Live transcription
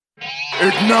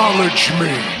Acknowledge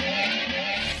me.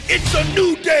 It's a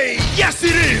new day. Yes,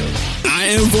 it is.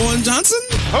 I am Vaughn Johnson.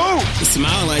 Who?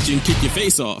 Smile at you and kick your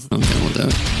face off. I'm down with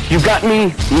that. You got me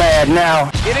mad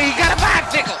now. You know, you got a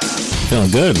bicycle.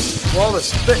 Feeling good. All the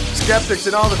skeptics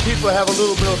and all the people have a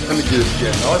little bit of... Let me get it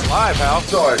again. Oh, it's live, pal.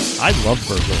 Sorry. I love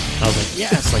Virgil. I was like,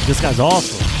 yes, like this guy's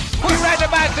awesome. We ride the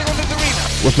bicycle to the arena.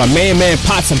 With my main man,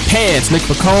 Pots and Pans, Nick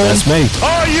McCone. That's me.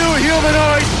 All you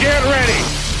humanoids, get ready.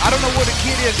 I don't know what the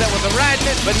kid is that was riding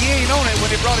it, but he ain't on it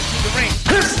when they brought it to the ring.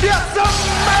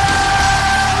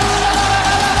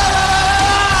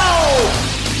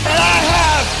 And I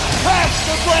have passed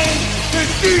the brain to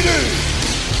CD.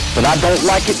 But I don't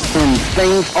like it when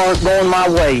things aren't going my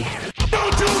way.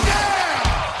 Don't you dare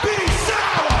be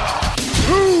sour.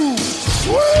 Ooh,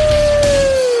 woo!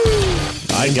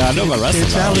 I ain't gotta know about wrestling.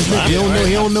 Challenge Nick.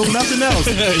 He don't know nothing else.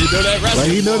 You know that wrestling.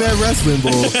 Like, he know that wrestling,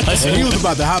 boy. And he was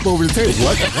about to hop over the table.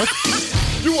 What?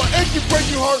 You are achy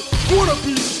breaking heart. Wanna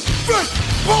be fit?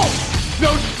 Boom!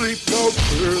 No sleep, no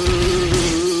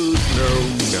food, no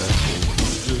nothing.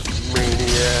 Just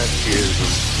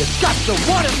maniacism. You got to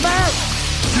want it, man.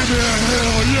 Give me a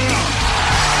hell yeah!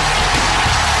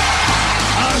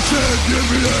 I said give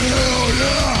me a hell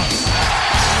yeah!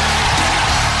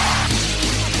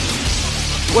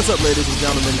 What's up, ladies and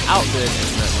gentlemen, out there in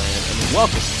Internet land, and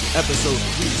welcome to episode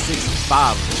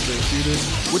 365 of The Straight Shooters,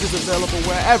 which is available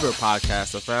wherever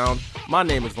podcasts are found. My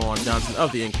name is Vaughn Johnson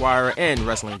of The Inquirer and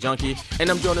Wrestling Junkie, and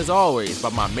I'm joined as always by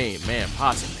my main man,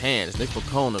 Pots and Pans, Nick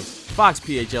McCone of Fox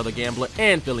PHL The Gambler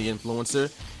and Philly Influencer.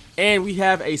 And we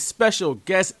have a special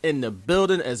guest in the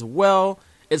building as well.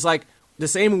 It's like the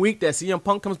same week that CM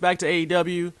Punk comes back to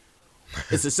AEW.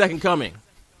 It's the second coming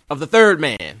of the third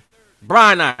man,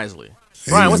 Brian Isley.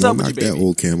 Brian, what's up with you, baby? That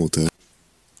old camel toe.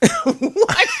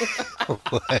 What?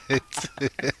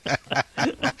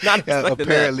 Not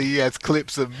apparently, he has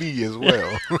clips of me as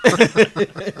well.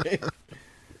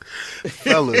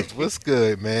 Fellas, what's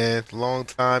good, man? Long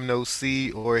time no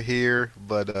see or hear,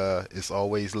 but it's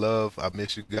always love. I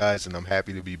miss you guys, and I'm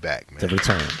happy to be back, man. To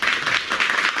return.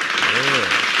 Yeah.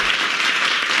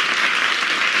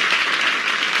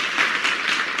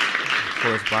 Of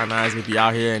course, Brian Isley be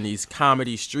out here in these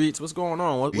comedy streets. What's going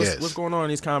on? What's going on in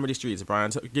these comedy streets,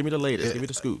 Brian? Give me the latest. Give me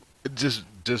the scoop. Just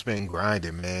been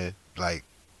grinding, man. Like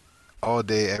all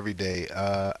day, every day.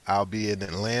 I'll be in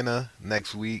Atlanta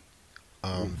next week.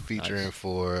 Featuring nice.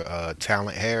 For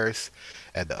Talent Harris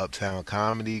at the Uptown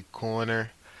Comedy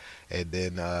Corner, and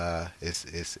then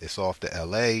it's off to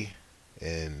LA,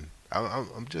 and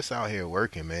I'm just out here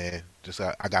working, man.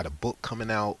 I got a book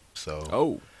coming out,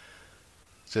 so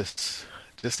just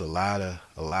a lot of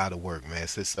work, man.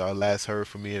 Since I last heard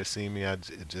from you or seen me, I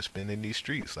just been in these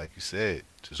streets, like you said,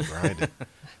 just grinding.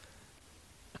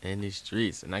 In these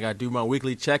streets, and I gotta do my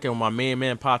weekly check-in with my main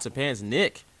man Pots and Pans,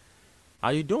 Nick. How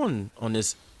you doing on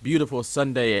this beautiful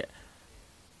Sunday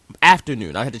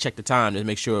afternoon? I had to check the time to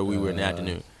make sure we were in the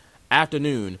afternoon.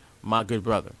 Afternoon, my good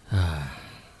brother.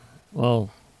 Well,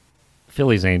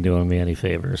 Phillies ain't doing me any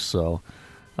favors, so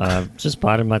just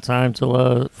biding my time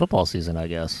till football season, I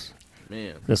guess.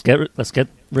 Man, let's get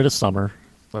rid of summer.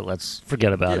 Let's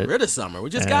forget about it. Get rid of summer.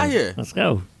 We just got here. Let's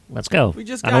go. We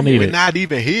just got here. We're not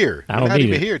even here. We're not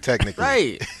even here technically.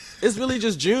 Right. It's really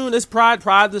just June. It's Pride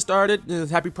that started.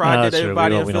 Happy Pride Day to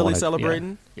everybody in Philly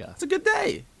celebrating. Yeah. It's a good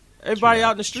day. Everybody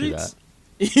out in the streets.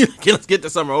 Let's get the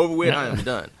summer over with. I am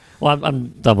done. Well, I'm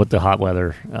done with the hot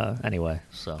weather anyway.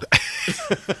 So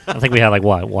I think we had like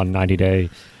one 90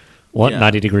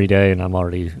 degree day, and I'm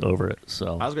already over it.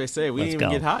 So I was going to say we didn't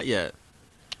even get hot yet.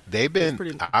 They've been.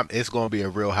 It's going to be a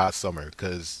real hot summer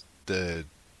because the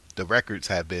records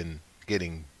have been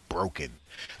getting broken.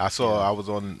 I was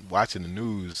watching the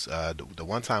news. The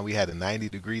one time we had a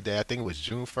 90-degree day, I think it was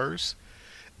June 1st,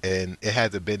 and it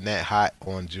hasn't been that hot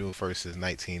on June 1st since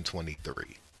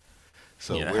 1923.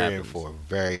 So we're in for a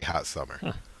very hot summer.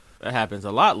 Huh. That happens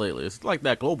a lot lately. It's like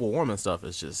that global warming stuff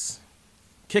is just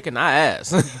kicking our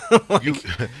ass.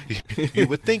 You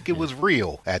would think it was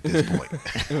real at this point.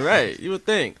 Right, you would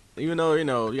think. Even though,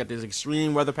 you got these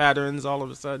extreme weather patterns all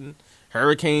of a sudden.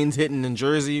 Hurricanes hitting in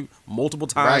Jersey multiple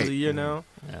times a year now.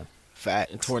 Yeah.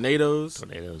 Fact. And tornadoes,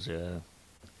 yeah.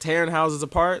 Tearing houses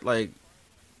apart, but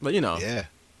Yeah.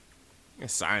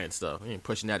 It's science stuff. We ain't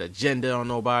pushing that agenda on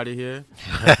nobody here.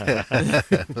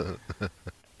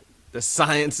 The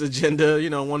science agenda,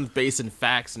 one's based in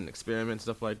facts and experiments,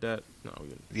 stuff like that. No.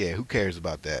 Yeah, who cares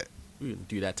about that? We didn't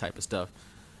do that type of stuff.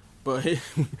 But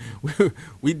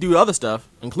we do other stuff,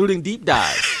 including deep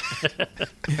dives.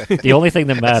 The only thing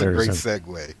that matters. That's a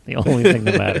great segue. The only thing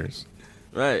that matters.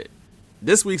 Right.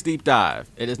 This week's deep dive.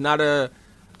 It is not a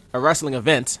wrestling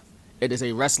event. It is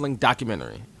a wrestling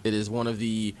documentary. It is one of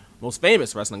the most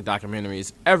famous wrestling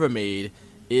documentaries ever made.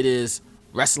 It is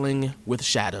Wrestling with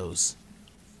Shadows.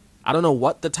 I don't know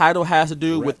what the title has to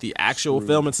do with the actual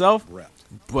film itself,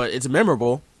 but it's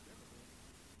memorable.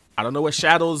 I don't know what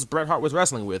shadows Bret Hart was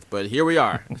wrestling with, but here we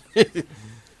are.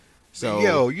 So,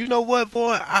 yo, you know what,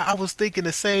 boy? I was thinking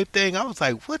the same thing. I was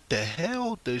like, what the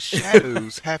hell does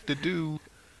shadows have to do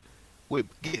with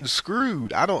getting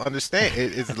screwed? I don't understand.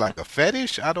 Is it like a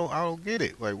fetish? I don't get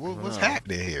it. Like, what's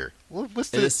happening here?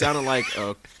 What's it just sounded like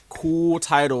a cool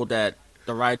title that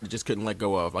the writer just couldn't let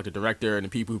go of. Like the director and the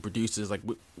people who produced it, like,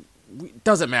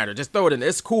 doesn't matter. Just throw it in.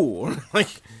 It's cool. Like,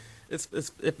 it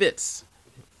fits.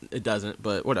 It doesn't,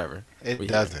 but whatever. It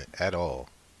doesn't at all.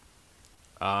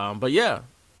 But yeah,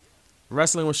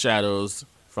 Wrestling with Shadows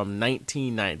from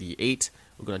 1998.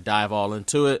 We're gonna dive all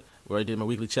into it. We already did my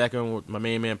weekly check-in with my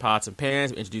main man Pots and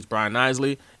Pans. We introduced Brian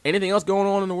Isley. Anything else going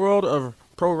on in the world of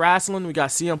pro wrestling? We got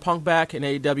CM Punk back in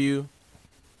AEW.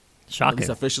 Shocking. It's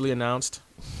officially announced.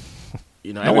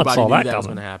 You know, No one everybody saw knew that that was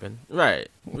coming. going to happen. Right.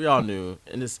 We all knew.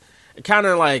 And it kind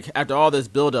of like, after all this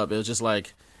build-up, it was just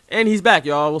like, and he's back,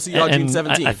 y'all. We'll see y'all June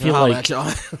 17th. I feel Holla like at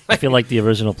y'all. I feel like the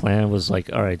original plan was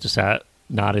like, all right, just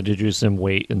not introduce him,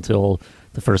 wait until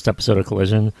the first episode of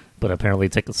Collision. But apparently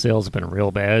ticket sales have been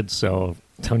real bad, so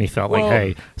Tony felt like,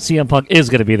 hey, CM Punk is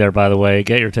going to be there, by the way.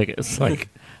 Get your tickets. Like,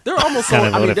 they're almost kind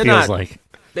sold. of what it they're feels not, like.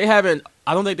 They haven't,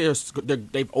 I don't think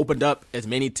they've opened up as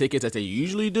many tickets as they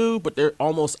usually do, but they're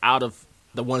almost out of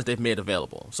the ones they've made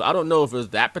available. So I don't know if it was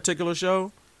that particular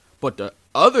show, but the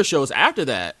other shows after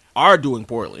that are doing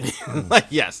poorly. Like,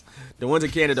 yes, the ones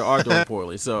in Canada are doing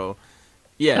poorly. So,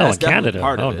 yeah, Oh, that's in definitely Canada.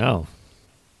 part Oh, of it. no.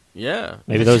 Yeah.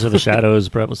 Maybe those are the shadows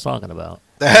Brett was talking about.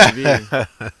 Maybe.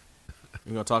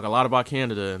 We're going to talk a lot about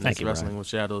Canada in Thank this you, Wrestling Brian. with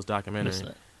Shadows documentary.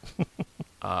 Missed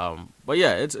that. But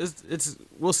yeah, it's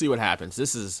we'll see what happens.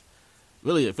 This is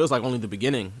really, it feels like only the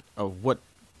beginning of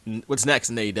what's next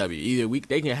in AEW. Either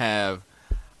they can have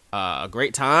a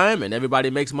great time and everybody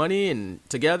makes money and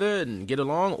together and get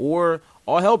along, or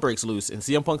all hell breaks loose and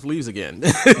CM Punk leaves again.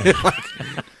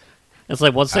 It's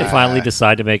like once they finally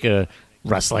decide to make a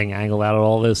wrestling angle out of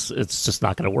all this, it's just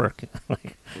not going to work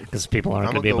because people aren't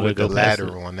I'm going to be able to with go the past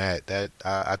ladder it. on that.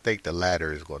 I think the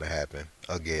ladder is going to happen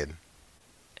again.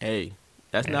 Hey,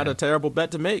 that's not a terrible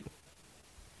bet to make.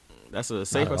 That's a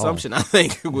safe at all. assumption, I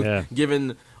think, Yeah.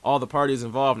 given all the parties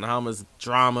involved and how much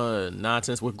drama and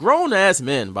nonsense with grown ass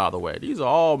men. By the way, these are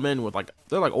all men with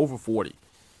they're like over 40.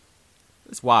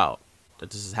 It's wild that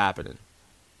this is happening,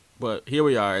 but here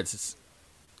we are. It's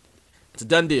a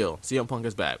done deal. CM Punk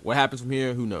is back. What happens from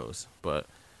here? Who knows? But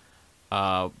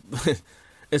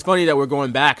it's funny that we're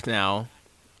going back now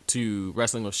to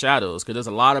Wrestling with Shadows because there's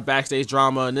a lot of backstage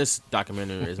drama in this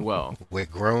documentary as well. With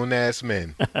grown ass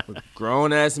men. With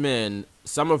grown ass men,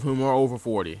 some of whom are over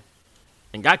 40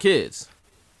 and got kids,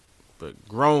 but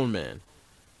grown men.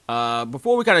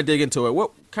 Before we kind of dig into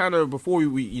it, before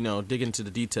we dig into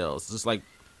the details, just like,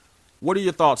 what are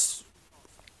your thoughts?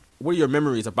 What are your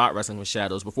memories about Wrestling with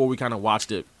Shadows before we kind of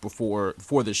watched it before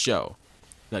the show?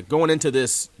 Like, going into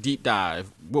this deep dive,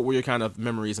 what were your kind of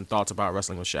memories and thoughts about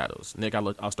Wrestling with Shadows? Nick,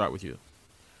 I'll start with you.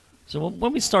 So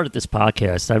when we started this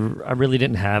podcast, I really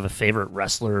didn't have a favorite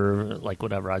wrestler, like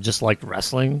whatever. I just liked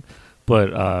wrestling.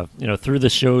 But, through the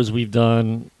shows we've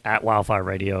done at Wildfire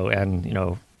Radio and,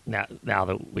 now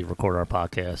that we record our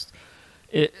podcast,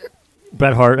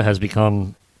 Bret Hart has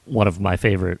become one of my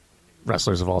favorite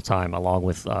wrestlers of all time, along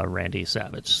with Randy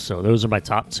Savage. So those are my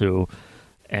top two,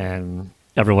 and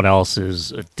everyone else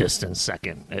is a distant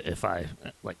second if I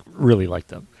really like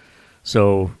them.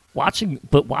 So watching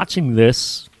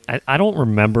this, I don't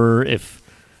remember if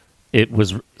it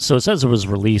was. So it says it was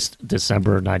released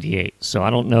December '98. So I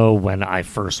don't know when I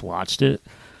first watched it,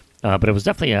 but it was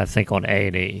definitely, I think, on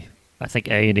A&E. I think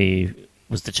A&E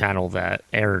was the channel that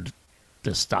aired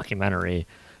this documentary,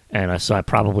 and so I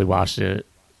probably watched it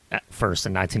at first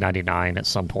in 1999 at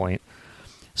some point.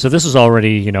 So this is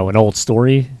already, an old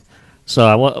story. So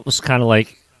I was kind of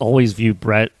like, always viewed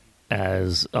Bret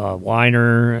as a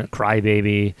whiner, a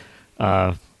crybaby.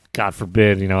 God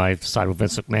forbid, I side with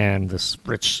Vince McMahon, this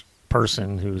rich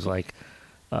person who's like,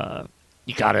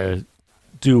 you got to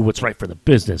do what's right for the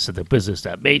business and the business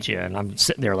that made you. And I'm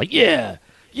sitting there like, yeah,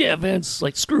 Vince,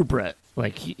 like, screw Bret.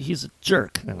 Like, he's a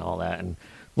jerk and all that. And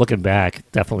looking back,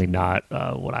 definitely not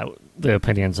the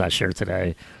opinions I shared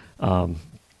today. I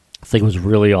think it was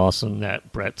really awesome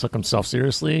that Bret took himself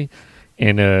seriously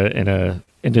in a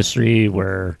industry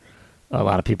where a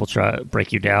lot of people try to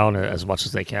break you down as much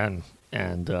as they can.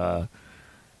 And I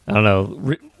don't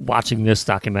know, watching this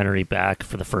documentary back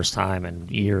for the first time in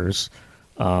years,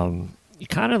 you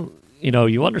kind of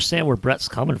you understand where Brett's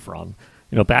coming from.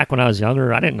 Back when I was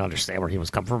younger, I didn't understand where he was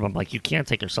coming from. I'm like, you can't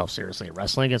take yourself seriously in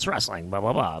wrestling. It's wrestling, blah,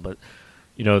 blah, blah. But,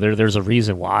 there's a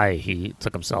reason why he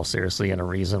took himself seriously and a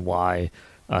reason why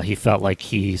he felt like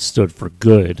he stood for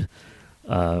good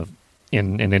in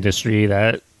an industry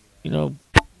that,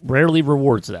 rarely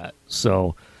rewards that.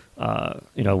 So,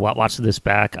 watching this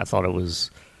back, I thought it was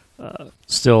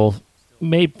still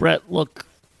made Brett look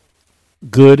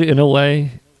good in a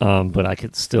way. But I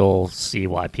could still see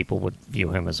why people would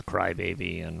view him as a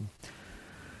crybaby and,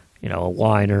 a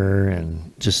whiner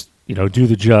and just, do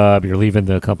the job. You're leaving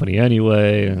the company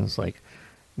anyway. And it's like,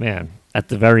 man, at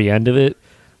the very end of it,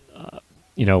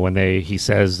 when he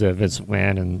says that Vince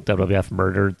McMahon and WWF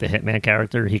murdered the Hitman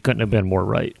character, he couldn't have been more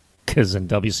right. Because in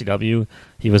WCW,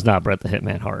 he was not Bret the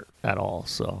Hitman Hart at all.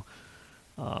 So,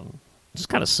 it just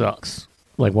kind of sucks.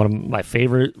 Like one of my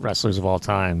favorite wrestlers of all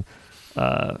time.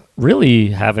 Really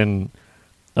having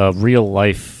a real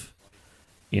life,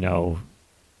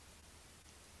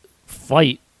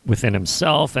 fight within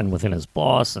himself and within his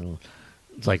boss, and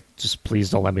it's like, just please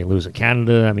don't let me lose in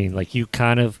Canada. I mean, like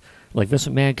Vince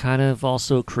McMahon kind of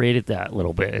also created that a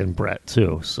little bit in Brett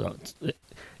too. So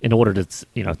in order to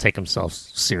take himself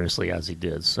seriously as he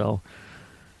did. So,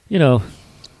 I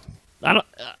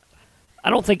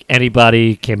don't think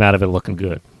anybody came out of it looking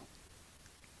good.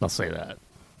 I'll say that.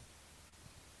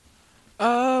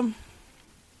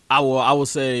 I will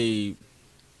say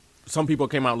some people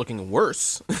came out looking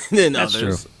worse than That's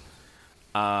others. True.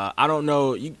 I don't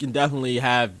know. You can definitely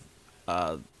have,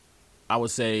 I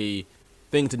would say,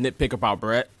 things to nitpick about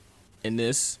Brett in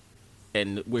this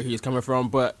and where he's coming from,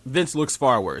 but Vince looks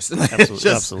far worse.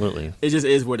 Absolutely. It just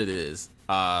is what it is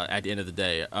at the end of the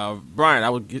day.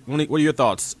 Brian, what are your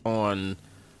thoughts on,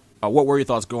 what were your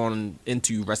thoughts going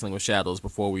into Wrestling with Shadows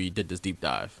before we did this deep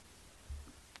dive?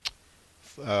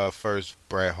 First,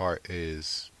 Bret Hart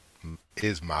is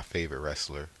my favorite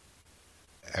wrestler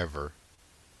ever,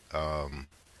 and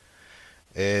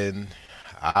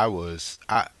I was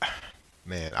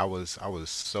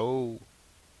so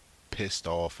pissed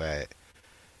off at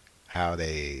how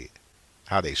they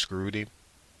screwed him,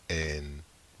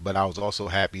 but I was also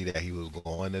happy that he was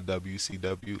going to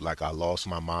WCW. Like, I lost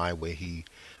my mind when he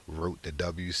wrote the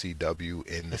WCW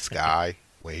in the sky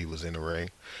when he was in the ring.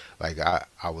 Like,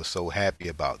 I was so happy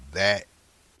about that.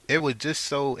 It was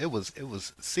just it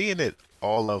was seeing it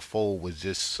all unfold was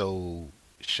just so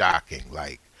shocking.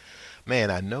 Like,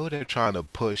 man, I know they're trying to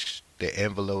push the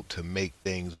envelope to make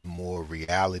things more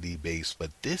reality based,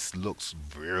 but this looks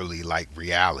really like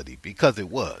reality, because it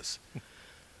was.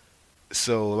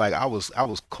 So, like, I was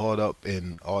caught up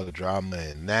in all the drama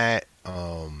and that.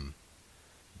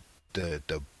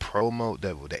 The promo,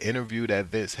 the interview that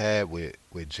Vince had with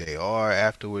JR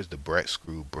afterwards, the Bret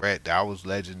screw Bret, that was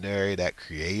legendary. That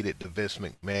created the Vince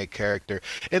McMahon character.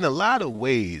 In a lot of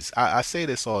ways, I say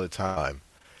this all the time,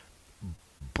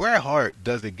 Bret Hart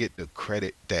doesn't get the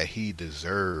credit that he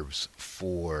deserves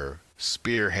for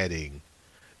spearheading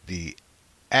the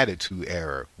Attitude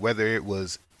Era, whether it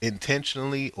was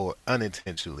intentionally or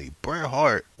unintentionally. Bret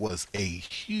Hart was a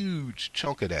huge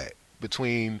chunk of that,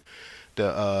 between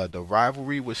the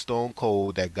rivalry with Stone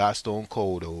Cold that got Stone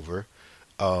Cold over,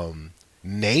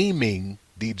 naming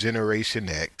the Generation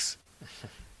X,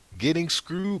 getting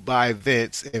screwed by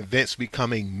Vince, and Vince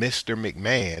becoming Mr.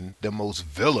 McMahon, the most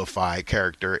vilified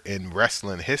character in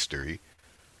wrestling history.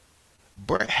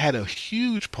 Bret had a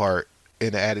huge part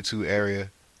in the Attitude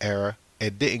Era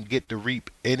and didn't get to reap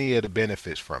any of the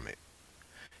benefits from it.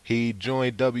 He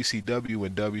joined WCW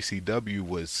when WCW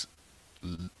was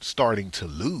starting to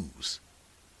lose,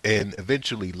 and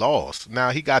eventually lost. Now,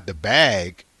 he got the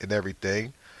bag and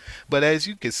everything, but as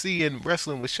you can see in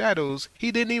Wrestling with Shadows,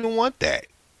 he didn't even want that.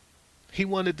 He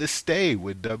wanted to stay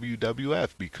with WWF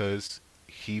because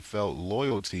he felt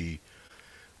loyalty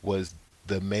was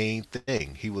the main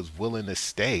thing. He was willing to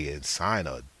stay and sign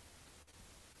a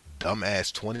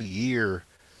dumbass 20-year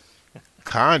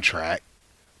contract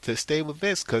to stay with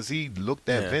Vince, because he looked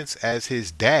at Vince as his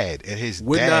dad, and his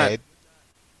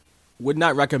would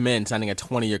not recommend signing a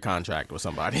 20-year contract with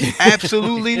somebody.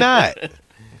 Absolutely not.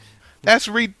 That's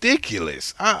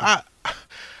ridiculous. I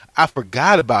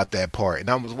forgot about that part, and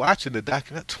I was watching the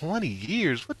document. 20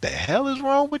 years? What the hell is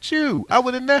wrong with you? I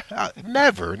would have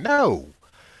never. No.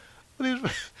 What is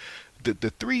the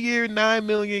 3-year, $9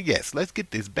 million? Yes, let's get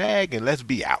this bag and let's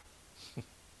be out.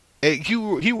 And he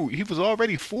was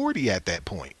already 40 at that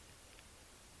point.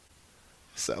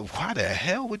 So why the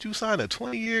hell would you sign a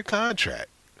 20-year contract?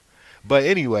 But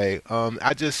anyway,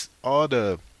 I just all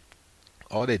the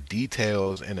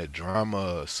details and the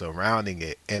drama surrounding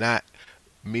it, and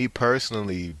Me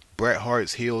personally, Bret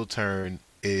Hart's heel turn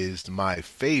is my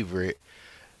favorite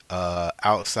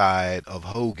outside of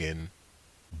Hogan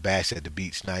Bash at the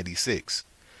Beach 96.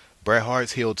 Bret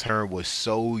Hart's heel turn was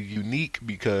so unique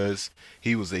because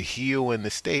he was a heel in the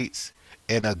States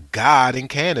and a god in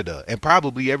Canada and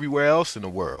probably everywhere else in the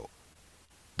world.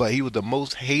 But he was the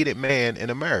most hated man in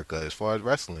America as far as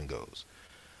wrestling goes.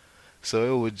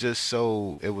 So it was just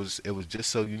so it was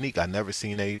just so unique. I never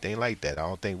seen anything like that. I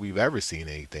don't think we've ever seen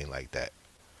anything like that.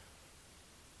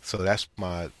 So that's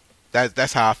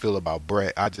how I feel about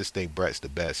Bret. I just think Bret's the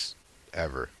best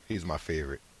ever. He's my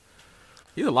favorite.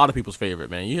 He's a lot of people's favorite,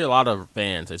 man. You hear a lot of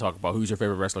fans, they talk about who's your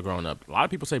favorite wrestler growing up. A lot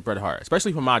of people say Bret Hart,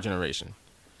 especially from my generation.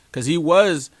 Because he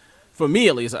was, for me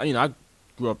at least, you know, I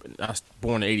was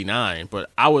born in 89, but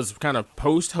I was kind of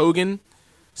post-Hogan.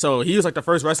 So he was like the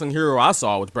first wrestling hero I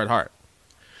saw was Bret Hart.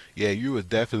 Yeah, you was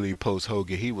definitely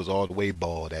post-Hogan. He was all the way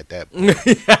bald at that point.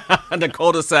 The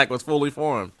cul-de-sac was fully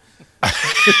formed.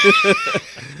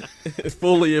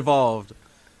 Fully evolved.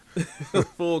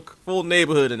 full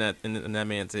neighborhood in that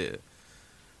man's head.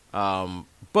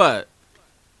 But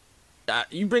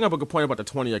you bring up a good point about the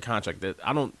 20-year contract that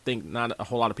I don't think not a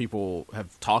whole lot of people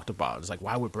have talked about. It's like,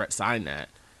 why would Bret sign that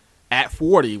at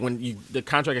 40 when the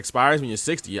contract expires when you're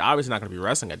 60? You're obviously not going to be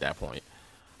wrestling at that point.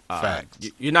 Facts.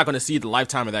 You're not going to see the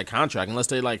lifetime of that contract unless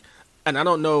they like. And I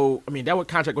don't know. I mean,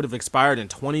 contract would have expired in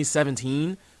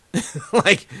 2017.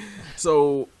 Like,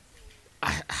 so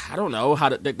I don't know how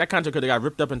that contract could have got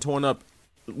ripped up and torn up,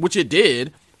 which it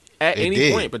did at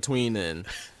any point between then.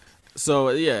 So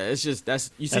yeah, it's just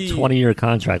you see that 20-year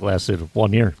contract lasted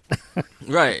 1 year.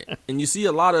 Right, and you see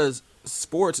a lot of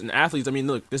sports and athletes. I mean,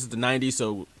 look, this is the 90s,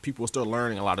 so people are still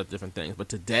learning a lot of different things. But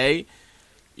today,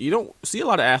 you don't see a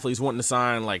lot of athletes wanting to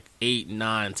sign like 8,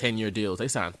 9, 10-year deals. They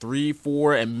sign 3,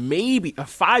 4, and maybe a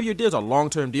 5-year deal is a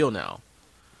long-term deal now.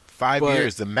 5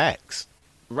 years, the max.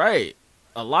 Right.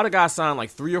 A lot of guys sign like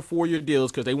 3 or 4 year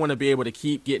deals because they want to be able to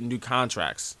keep getting new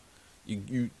contracts.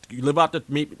 You live out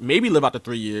maybe live out the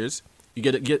 3 years. You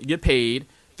get paid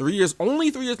 3 years. Only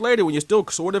 3 years later, when you're still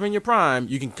sort of in your prime,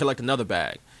 you can collect another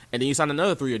bag, and then you sign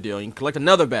another 3-year deal. And you can collect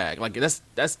another bag. Like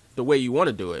that's the way you want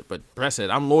to do it. But Brett said,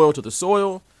 "I'm loyal to the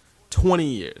soil." 20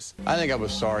 years. I think I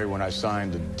was sorry when I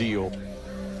signed the deal.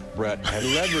 Brett had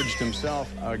leveraged himself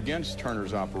against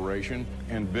Turner's operation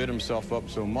and bid himself up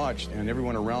so much, and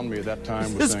everyone around me at that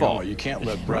time was saying, "Oh, you can't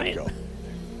let Brett go."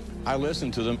 I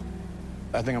listened to them.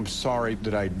 I think I'm sorry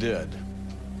that I did.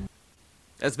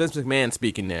 That's Vince McMahon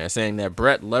speaking there, saying that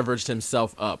Brett leveraged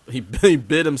himself up. He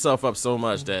bid himself up so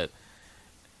much that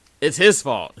it's his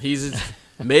fault. He's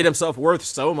made himself worth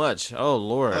so much. Oh,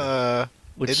 Lord.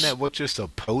 Isn't that what you're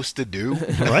supposed to do?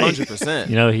 Right. 100%.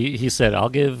 You know, he said, "I'll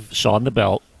give Shawn the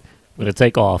belt. I'm going to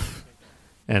take off.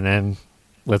 And then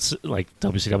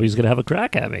WCW's going to have a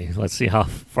crack at me. Let's see how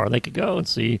far they could go and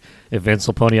see if Vince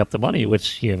will pony up the money," which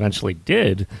he eventually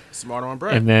did. Smart on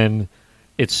Brett. And then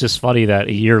it's just funny that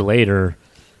a year later,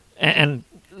 and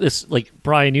this, like,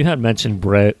 Brian, you had mentioned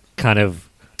Brett kind of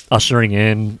ushering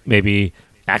in, maybe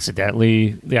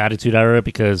accidentally, the Attitude Era,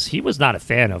 because he was not a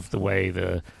fan of the way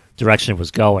the direction was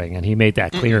going, and he made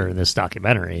that clear in this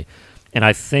documentary. And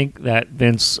I think that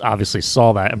Vince obviously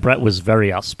saw that, and Brett was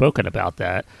very outspoken about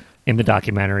that in the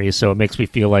documentary, so it makes me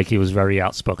feel like he was very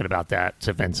outspoken about that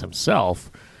to Vince himself,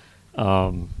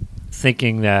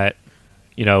 thinking that,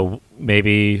 you know,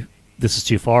 maybe this is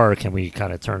too far, can we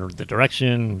kind of turn the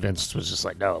direction? Vince was just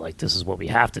like, no, like, this is what we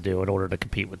have to do in order to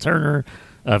compete with Turner.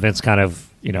 Vince kind of,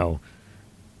 you know,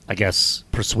 I guess,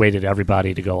 persuaded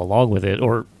everybody to go along with it,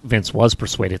 or Vince was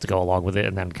persuaded to go along with it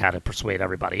and then kind of persuade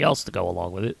everybody else to go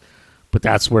along with it. But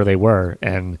that's where they were.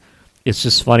 And it's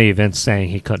just funny, Vince saying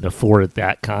he couldn't afford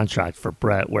that contract for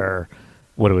Brett, where,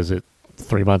 what was it,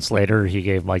 3 months later, he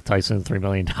gave Mike Tyson $3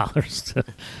 million to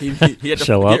he had to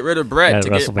show up get rid of Brett to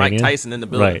get Mike Tyson in the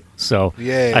building. Right. So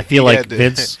yeah, I feel like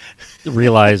Vince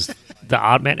realized the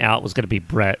odd man out was going to be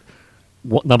Brett,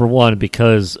 number one,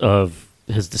 because of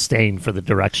his disdain for the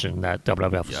direction that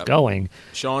WWF was going.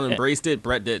 Shawn embraced it,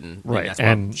 Brett didn't. Right.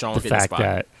 And the fact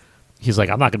that he's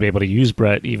like, I'm not going to be able to use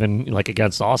Brett even like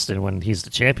against Austin when he's the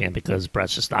champion, because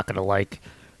Brett's just not going to like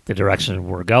the direction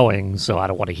we're going. So I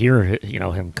don't want to hear, you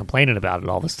know, him complaining about it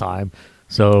all this time.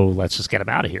 So let's just get him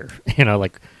out of here. You know,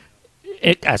 like,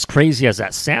 as crazy as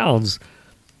that sounds,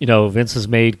 you know, Vince has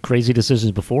made crazy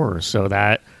decisions before. So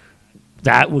that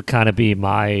would kind of be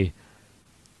my,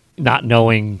 not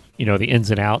knowing, you know, the ins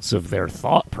and outs of their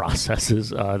thought processes.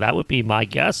 That would be my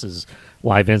guess is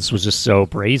why Vince was just so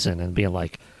brazen and being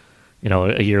like, you know,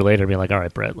 a year later being like, all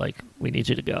right, Brett, like, we need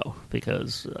you to go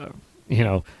because, you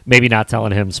know, maybe not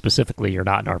telling him specifically you're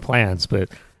not in our plans, but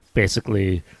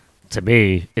basically to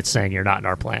me, it's saying you're not in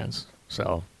our plans.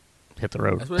 So hit the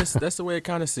road. That's the way it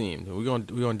kind of seemed. We're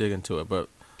gonna dig into it, but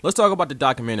let's talk about the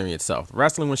documentary itself.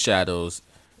 Wrestling with Shadows.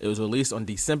 It was released on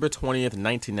December 20th,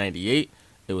 1998.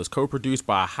 It was co-produced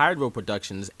by Hydro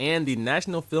Productions and the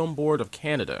National Film Board of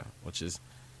Canada, which is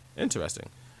interesting.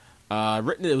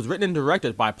 It was written and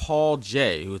directed by Paul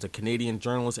Jay, who is a Canadian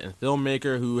journalist and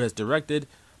filmmaker who has directed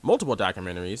multiple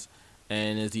documentaries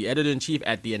and is the editor-in-chief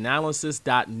at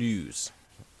theanalysis.news.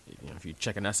 If you're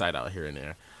checking that site out here and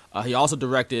there. He also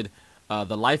directed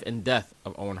The Life and Death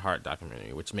of Owen Hart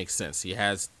documentary, which makes sense. He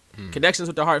has connections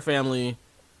with the Hart family.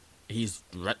 He's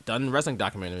done wrestling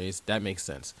documentaries. That makes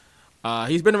sense.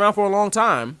 He's been around for a long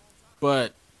time,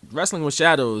 but Wrestling with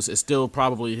Shadows is still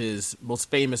probably his most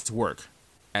famous work,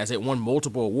 as it won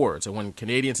multiple awards. It won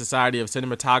Canadian Society of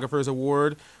Cinematographers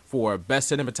Award for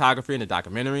Best Cinematography in a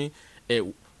Documentary. It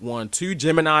won 2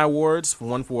 Gemini Awards,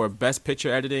 one for Best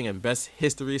Picture Editing and Best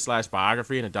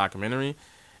History/Biography in a Documentary.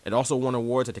 It also won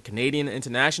awards at the Canadian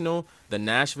International, the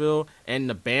Nashville, and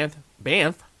the Banff,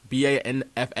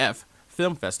 BANFF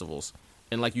film festivals.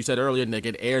 And like you said earlier, Nick,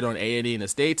 it aired on A&E in the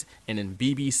States and in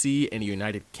BBC in the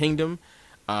United Kingdom.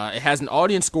 It has an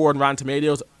audience score on Rotten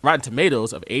Tomatoes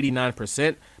of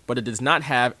 89%, but it does not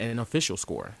have an official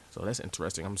score. So that's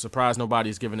interesting. I'm surprised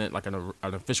nobody's given it like an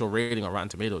official rating on Rotten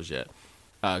Tomatoes yet.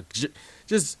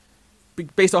 Just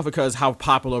based off because how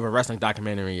popular of a wrestling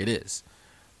documentary it is.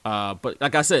 But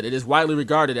like I said, it is widely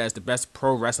regarded as the best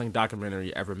pro wrestling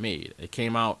documentary ever made. It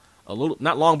came out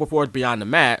not long before Beyond the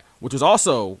Mat, which was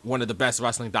also one of the best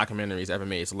wrestling documentaries ever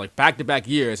made. So like back-to-back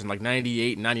years in like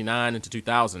 98, 99 into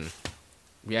 2000,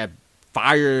 we had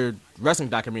fire wrestling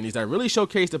documentaries that really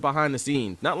showcased the behind the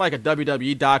scenes. Not like a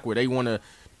WWE doc where they want to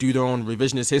do their own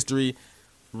revisionist history.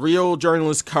 Real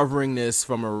journalists covering this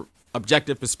from an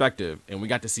objective perspective. And we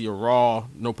got to see a raw,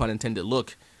 no pun intended,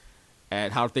 look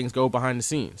at how things go behind the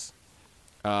scenes.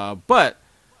 But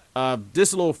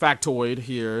this little factoid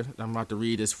here I'm about to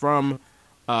read is from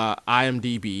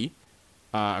IMDb.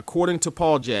 According to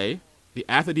Paul Jay,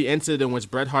 after the incident in which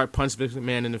Bret Hart punched Vince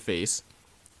McMahon in the face,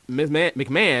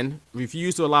 McMahon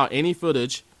refused to allow any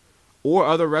footage or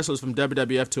other wrestlers from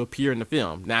WWF to appear in the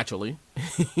film. Naturally,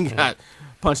 he got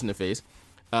punched in the face.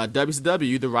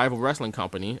 WCW, the rival wrestling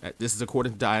company, this is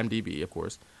according to IMDb, of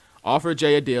course, offered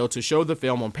Jay a deal to show the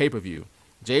film on pay-per-view.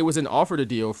 Jay was then offered a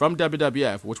deal from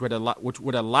WWF, which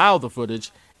would allow the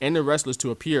footage and the wrestlers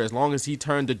to appear as long as he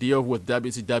turned the deal with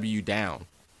WCW down.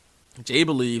 Jay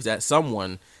believes that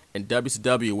someone in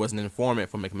WCW was an informant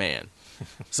for McMahon.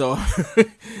 So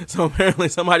apparently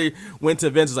somebody went to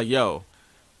Vince and was like, yo,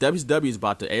 WCW is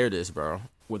about to air this, bro,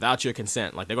 without your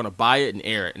consent. Like, they're going to buy it and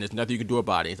air it, and there's nothing you can do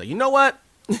about it. He's like, you know what?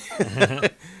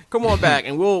 Come on back,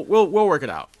 and we'll work it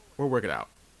out. We'll work it out,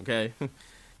 okay?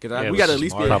 Because we got to at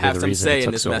least have some say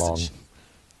in this message.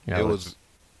 It was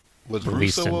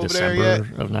released Russo in over there yet?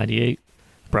 December of '98.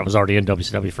 Brett was already in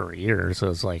WCW for a year, so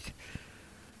it's like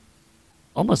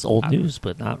almost old news,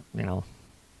 but not,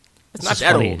 It's not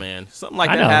that old, man. Something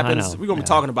like that happens. We're going to be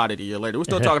talking about it a year later. We're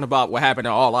still talking about what happened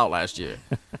at All Out last year.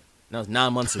 That was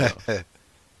 9 months ago.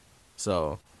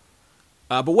 So,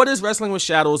 but what is Wrestling with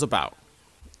Shadows about?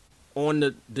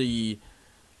 On the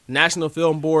National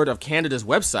Film Board of Canada's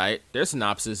website, their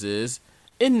synopsis is,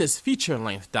 in this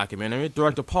feature-length documentary,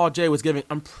 director Paul Jay was given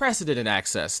unprecedented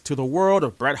access to the world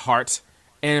of Bret Hart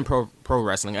and pro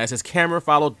wrestling as his camera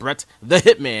followed Bret the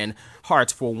Hitman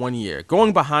Hart for 1 year,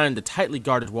 going behind the tightly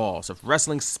guarded walls of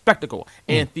wrestling spectacle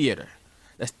and theater.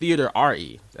 That's theater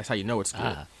RE. That's how you know it's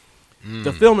good.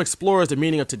 The film explores the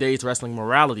meaning of today's wrestling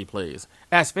morality plays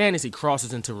as fantasy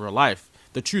crosses into real life.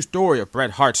 The true story of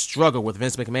Bret Hart's struggle with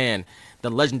Vince McMahon, the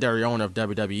legendary owner of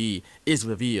WWE, is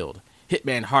revealed.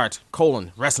 Hitman Hart,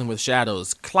 Wrestling with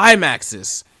Shadows,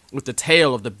 climaxes with the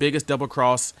tale of the biggest double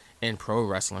cross in pro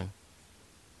wrestling.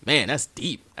 Man, that's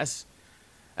deep. That's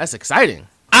exciting.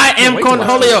 I am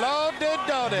Cornholio.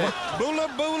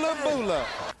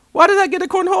 Why did I get a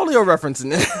Cornholio reference in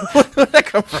there? Where did that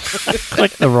come from?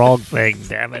 Click the wrong thing,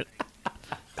 damn it.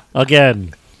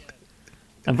 Again.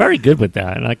 I'm very good with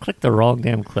that, and I clicked the wrong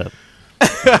damn clip.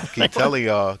 Keep telling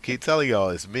y'all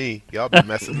it's me. Y'all be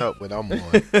messing up when I'm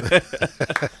on.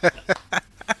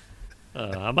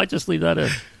 I might just leave that in.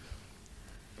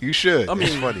 You should. I mean,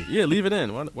 it's funny. Yeah, leave it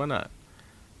in. Why not?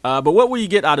 But what will you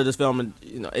get out of this film,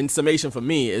 in summation for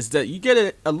me, is that you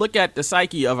get a look at the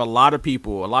psyche of a lot of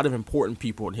people, a lot of important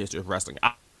people in the history of wrestling.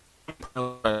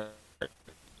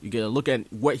 You get a look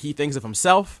at what he thinks of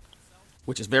himself,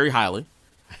 which is very highly,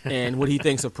 and what he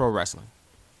thinks of pro wrestling.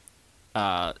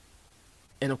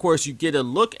 And of course, you get a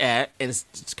look at and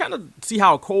just kind of see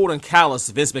how cold and callous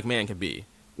Vince McMahon can be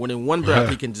when in one breath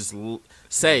he can just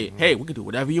say, "Hey, we can do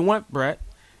whatever you want, Brett,"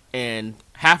 and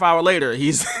half hour later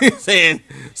he's saying,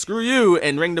 "Screw you,"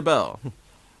 and ring the bell.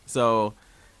 So,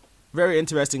 very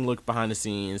interesting look behind the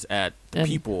scenes at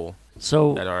people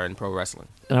that are in pro wrestling.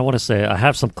 And I want to say, I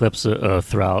have some clips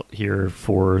throughout here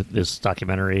for this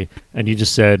documentary, and you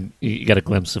just said you got a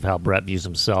glimpse of how Brett views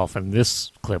himself, and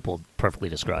this clip will perfectly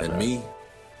describe that. And me,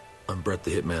 I'm Brett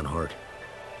the Hitman Hart.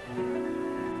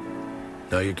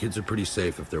 Now, your kids are pretty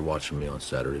safe if they're watching me on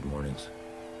Saturday mornings.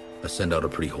 I send out a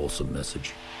pretty wholesome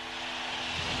message.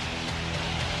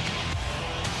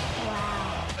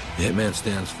 The Hitman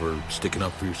stands for sticking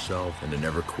up for yourself and to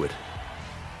never quit.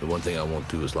 The one thing I won't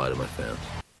do is lie to my fans.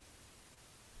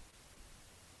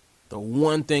 The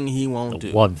one thing he won't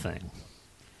do. One thing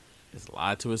is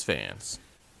lie to his fans.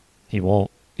 He won't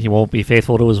be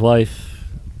faithful to his wife.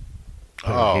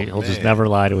 He'll just never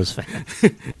lie to his fans.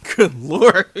 Good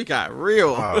Lord, we got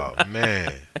real. Oh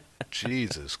man,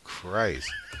 Jesus Christ!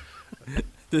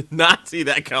 Did not see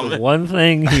that coming. The one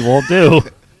thing he won't do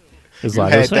is lie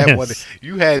to his fans.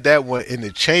 You had that one in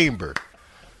the chamber.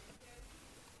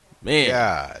 Man,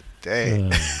 God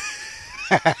dang.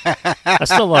 I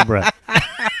still love Brett.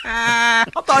 I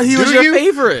thought he was your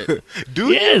favorite.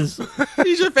 He is.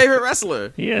 He's your favorite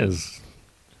wrestler. He is.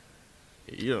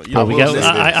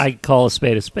 I call a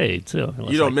spade too.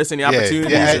 You don't miss any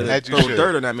opportunities to throw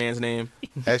dirt on that man's name.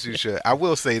 As you should. I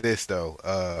will say this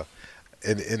though.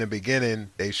 In the beginning,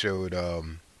 they showed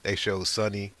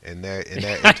Sunny and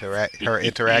her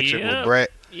interaction with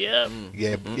Brett. Yeah.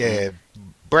 Yeah.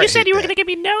 Brett you said you were going to give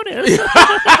me notice.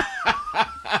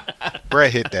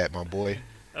 Brett hit that, my boy.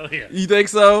 Oh yeah. You think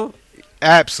so?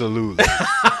 Absolutely.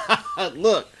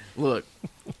 Look.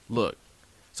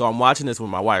 So I'm watching this with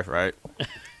my wife, right?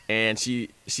 And she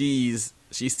sees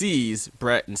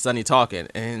Brett and Sunny talking,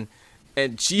 and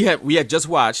we had just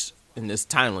watched in this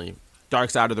timely Dark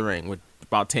Side of the Ring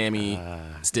about Tammy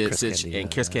Stitch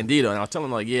and Chris Candido, and I was telling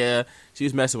them like, yeah, she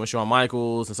was messing with Shawn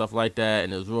Michaels and stuff like that,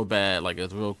 and it was real bad, like it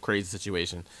was a real crazy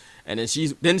situation. And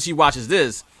then she watches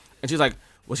this, and she's like,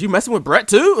 was she messing with Brett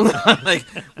too? Like,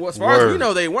 well, as far as we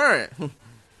know, they weren't. What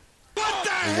the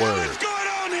hell is going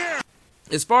on here?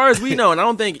 As far as we know, and I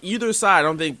don't think either side, I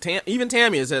don't think even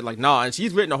Tammy has said like, nah, and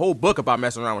she's written a whole book about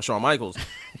messing around with Shawn Michaels.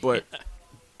 But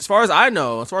as far as I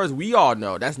know, as far as we all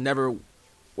know, that's never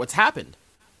what's happened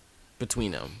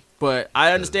between them. But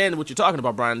I understand what you're talking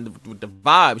about, Brian, with the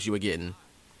vibes you were getting.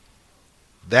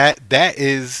 That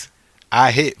is,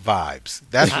 I hit vibes.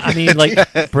 That's I mean,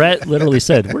 like Brett literally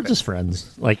said, we're just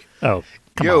friends. Like, oh,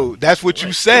 come on. That's what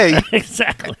you say.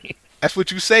 Exactly. That's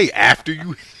what you say after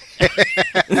you.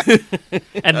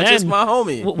 And that's just my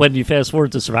homie. When you fast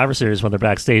forward to Survivor Series, when they're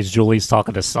backstage, Julie's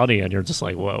talking to Sunny, and you're just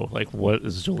like, whoa, like what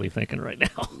is Julie thinking right now?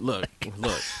 Look.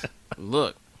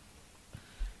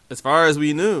 As far as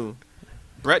we knew,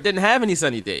 Brett didn't have any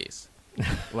sunny days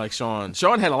like Shawn.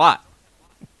 Shawn had a lot.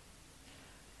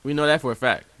 We know that for a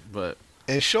fact.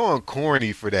 And Shawn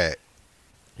corny for that.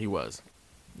 He was.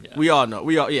 Yeah. We all know.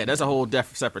 Yeah, that's a whole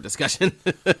separate discussion.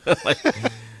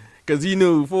 Because he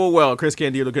knew full well Chris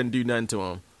Candido couldn't do nothing to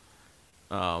him.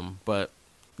 But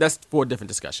that's for a different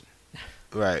discussion.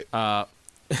 Right.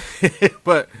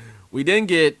 But we didn't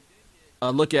get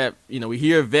a look at, we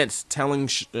hear Vince telling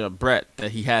Brett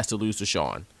that he has to lose to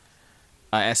Shawn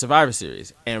at Survivor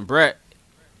Series. And Brett,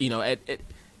 in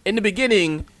the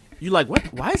beginning, you're like,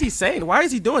 what? Why is he saying? Why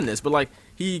is he doing this? But, like,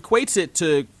 he equates it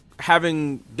to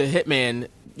having the Hitman,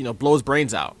 blow his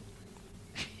brains out.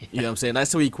 You know what I'm saying?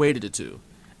 That's what he equated it to.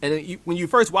 And when you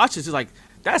first watch this, it's like,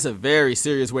 that's a very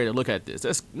serious way to look at this.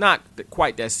 That's not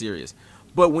quite that serious.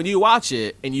 But when you watch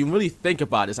it and you really think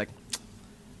about it, it's like,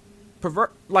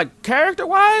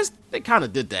 character-wise, they kind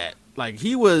of did that. Like,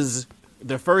 he was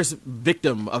the first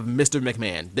victim of Mr.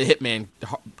 McMahon.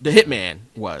 The Hitman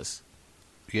was.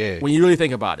 Yeah. When you really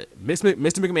think about it. Mr.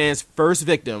 McMahon's first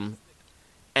victim,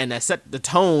 and that set the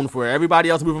tone for everybody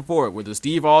else moving forward, whether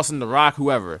Steve Austin, The Rock,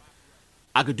 whoever.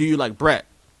 I could do you like Brett.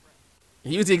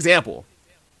 He was the example.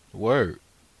 Word.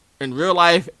 In real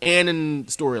life and in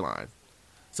storyline.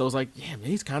 So it's like, yeah, man,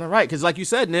 he's kind of right. Because like you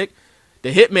said, Nick,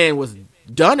 the Hitman was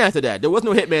done after that. There was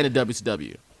no Hitman in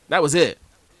WCW. That was it.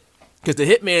 Because the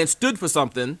Hitman stood for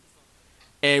something,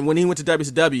 and when he went to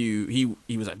WCW,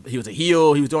 he was a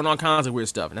heel. He was doing all kinds of weird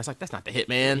stuff, and that's not the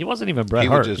Hitman. He wasn't even Bret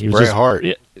Hart. He was Bret Hart.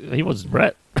 He was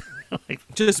Bret.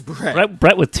 Just Bret.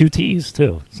 Bret with two T's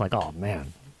too. It's like, oh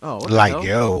man. Oh,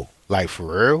 like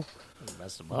for real.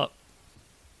 Messed him up.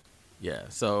 Yeah.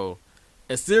 So,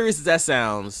 as serious as that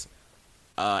sounds.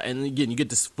 And again, you get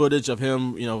this footage of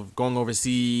him, going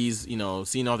overseas,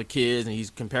 seeing all the kids, and he's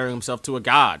comparing himself to a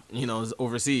god,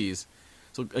 overseas.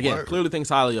 So again, clearly thinks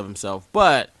highly of himself,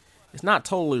 but it's not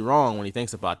totally wrong when he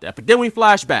thinks about that. But then we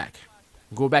flash back,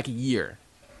 go back a year,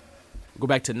 go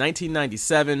back to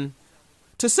 1997,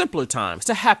 to simpler times,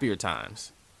 to happier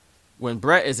times, when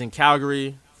Brett is in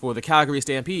Calgary for the Calgary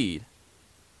Stampede,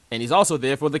 and he's also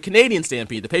there for the Canadian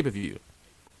Stampede, the pay-per-view.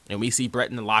 And we see Brett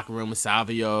in the locker room with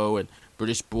Savio and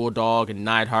British Bulldog and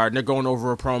Neidhart, and they're going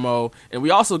over a promo. And we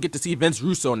also get to see Vince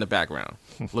Russo in the background,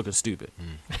 looking stupid.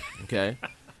 Okay?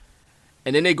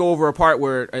 And then they go over a part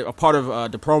of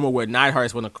the promo where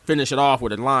Neidhart's going to finish it off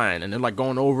with a line, and they're like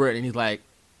going over it, and he's like,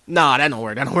 "Nah, that don't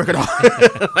work. That don't work at all."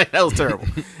 Like, that was terrible.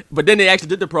 But then they actually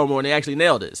did the promo, and they actually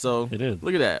nailed it. So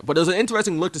look at that. But it was an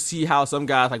interesting look to see how some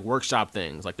guys like workshop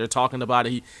things. Like, they're talking about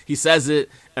it. He says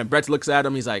it, and Brett looks at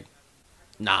him. He's like,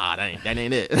 "Nah, that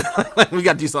ain't it. Like, we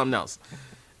got to do something else."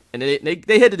 And they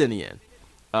hit it in the end.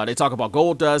 They talk about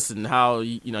Goldust and how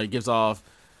he gives off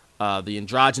the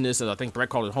androgynous, and I think Brett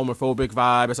called it homophobic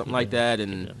vibe or something like that.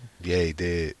 And yeah, he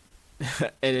did.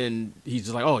 And then he's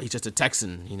just like, "Oh, he's just a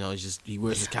Texan. He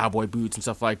wears his cowboy boots and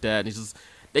stuff like that." And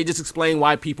they just explain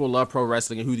why people love pro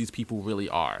wrestling and who these people really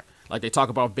are. Like, they talk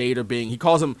about Vader Brett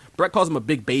calls him a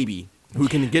big baby who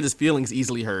can get his feelings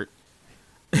easily hurt.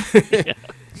 Yeah,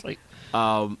 it's like,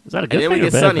 is that a good thing or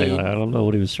bad Sunny. thing? I don't know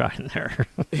what he was trying there.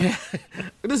 Yeah.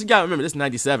 You gotta remember, this is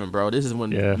 97, bro. This is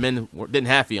when men didn't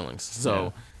have feelings.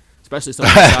 So, especially some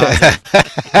guys,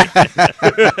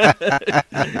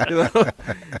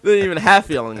 they didn't even have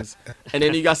feelings. And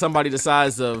then you got somebody the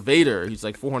size of Vader. He's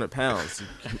like 400 pounds.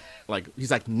 Like,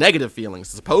 he's like negative feelings,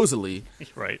 supposedly.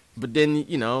 Right. But then,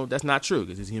 that's not true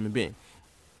because he's a human being.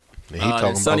 And he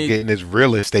talking about getting his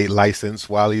real estate license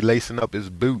while he lacing up his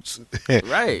boots.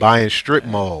 Right. Buying strip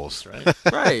malls.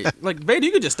 Right. Like, Vader,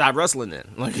 you could just stop wrestling then.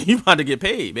 Like, you about to get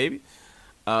paid, baby.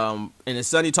 And then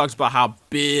Sonny talks about how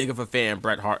big of a fan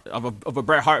Bret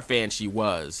Hart fan she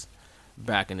was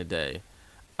back in the day,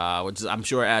 which I'm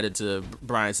sure added to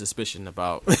Brian's suspicion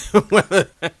about.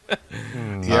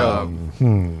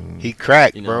 He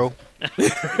cracked, bro.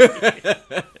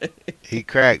 He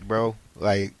cracked, bro.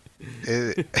 Like,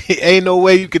 ain't no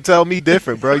way you can tell me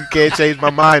different, bro. You can't change my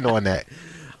mind on that.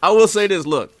 I will say this.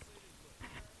 Look,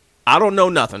 I don't know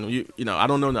nothing. I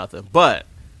don't know nothing, but.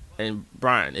 And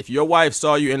Brian, if your wife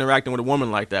saw you interacting with a woman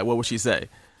like that, what would she say?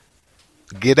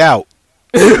 Get out.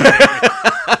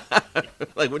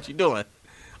 Like, what you doing?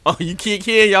 Oh, you keep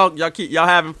here, y'all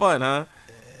having fun, huh?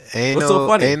 What's so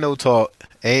funny? Ain't no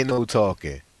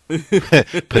talking.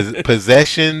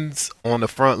 Possessions on the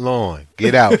front lawn.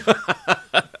 Get out.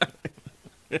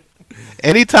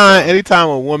 Anytime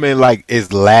a woman like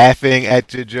is laughing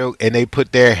at your joke and they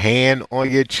put their hand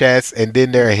on your chest and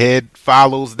then their head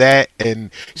follows that and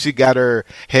she got her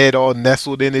head all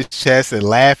nestled in his chest and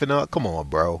laughing up, come on,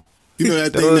 bro. You know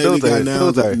that thing that we got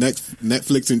now,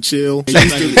 Netflix and chill. It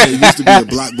used to be a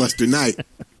blockbuster night.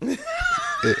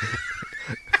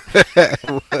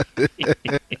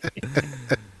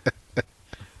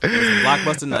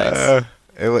 Blockbuster nights.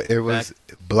 It was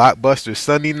Blockbuster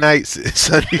Sunny nights,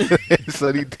 sunny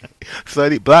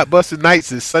Blockbuster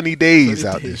nights and sunny days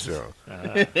out this show.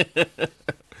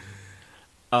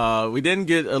 We didn't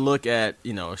get a look at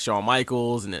Shawn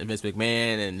Michaels and Vince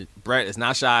McMahon, and Brett is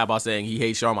not shy about saying he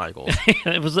hates Shawn Michaels.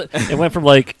 It went from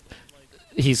like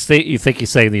you think he's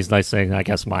saying these nice things, I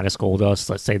guess minus Goldust,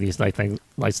 let's say these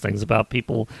nice things about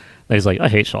people. And he's like, I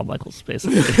hate Shawn Michaels,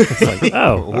 basically. It's like,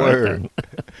 oh, word.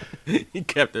 Right. He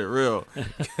kept it real.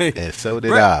 And so did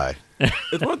Brett, I.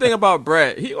 It's one thing about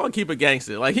Brett, he gonna keep it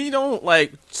gangster. Like, he don't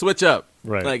like switch up.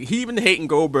 Right. Like, he been hating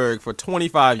Goldberg for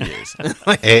 25 years.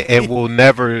 and will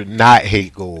never not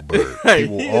hate Goldberg. Right. He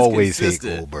will always hate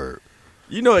Goldberg.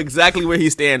 You know exactly where he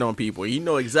stand on people. You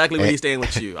know exactly where he stand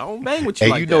with you. I don't bang with you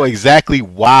and like you know that. exactly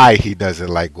why he doesn't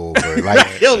like Goldberg. Like,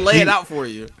 he'll lay it out for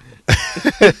you.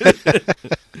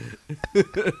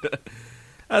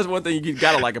 That's one thing you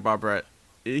gotta like about Brett.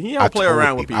 He don't play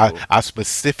around with people. I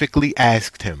specifically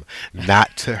asked him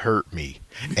not to hurt me.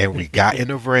 And we got in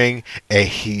the ring, and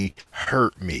he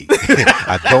hurt me.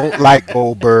 I don't like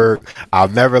Goldberg. I'll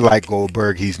never like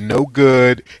Goldberg. He's no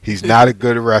good. He's not a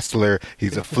good wrestler.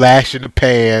 He's a flash in the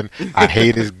pan. I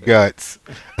hate his guts.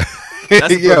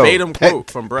 That's a verbatim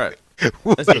quote from Brett.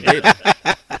 That's verbatim.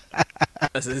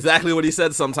 That's exactly what he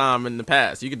said sometime in the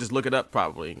past. You can just look it up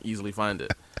probably and easily find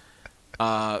it.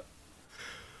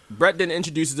 Brett then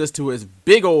introduces us to his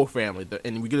big old family,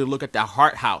 and we get a look at the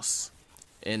Hart house,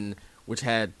 which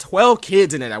had 12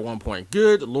 kids in it at one point.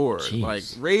 Good Lord. Jeez. Like,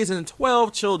 raising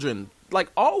 12 children, like,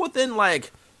 all within,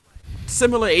 like,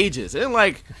 similar ages. And,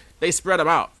 like, they spread them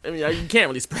out. I mean, you can't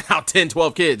really spread out 10,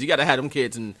 12 kids. You got to have them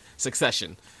kids in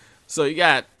succession. So you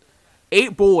got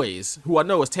 8 boys who I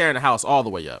know was tearing the house all the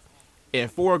way up,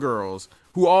 and 4 girls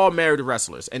who all married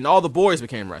wrestlers, and all the boys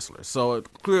became wrestlers. So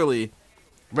clearly,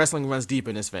 wrestling runs deep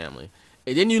in this family.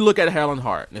 And then you look at Helen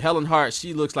Hart. And Helen Hart,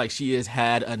 she looks like she has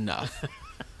had enough.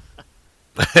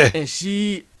 And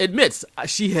she admits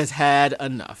she has had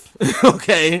enough.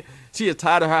 Okay? She is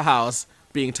tired of her house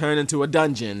being turned into a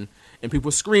dungeon and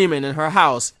people screaming in her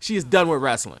house. She is done with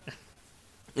wrestling.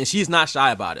 And she's not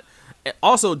shy about it. And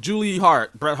also, Julie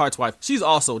Hart, Bret Hart's wife, she's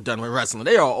also done with wrestling.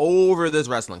 They are over this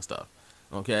wrestling stuff.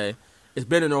 Okay? It's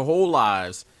been in their whole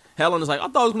lives. Helen is like, I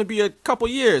thought it was going to be a couple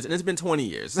years, and it's been 20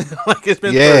 years. Like, it's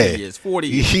been 30 years, 40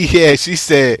 years. Yeah, she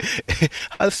said,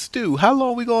 Stu, how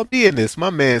long we going to be in this? My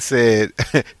man said,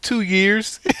 2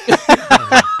 years.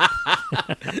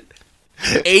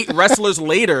 8 wrestlers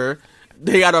later,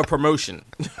 they got a promotion.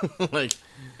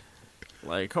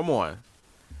 like, come on.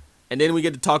 And then we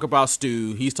get to talk about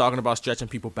Stu. He's talking about stretching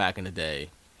people back in the day,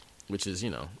 which is,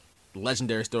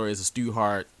 legendary stories of Stu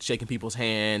Hart shaking people's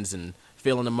hands and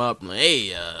filling them up. Like,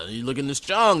 hey, you looking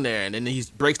strong there. And then he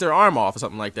breaks their arm off or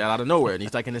something like that out of nowhere. And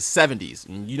he's like in his 70s.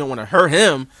 And you don't want to hurt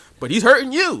him, but he's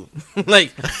hurting you.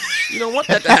 Like, you don't want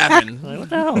that to happen. Like, what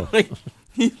the hell?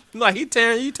 He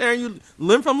tearing you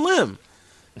limb from limb.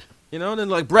 And then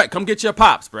like, Brett, come get your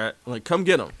pops, Brett. Like, come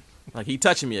get him. Like, he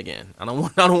touching me again. I don't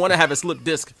want to have a slip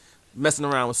disc messing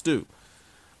around with Stu.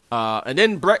 And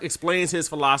then Brett explains his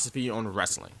philosophy on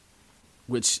wrestling,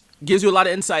 which gives you a lot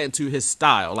of insight into his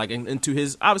style, like into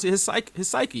his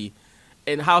psyche,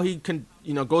 and how he can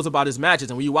goes about his matches.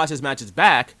 And when you watch his matches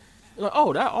back, you're like,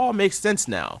 oh, that all makes sense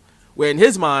now. Where in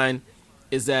his mind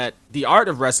is that the art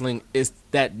of wrestling is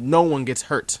that no one gets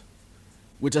hurt,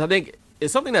 which I think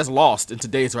is something that's lost in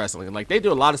today's wrestling. Like, they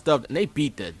do a lot of stuff and they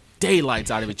beat the daylights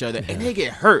out of each other, and they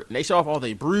get hurt and they show off all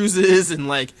their bruises and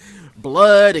like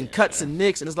blood and cuts and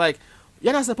nicks, and it's like,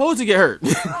 you're not supposed to get hurt.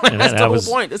 That's the whole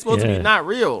point. It's supposed to be not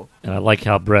real. And I like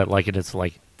how Brett it's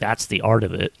like, that's the art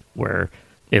of it, where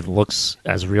it looks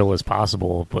as real as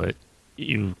possible, but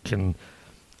you can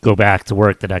go back to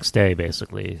work the next day,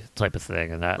 basically, type of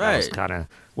thing. And that was kind of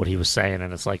what he was saying.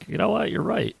 And it's like, you know what, you're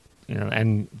right.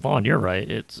 And Vaughn, you're right.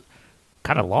 It's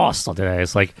kind of lost on today.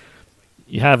 It's like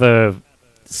you have a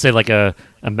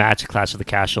match Clash of the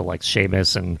Castle like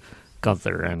Sheamus and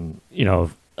Gunther, and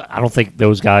I don't think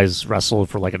those guys wrestled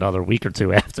for like another week or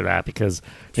two after that, because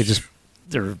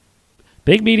they're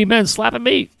big meaty men slapping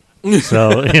meat. So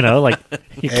like,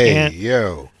 you can't. Hey,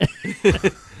 yo,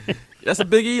 that's a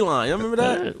Big E line. You remember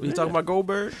that? When you talking about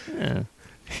Goldberg? Yeah.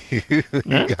 you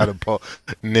gotta pause,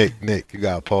 Nick. You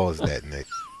gotta pause that, Nick.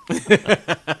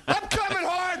 I'm coming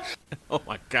hard. Oh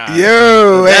my God.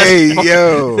 Yo,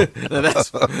 yo. That's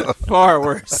far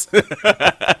worse.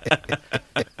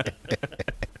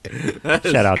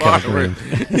 Shout out Kevin Green.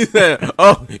 He said,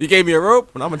 "Oh, you gave me a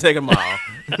rope, and I'm gonna take a mile.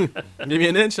 Give me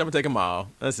an inch, I'm gonna take a mile.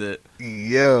 That's it."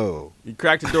 Yo, you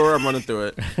cracked the door, I'm running through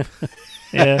it.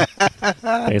 Yeah,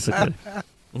 basically.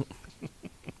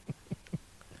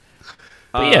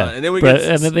 But yeah,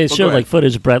 and then they showed like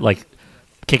footage, Brett like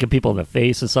kicking people in the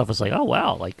face and stuff. It's like, oh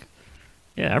wow, like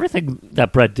everything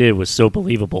that Brett did was so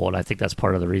believable, and I think that's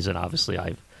part of the reason. Obviously,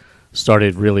 I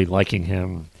started really liking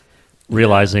him,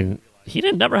 realizing he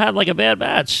never had like a bad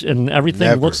match, and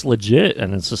everything looks legit,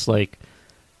 and it's just like,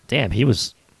 damn, he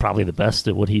was probably the best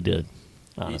at what he did.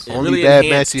 Honestly. Only really bad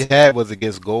match he had was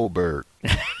against Goldberg.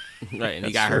 Right, and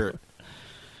he got hurt.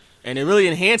 And it really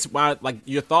enhanced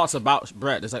your thoughts about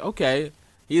Brett. It's like, okay,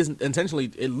 he isn't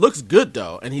intentionally. It looks good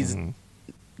though, and he's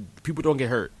people don't get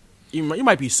hurt. You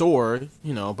might be sore,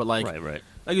 but like, right.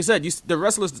 Like you said, the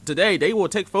wrestlers today, they will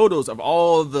take photos of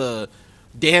all the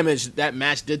damage that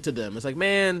match did to them. It's like,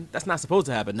 man, that's not supposed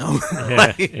to happen. No,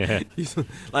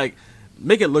 like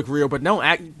make it look real, but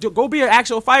go be an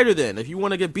actual fighter then. If you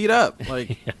want to get beat up,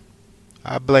 like,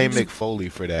 I blame Mick Foley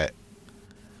for that.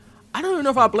 I don't even know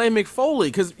if I blame Mick Foley,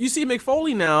 because you see Mick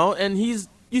Foley now, and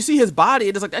you see his body.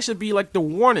 It's like that should be like the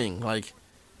warning, like.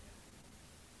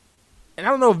 And I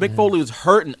don't know if Mick Foley was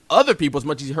hurting other people as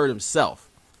much as he hurt himself.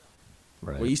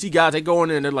 Right. Where you see guys, they go in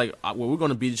there and they're like, well, we're going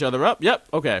to beat each other up. Yep,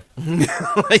 okay. And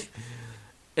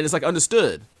it's like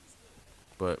understood.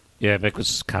 But yeah, Mick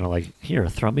was kind of like, here,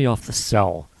 throw me off the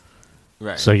cell.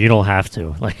 Right. So you don't have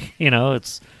to. Like,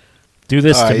 it's do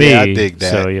this to me. I dig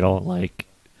that. So you don't like.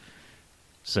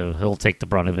 So he'll take the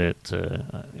brunt of it,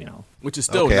 Which is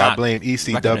still okay. not I blame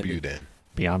ECW then.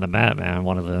 Beyond the Mat,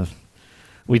 man.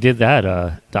 We did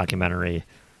that documentary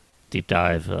deep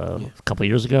dive a couple of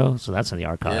years ago, so that's in the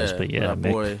archives. But yeah,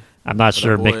 Mick, I'm not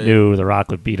sure Mick knew The Rock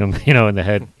would beat him, in the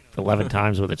head 11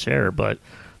 times with a chair, but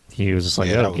he was just like,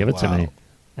 "Yo, give it to me,"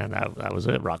 and that was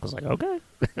it. Rock was like, "Okay."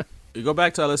 You go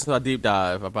back to listen to our deep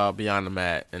dive about Beyond the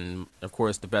Mat, and of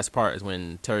course the best part is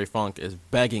when Terry Funk is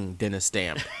begging Dennis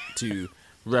Stamp to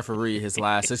referee his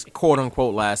quote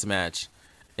unquote last match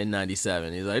in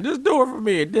 '97. He's like, just do it for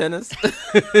me, Dennis.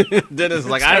 Dennis is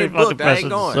like, I ain't booked, I ain't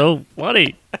going. So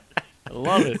funny. I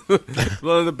love it.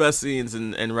 One of the best scenes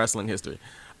in wrestling history.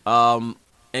 And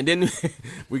then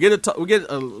we get a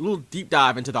little deep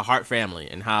dive into the Hart family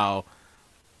and how,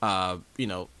 the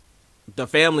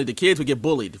kids would get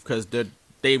bullied because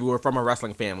they were from a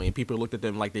wrestling family and people looked at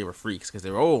them like they were freaks because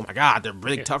they were, oh my God, they're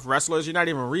big tough wrestlers. You're not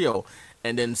even real.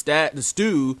 And then the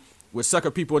Stu would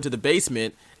sucker people into the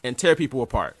basement and tear people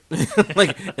apart,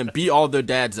 and beat all their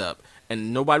dads up,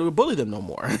 and nobody would bully them no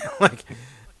more.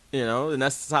 And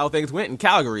that's how things went in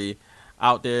Calgary,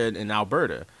 out there in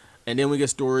Alberta. And then we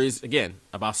get stories again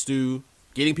about Stu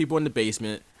getting people in the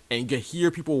basement, and you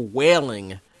hear people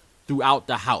wailing throughout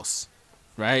the house,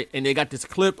 right? And they got this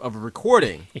clip of a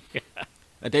recording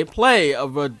that they play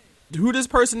of who this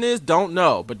person is. Don't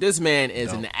know, but this man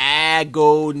is in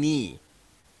agony.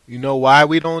 You know why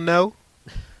we don't know?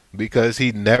 Because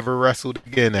he never wrestled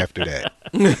again after that.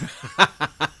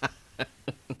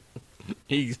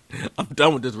 I'm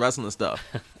done with this wrestling stuff.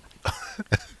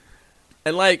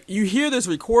 And you hear this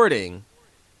recording,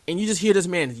 and you just hear this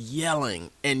man yelling,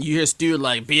 and you hear Stu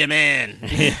be a man,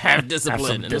 have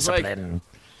discipline. Have some discipline.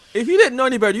 If you didn't know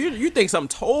any better, you think something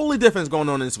totally different is going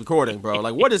on in this recording, bro.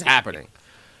 What is happening?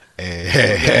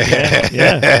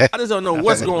 Yeah. I just don't know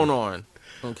what's going on.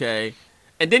 Okay.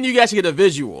 And then you actually get a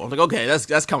visual. I'm like, okay,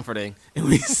 that's comforting. And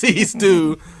we see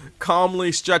Stu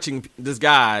calmly stretching this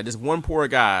one poor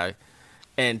guy,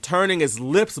 and turning his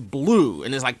lips blue,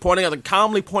 and it's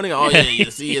calmly pointing. Oh yeah,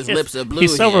 you see his lips are blue.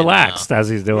 He's so relaxed as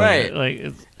he's doing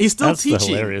it. He's still that's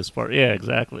teaching. The hilarious part. Yeah,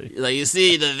 exactly. You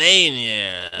see the vein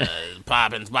here,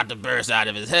 popping's about to burst out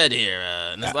of his head here,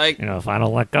 and it's if I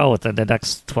don't let go within the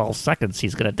next 12 seconds,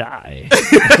 he's gonna die.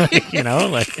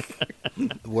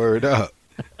 Word up.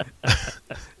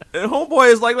 And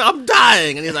homeboy is like, I'm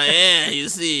dying, and he's like, yeah, you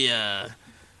see.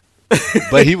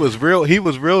 But he was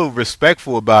real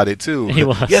respectful about it too. He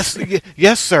was.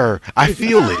 Yes, sir. I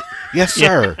feel it. Yes,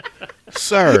 sir.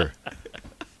 Sir.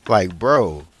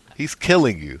 Bro, he's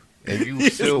killing you, and you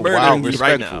still wild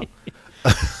respectful.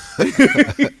 Right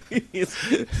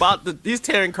now. He's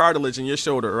tearing cartilage in your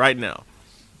shoulder right now.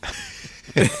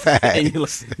 And you're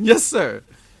like, yes, sir.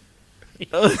 he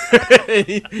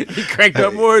cranked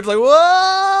up more. It's like,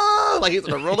 whoa, he's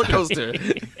on a roller coaster.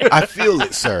 I feel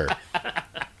it, sir.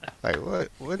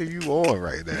 What are you on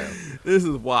right now? This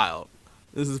is wild.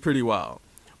 This is pretty wild.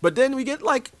 But then we get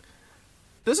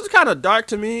this is kind of dark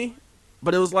to me,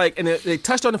 but it was and they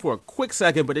touched on it for a quick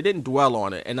second, but they didn't dwell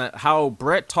on it. And how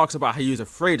Brett talks about how he was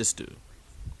afraid of Stu.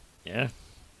 Yeah.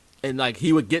 And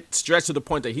he would get stretched to the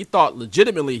point that he thought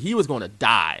legitimately he was going to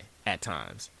die at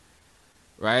times.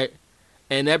 Right?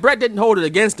 And that Brett didn't hold it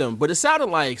against him, but it sounded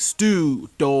like Stu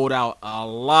doled out a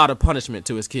lot of punishment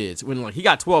to his kids. When he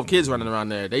got 12 kids running around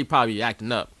there, they probably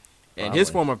acting up. And his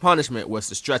form of punishment was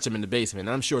to stretch him in the basement.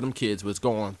 And I'm sure them kids was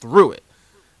going through it.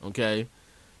 Okay?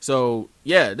 So,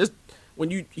 yeah,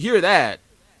 when you hear that,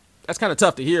 that's kind of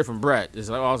tough to hear from Brett. It's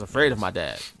like, I was afraid of my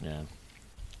dad. Yeah.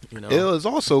 It was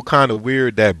also kind of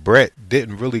weird that Brett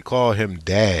didn't really call him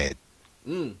dad.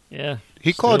 Yeah.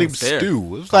 He called him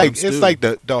Stu. It's like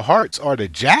the Harts are the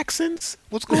Jacksons.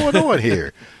 What's going on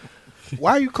here?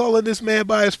 Why are you calling this man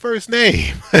by his first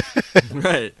name?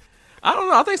 Right. I don't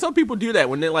know. I think some people do that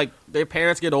when their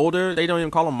parents get older. They don't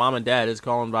even call them mom and dad. They just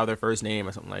call them by their first name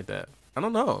or something like that. I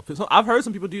don't know. I've heard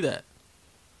some people do that.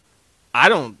 I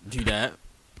don't do that,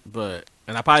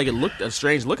 and I probably get a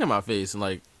strange look in my face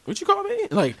and what you call me?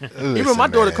 Even when my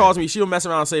daughter calls me, she'll mess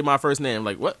around and say my first name.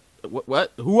 What?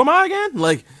 Who am I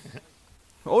again?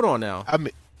 Hold on now. I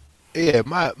mean, yeah,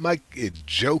 my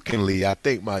jokingly, I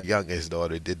think my youngest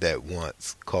daughter did that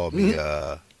once. Call me,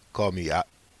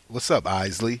 what's up,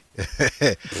 Isley?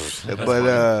 But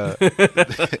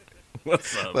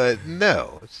what's up? But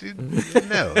no,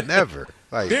 never.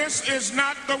 This is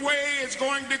not the way it's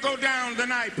going to go down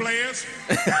tonight, players.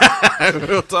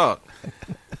 Real talk.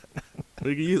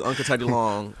 We can use Uncle Teddy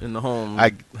Long in the home,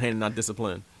 handing out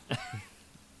discipline.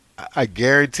 I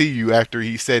guarantee you, after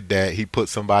he said that, he put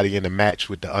somebody in a match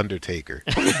with The Undertaker.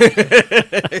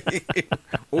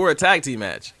 Or a tag team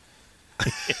match.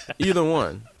 Either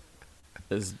one.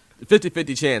 There's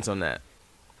 50-50 chance on that.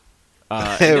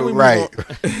 Right.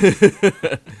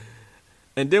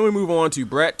 And then we move on to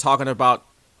Brett talking about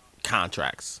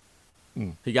contracts.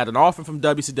 He got an offer from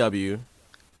WCW,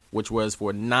 which was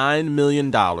for $9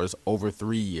 million over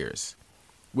 3 years,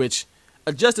 which,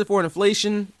 adjusted for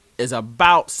inflation, is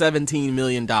about $17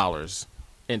 million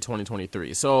in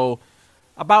 2023. So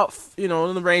about, in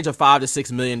the range of $5 to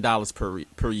 $6 million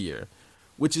per year,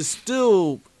 which is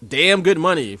still damn good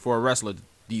money for a wrestler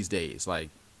these days. Like,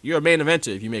 you're a main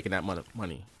eventer if you're making that amount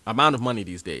of money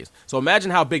these days. So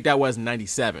imagine how big that was in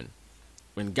 97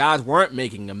 when guys weren't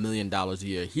making $1 million a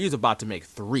year. He's about to make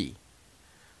 $3 million.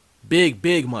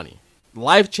 Big money.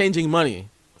 Life-changing money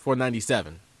for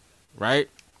 97, right?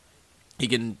 He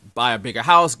can buy a bigger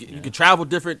house. He can travel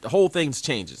different. The whole thing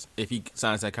changes if he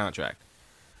signs that contract.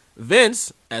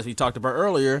 Vince, as we talked about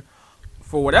earlier,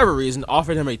 for whatever reason,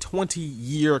 offered him a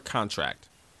 20-year contract.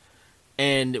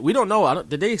 And we don't know.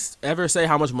 Did they ever say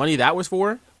how much money that was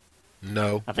for?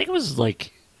 No. I think it was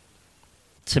like,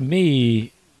 to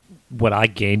me, what I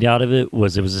gained out of it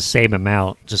was the same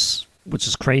amount, which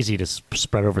is crazy to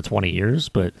spread over 20 years,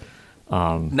 but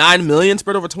 $9 million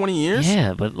spread over 20 years.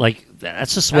 Yeah, but like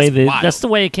that's just that's the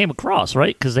way it came across,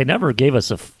 right? Because they never gave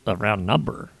us a round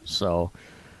number, so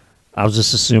I was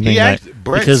just assuming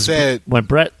when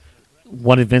Brett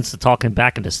wanted Vince to talk him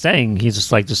back into staying, he's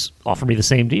just like, just offer me the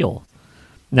same deal.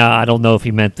 Now I don't know if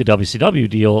he meant the WCW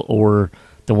deal or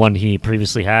the one he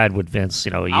previously had with Vince, a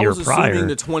year prior. I was assuming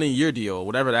the 20-year deal,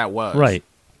 whatever that was. Right,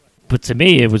 but to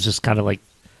me, it was just kind of like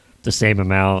the same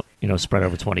amount, spread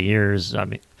over 20 years. I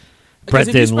mean, Brett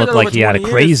didn't look like he had a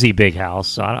crazy big house,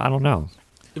 so I don't know.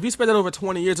 If you spread that over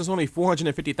 20 years, it's only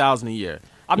 $450,000 a year.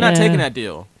 I'm not taking that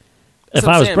deal. If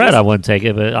I was Brett, I wouldn't take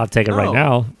it, but I'll take it right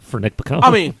now for Nick Pacone.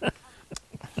 I mean,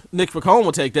 Nick Pacone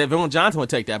will take that. Vaughn Johnson will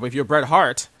take that. But if you're Bret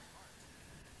Hart,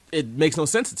 it makes no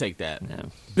sense to take that,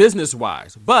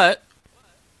 business-wise. But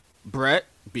Brett,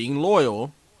 being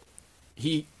loyal,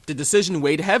 the decision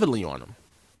weighed heavily on him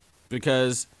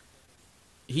because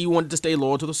he wanted to stay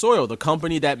loyal to the soil, the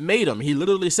company that made him. He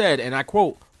literally said, and I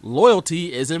quote,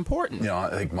 "Loyalty is important." I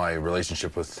think my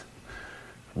relationship with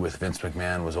Vince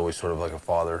McMahon was always sort of like a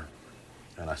father.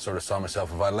 And I sort of saw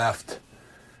myself, if I left,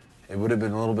 it would have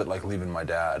been a little bit like leaving my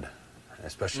dad,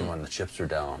 especially when the chips are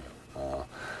down.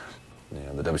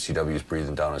 The WCW is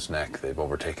breathing down his neck. They've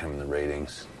overtaken him in the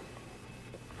ratings.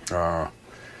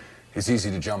 It's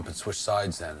easy to jump and switch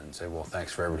sides then and say, well,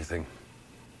 thanks for everything.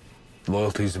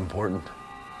 Loyalty is important.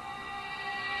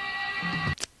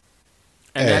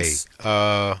 And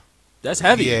that's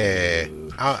heavy. Yeah,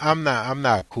 I'm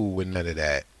not cool with none of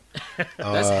that.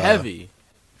 That's heavy.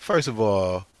 First of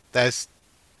all, this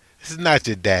is not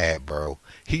your dad, bro.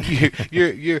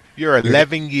 You're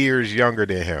 11 years younger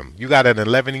than him. You got an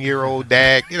 11-year-old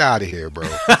dad. Get out of here, bro.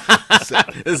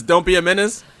 Don't be a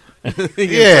menace.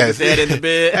 Yeah, dad in the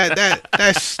bed.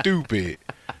 That's stupid.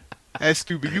 That's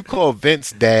stupid. You call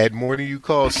Vince dad more than you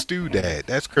call Stu dad.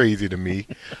 That's crazy to me.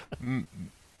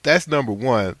 That's number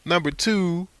one. Number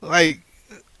two, like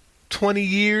 20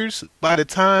 years. By the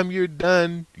time you're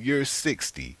done, you're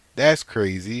 60. That's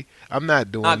crazy. I'm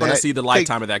not doing that. Not going to see the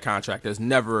lifetime of that contract. He's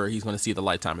going to see the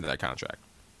lifetime of that contract.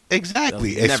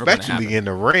 Exactly. Especially in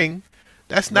the ring.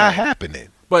 That's not happening.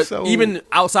 But even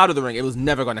outside of the ring, it was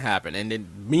never going to happen. And then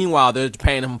meanwhile, they're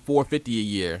paying him $450 a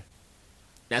year.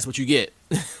 That's what you get.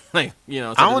 I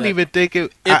don't even think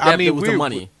it. It was the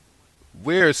money.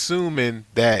 We're assuming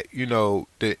that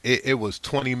it was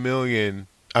 20 million.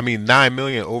 I mean, 9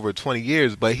 million over 20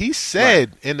 years. But he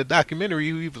said in the documentary,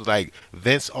 he was like,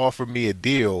 Vince offered me a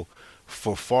deal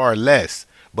for far less,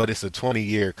 but it's a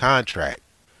 20-year contract.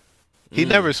 He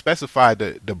never specified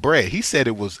the bread. He said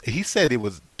it was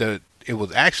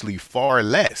actually far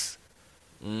less.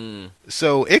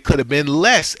 So it could have been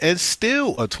less and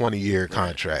still a 20-year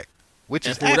contract, which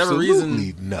is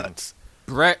absolutely nuts.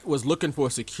 Brett was looking for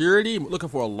security, looking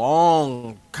for a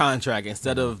long contract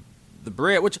instead of the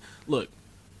bread, which, look,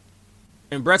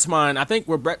 in Brett's mind, I think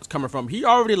where Brett's coming from, he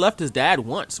already left his dad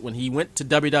once when he went to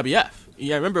WWF.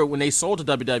 Yeah, I remember when they sold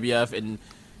to WWF and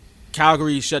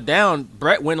Calgary shut down,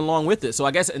 Brett went along with it. So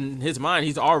I guess in his mind,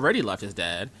 he's already left his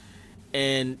dad,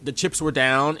 and the chips were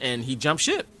down, and he jumped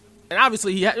ship. And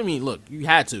obviously, you had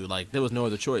to. Like, there was no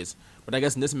other choice. But I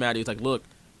guess in this matter, he's like, look,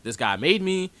 this guy made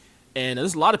me, and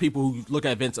there's a lot of people who look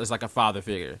at Vince as like a father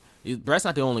figure. Brett's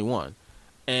not the only one.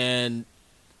 And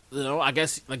I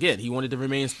guess, again, he wanted to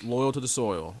remain loyal to the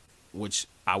soil, which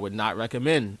I would not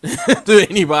recommend to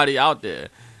anybody out there.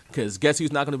 Because guess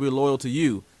who's not going to be loyal to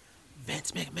you?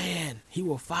 Vince McMahon. He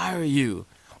will fire you.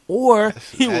 Or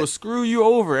he will screw you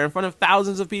over in front of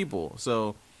thousands of people.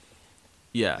 So,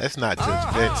 yeah. That's not just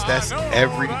Vince. That's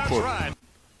every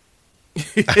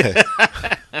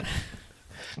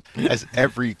That's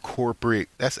every corporate.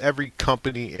 That's every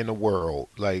company in the world.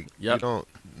 Like,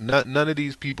 none of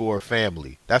these people are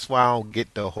family. That's why I don't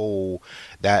get the whole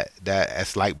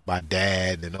that's like my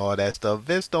dad and all that stuff.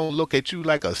 Vince don't look at you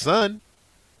like a son.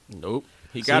 Nope.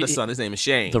 He got a son. His name is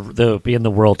Shane. The being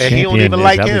the world And champion he don't even is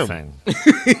like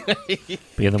everything.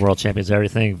 Being the world champion is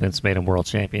everything. Vince made him world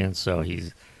champion, so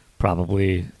he's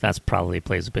probably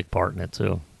plays a big part in it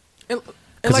too. And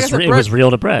like it was real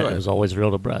to Bret. It was always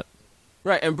real to Bret.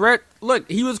 Right, and Bret, look,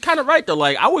 he was kind of right though.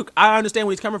 Like I understand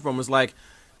where he's coming from. It's like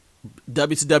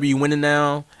WCW winning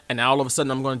now, and now all of a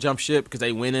sudden I'm going to jump ship because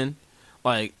they winning.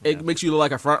 Like it makes you look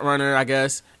like a front runner, I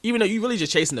guess. Even though you really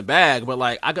just chasing the bag, but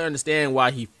like I can understand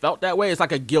why he felt that way. It's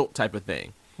like a guilt type of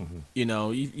thing. Mm-hmm. You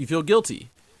know, you feel guilty.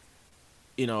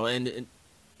 You know, and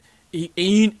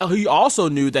he also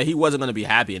knew that he wasn't going to be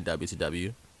happy in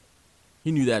WCW.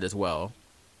 He knew that as well.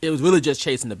 It was really just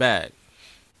chasing the bag.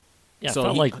 Yeah, so it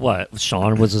felt like what?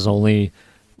 Shawn was his only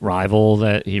rival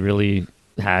that he really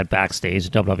had backstage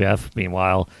in WWF.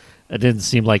 Meanwhile, it didn't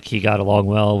seem like he got along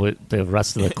well with the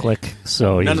rest of the clique.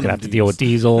 So he was going to have to deal with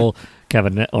Diesel,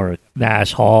 Kevin or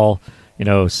Nash, Hall,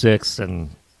 Six, and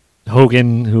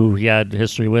Hogan, who he had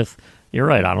history with. You're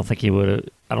right. I don't think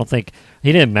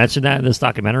he didn't mention that in this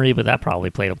documentary, but that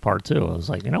probably played a part too. I was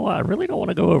like, you know what? I really don't want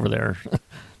to go over there,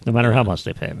 no matter how much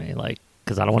they pay me. Like,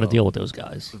 because I don't want to deal with those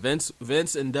guys. Vince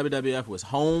in WWF was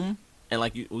home, and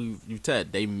like you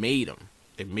said, they made him.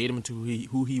 They made him into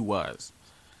who he was.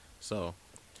 So,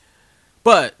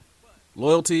 but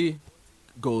loyalty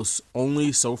goes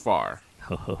only so far.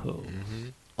 Mm-hmm.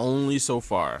 Only so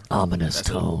far. Ominous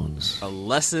tones. A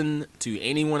lesson to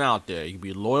anyone out there: you can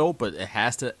be loyal, but it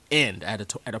has to end at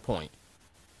a point.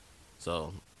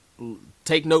 So,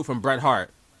 take note from Bret Hart.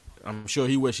 I'm sure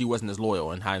he wished he wasn't as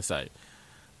loyal in hindsight.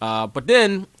 But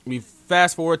then we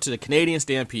fast forward to the Canadian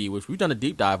Stampede, which we've done a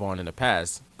deep dive on in the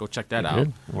past. Go check that out.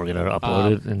 We're going to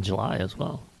upload it in July as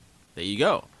well. There you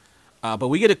go. But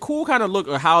we get a cool kind of look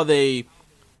at how they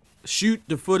shoot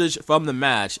the footage from the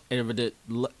match, and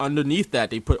underneath that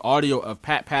they put audio of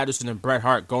Pat Patterson and Bret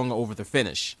Hart going over the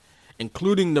finish,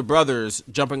 including the brothers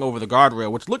jumping over the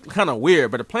guardrail, which looked kind of weird,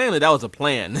 but apparently that was a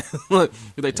plan.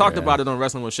 They talked about it on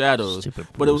Wrestling with Shadows.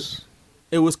 But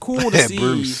it was cool to see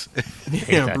Bruce.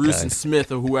 Bruce and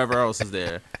Smith or whoever else is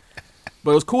there.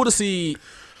 But it was cool to see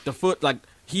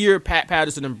hear Pat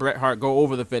Patterson and Bret Hart go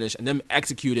over the finish and them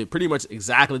execute it pretty much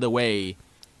exactly the way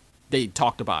they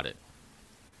talked about it.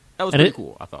 That was pretty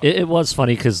cool, I thought. It was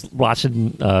funny because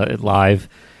watching it live,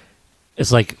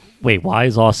 it's like, wait, why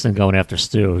is Austin going after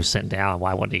Stu who's sitting down?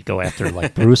 Why wouldn't he go after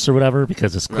like Bruce or whatever?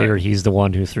 Because it's clear he's the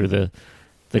one who threw the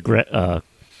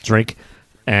drink.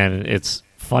 And it's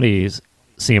funny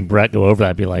seeing Bret go over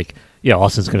that and be like, yeah,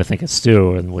 Austin's going to think it's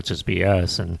Stu, and which is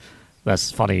BS. And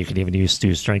that's funny. You can even use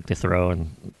Stu's drink to throw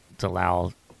and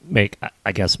to make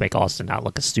Austin not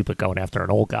look as stupid going after an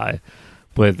old guy.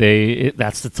 But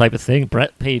that's the type of thing.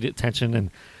 Bret paid attention, and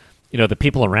the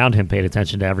people around him paid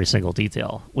attention to every single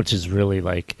detail, which is really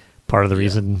like part of the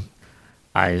reason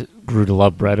I grew to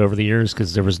love Bret over the years,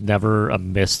 because there was never a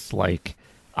missed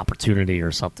opportunity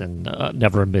or something,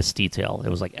 never a missed detail. It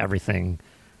was like everything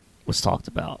was talked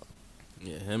about.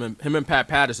 Yeah, him and Pat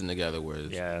Patterson together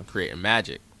was creating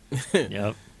magic.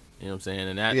 Yep. You know what I'm saying?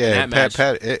 And that match,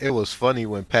 it was funny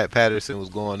when Pat Patterson was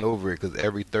going over it because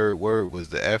every third word was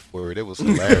the F word. It was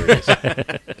hilarious.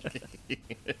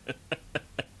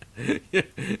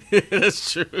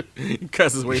 That's true. He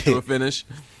cussed his way to a finish.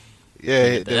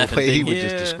 Yeah, the way he was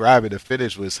just describing the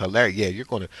finish was hilarious. Yeah, you're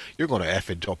gonna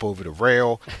effing jump over the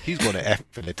rail. He's gonna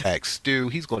effing attack Stu.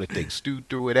 He's gonna think Stu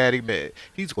threw it at him.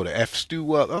 He's gonna F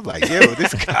Stu up. I'm like, yo,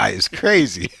 this guy is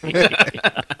crazy.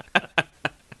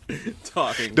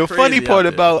 The funny part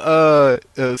about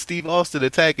Steve Austin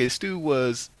attacking Stu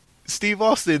was Steve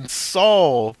Austin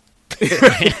saw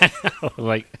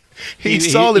like he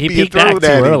saw it being thrown at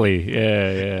him early.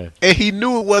 Yeah. And he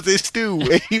knew it wasn't Stu,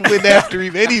 and he went after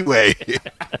him anyway.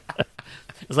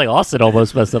 It's like Austin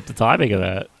almost messed up the timing of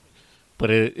that, but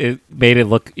it made it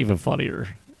look even funnier.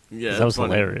 Yeah, that was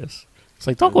hilarious. It's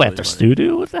like, don't go after Stu,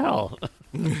 dude. What the hell?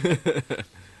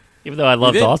 Even though I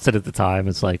loved Austin at the time,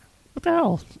 it's like, what the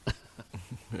hell?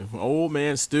 Old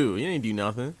man Stu, he didn't do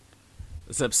nothing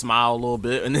except smile a little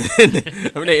bit. And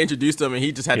then when they introduced him, and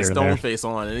he just had a stone face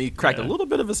on, and he cracked a little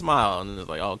bit of a smile, and it's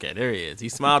like, okay, there he is. He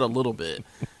smiled a little bit.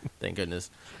 Thank goodness.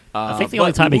 I think the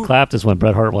only time he clapped is when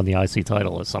Bret Hart won the IC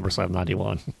title at SummerSlam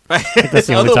 '91. I think that's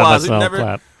the only time I saw him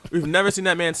clap. We've never seen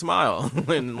that man smile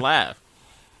and laugh.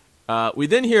 We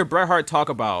then hear Bret Hart talk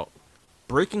about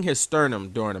breaking his sternum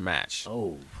during a match.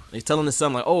 Oh. He's telling his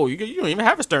son, like, oh, you don't even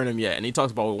have a sternum yet. And he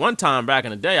talks about, well, one time back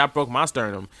in the day, I broke my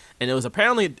sternum. And it was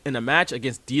apparently in a match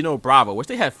against Dino Bravo, which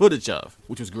they had footage of,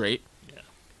 which was great. Yeah.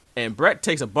 And Bret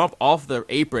takes a bump off the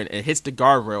apron and hits the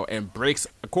guardrail and breaks,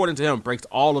 according to him, breaks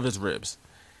all of his ribs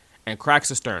and cracks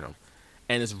his sternum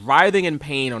and is writhing in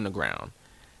pain on the ground.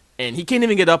 and he can't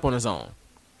even get up on his own.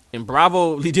 And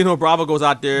Dino Bravo goes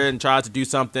out there and tries to do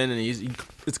something, and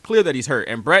it's clear that he's hurt.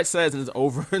 And Brett says in his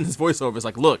voiceover, it's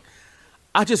like, look,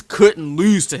 I just couldn't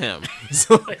lose to him.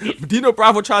 So Dino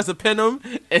Bravo tries to pin him,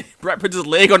 and Brett puts his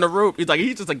leg on the rope. He's like,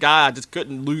 he's just a guy I just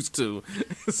couldn't lose to.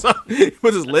 So he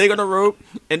puts his leg on the rope,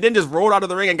 and then just rolled out of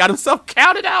the ring and got himself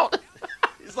counted out.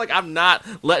 He's like, I'm not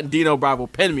letting Dino Bravo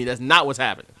pin me. That's not what's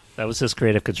happening. That was his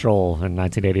creative control in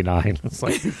 1989. It's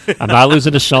like, I'm not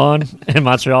losing to Sean in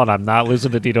Montreal, and I'm not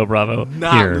losing to Dino Bravo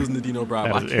here. Losing to Dino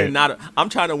Bravo. I'm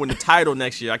trying to win the title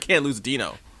next year. I can't lose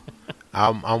Dino.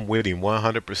 I'm with him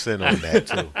 100% on that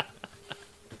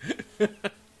too.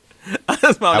 I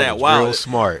just found that wild. Real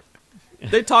smart.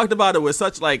 They talked about it with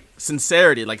such like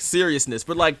sincerity, like seriousness,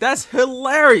 but like that's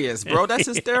hilarious, bro. That's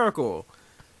hysterical.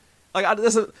 Like,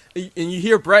 and you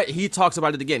hear Brett, he talks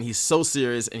about it again. He's so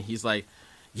serious, and he's like,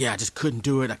 yeah, I just couldn't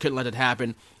do it. I couldn't let it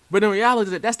happen. But in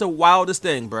reality, that's the wildest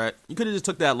thing, Brett. You could have just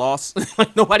took that loss.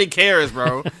 Like, nobody cares,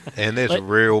 bro. And it's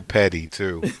real petty,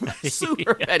 too.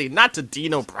 Super petty. Not to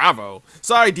Dino Bravo.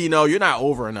 Sorry, Dino, you're not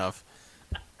over enough.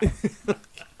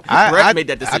 Brett made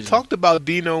that decision. I talked about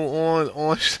Dino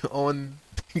on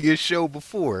your show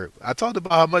before. I talked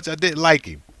about how much I didn't like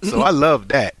him. So I love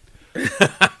that.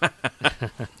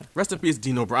 Rest in peace,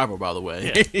 Dino Bravo, by the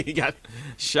way. Yeah. He got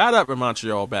shot up in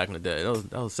Montreal back in the day.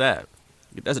 That was sad.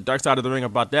 There's a dark side of the ring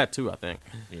about that, too, I think.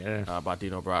 Yeah. About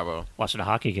Dino Bravo. Watching a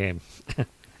hockey game.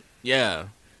 Yeah.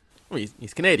 I mean,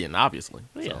 he's Canadian, obviously.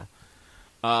 Yeah.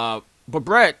 So. But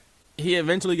Brett, he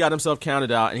eventually got himself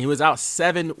counted out, and he was out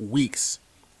 7 weeks.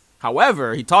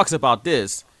 However, he talks about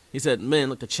this. He said, man,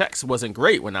 look, the checks wasn't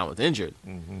great when I was injured.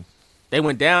 Mm-hmm. They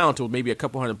went down to maybe a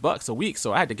couple $100 a week,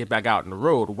 so I had to get back out on the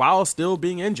road while still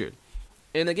being injured.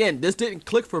 And again, this didn't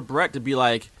click for Brett to be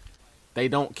like, they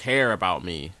don't care about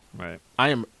me. Right. I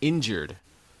am injured,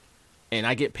 and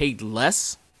I get paid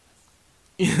less.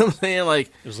 You know what I'm saying? Like,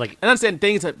 it was like, and I'm saying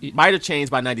things that might have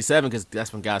changed by '97 because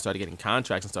that's when guys started getting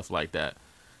contracts and stuff like that.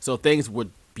 So things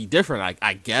would be different,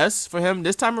 I guess, for him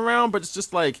this time around. But it's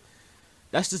just like,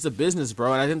 that's just a business,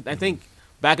 bro. And I think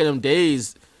back in them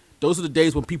days, those are the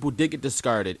days when people did get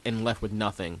discarded and left with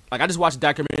nothing. Like, I just watched a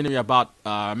documentary about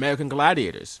American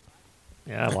Gladiators.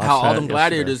 Yeah, I watched how all that them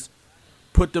gladiators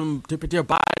put their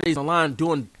bodies on the line,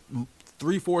 doing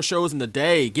 3-4 shows in the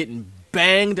day, getting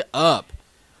banged up,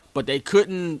 but they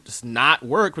couldn't not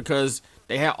work because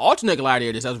they had alternate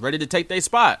gladiators that was ready to take their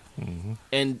spot,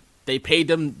 and they paid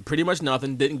them pretty much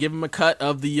nothing. Didn't give them a cut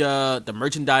of the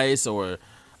merchandise or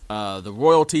the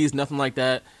royalties, nothing like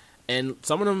that. And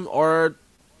some of them are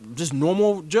just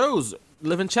normal Joes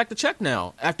living check to check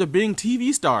now after being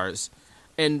TV stars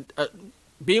and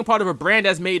being part of a brand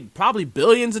that's made probably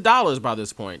billions of dollars by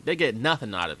this point. They get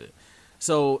nothing out of it.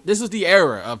 So this is the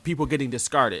era of people getting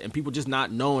discarded and people just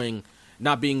not knowing,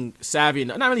 not being savvy,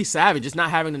 not really savvy, just not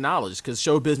having the knowledge, because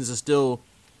show business is still,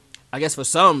 I guess for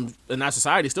some in our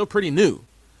society, still pretty new.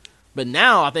 But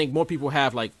now I think more people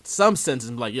have like some sense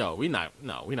and like, yo, we're not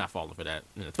falling for that.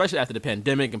 And especially after the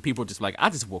pandemic and people just like, I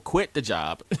just will quit the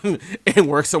job and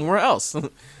work somewhere else.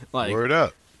 Like, word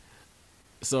up.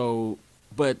 So,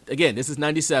 but again, this is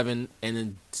 97, and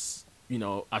then, you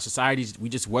know, our society, we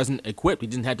just wasn't equipped. We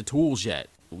didn't have the tools yet.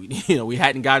 We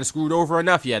hadn't gotten screwed over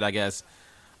enough yet, I guess.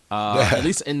 At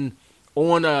least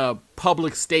on a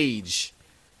public stage.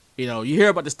 You know, you hear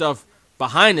about the stuff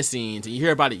behind the scenes and you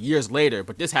hear about it years later,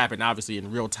 but this happened obviously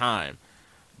in real time.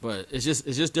 But it's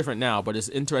just different now. But it's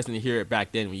interesting to hear it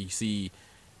back then when you see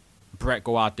Brett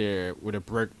go out there with a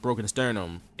broken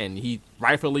sternum and he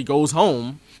rightfully goes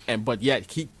home, but yet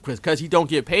because he don't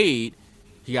get paid,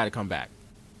 he got to come back.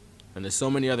 And there's so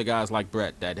many other guys like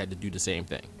Brett that had to do the same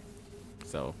thing.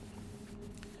 So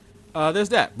there's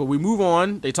that. But we move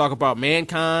on. They talk about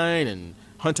Mankind and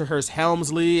Hunter Hearst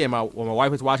Helmsley. And when my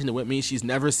wife was watching it with me, she's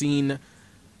never seen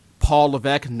Paul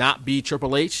Levesque not be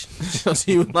Triple H. So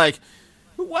she was like,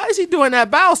 why is he doing that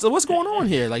bow? So what's going on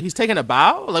here? Like, he's taking a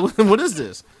bow? Like, what is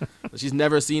this? She's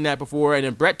never seen that before. And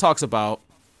then Brett talks about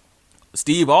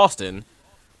Steve Austin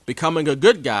becoming a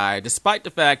good guy despite the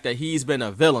fact that he's been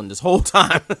a villain this whole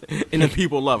time and the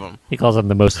people love him. He calls him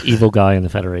the most evil guy in the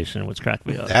Federation, which cracked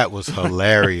me up. That was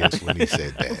hilarious when he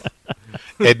said that.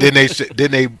 And then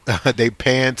they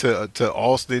pan to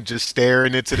Austin just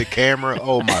staring into the camera.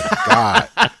 Oh my God.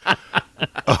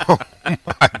 Oh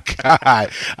my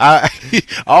God. I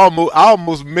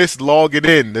almost missed logging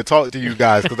in to talk to you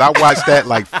guys because I watched that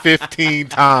like 15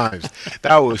 times.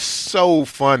 That was so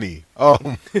funny. Oh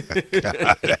my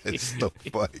God. That is so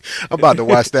funny. I'm about to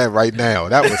watch that right now.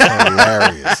 That was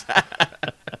hilarious.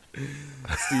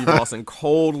 Steve Austin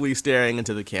coldly staring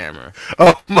into the camera.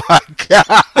 Oh my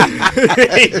God!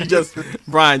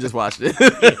 Brian just watched it.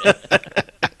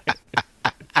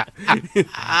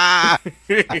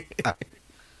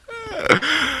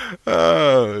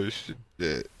 Oh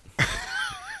shit!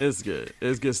 It's good.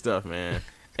 It's good stuff, man.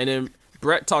 And then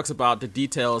Brett talks about the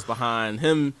details behind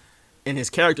him and his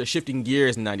character shifting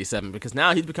gears in '97 because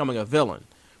now he's becoming a villain,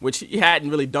 which he hadn't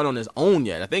really done on his own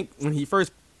yet. I think when he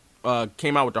first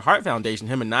came out with the Hart Foundation,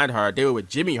 him and Neidhart, they were with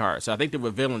Jimmy Hart, so I think they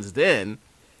were villains then.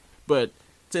 But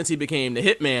since he became the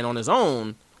Hitman on his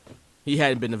own, he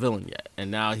hadn't been a villain yet,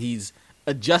 and now he's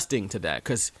adjusting to that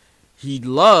because he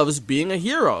loves being a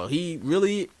hero. He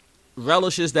really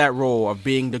relishes that role of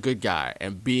being the good guy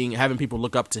and having people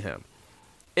look up to him.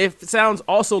 It sounds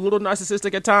also a little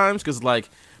narcissistic at times because like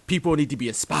people need to be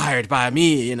inspired by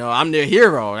me. You know, I'm their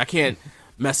hero. I can't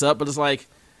mess up, but it's like,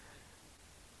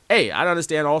 hey, I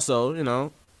understand also, you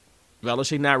know,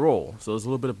 relishing that role. So it's a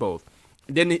little bit of both.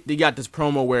 Then they got this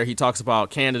promo where he talks about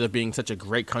Canada being such a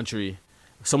great country,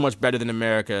 so much better than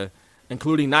America,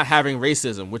 including not having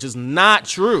racism, which is not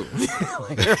true.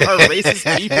 Like, there are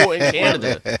racist people in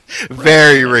Canada.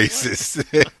 Very racist.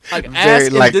 Like, ask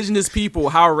indigenous people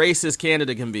how racist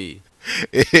Canada can be.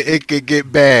 It could get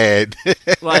bad.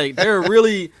 Like, they're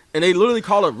really, and they literally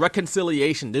call it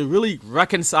reconciliation. They're really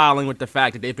reconciling with the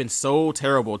fact that they've been so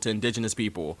terrible to indigenous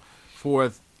people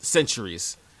for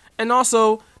centuries. And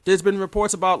also, there's been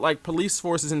reports about, like, police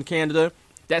forces in Canada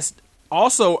that's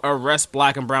also arrest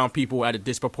black and brown people at a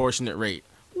disproportionate rate.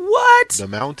 What? The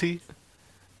Mountie?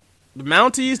 The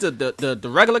Mounties, the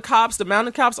regular cops, the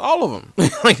mounted cops, all of them.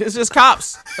 Like, it's just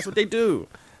cops. That's what they do.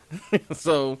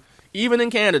 So, even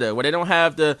in Canada, where they don't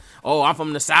have I'm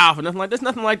from the South or nothing like that, there's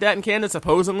nothing like that in Canada,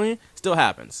 supposedly. Still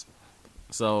happens.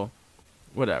 So,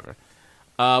 whatever.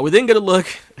 We then get a look.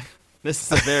 This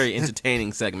is a very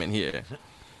entertaining segment here.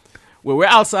 Where we're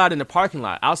outside in the parking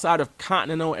lot, outside of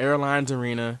Continental Airlines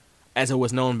Arena, as it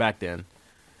was known back then,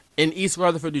 in East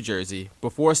Rutherford, New Jersey,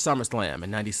 before SummerSlam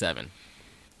in '97,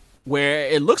 where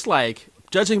it looks like,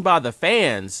 judging by the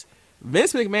fans,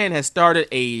 Vince McMahon has started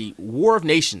a war of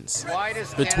nations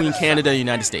between Canada and the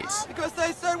United States. Because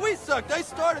they said we suck. They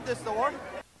started this war.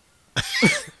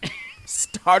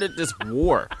 Started this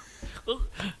war.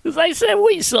 Because they said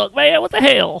we suck, man. What the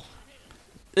hell?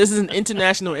 This is an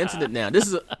international incident now.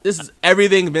 This is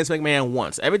everything Vince McMahon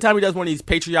wants. Every time he does one of these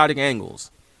patriotic angles,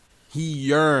 he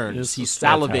yearns, he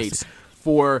salivates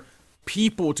for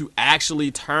people to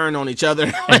actually turn on each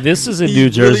other. And this is in New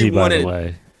Jersey, by the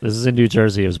way. This is in New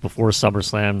Jersey. It was before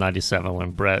SummerSlam '97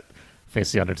 when Brett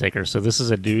faced The Undertaker. So this is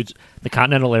the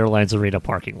Continental Airlines Arena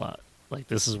parking lot. Like,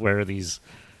 this is where these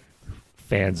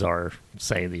fans are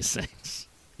saying these things.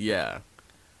 Yeah.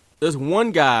 There's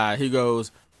one guy who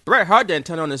goes, Bret Hart didn't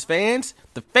turn on his fans.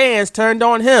 The fans turned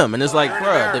on him. And it's like,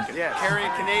 bro.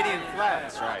 Carrying Canadian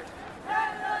flags, right.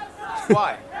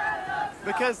 Why?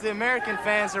 Because the American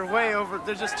fans are way over.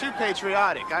 They're just too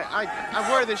patriotic. I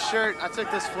wear this shirt. I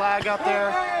took this flag up there.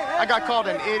 I got called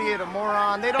an idiot, a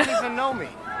moron. They don't even know me.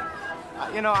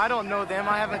 You know, I don't know them.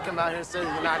 I haven't come out here and said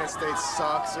the United States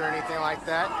sucks or anything like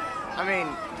that. I mean,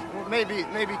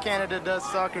 maybe Canada does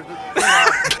suck, or you know,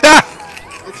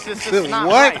 it's not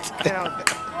right. You know,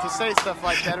 to say stuff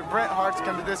like that. If Bret Hart's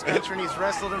come to this country and he's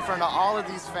wrestled in front of all of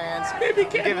these fans,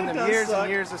 given them years and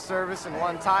years of service and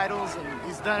won titles, and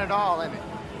he's done it all.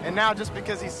 And now just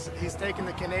because he's taken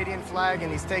the Canadian flag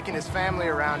and he's taken his family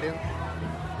around him,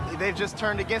 they've just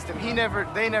turned against him. He never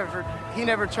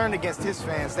turned against his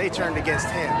fans. They turned against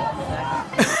him.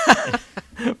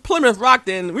 Plymouth Rock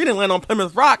we didn't land on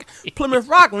Plymouth Rock. Plymouth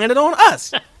Rock landed on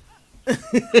us.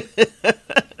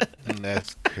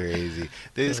 That's crazy.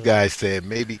 This guy said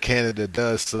maybe Canada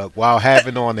does suck while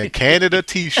having on a Canada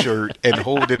T-shirt and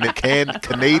holding the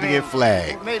Canadian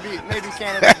flag. Maybe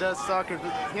Canada does suck, or,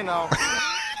 you know.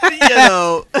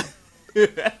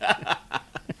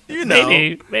 You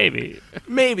know.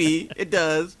 Maybe it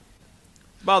does.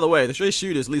 By the way, the straight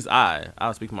shooters, at least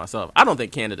I'll speak for myself. I don't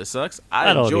think Canada sucks.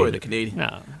 I enjoy the Canadian.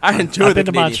 No. I enjoy the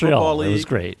Canadian Football League. It was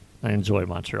great. I enjoy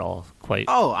Montreal quite.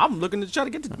 Oh, I'm looking to try to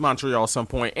get to Montreal at some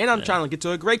point, and I'm trying to get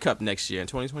to a Grey Cup next year in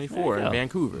 2024 in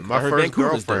Vancouver. My first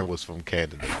girlfriend was from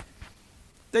Canada.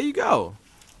 There you go.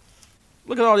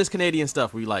 Look at all this Canadian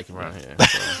stuff we like around here.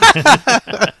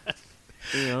 So.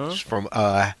 You know? From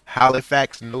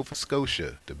Halifax, Nova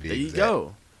Scotia, to be exact. There you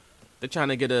go. They're trying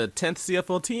to get a 10th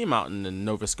CFL team out in the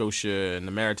Nova Scotia and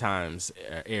the Maritimes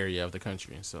area of the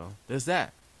country. So there's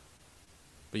that.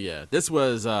 But yeah, this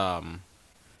was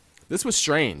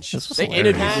strange. They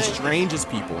interviewed the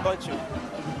strangest people. A bunch of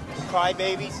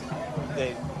crybabies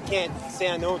that can't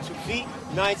stand on their own 2 feet.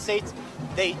 United States,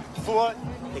 They fought.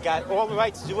 They got all the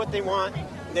rights to do what they want.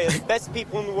 They're the best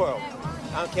people in the world.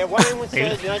 I don't care what anyone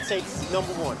says. The United States is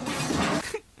number one.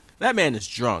 That man is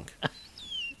drunk.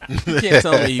 You can't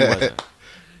tell me he wasn't.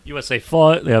 USA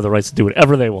fought. They have the rights to do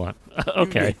whatever they want.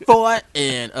 Okay. They fought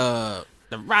and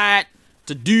the right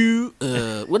to do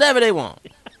whatever they want.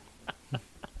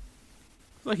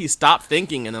 It's like he stopped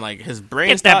thinking and then like his brain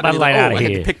Get that stopped. Bud Light out of I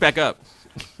had here. to pick back up.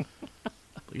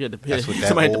 You had to That's what that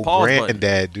somebody hit the old pause button.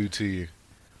 granddad do to you.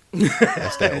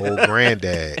 That's that old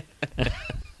granddad.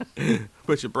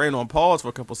 Put your brain on pause for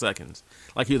a couple seconds,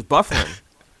 like he was buffering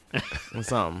or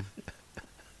something.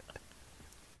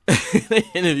 They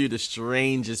interviewed the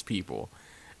strangest people,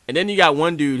 and then you got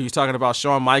one dude who's talking about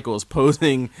Shawn Michaels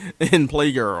posing in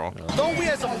Playgirl. Don't we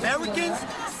as Americans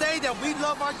say that we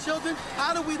love our children?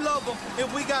 How do we love them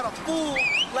if we got a fool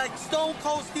like Stone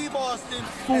Cold Steve Austin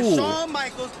and Shawn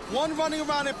Michaels, one running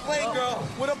around in Playgirl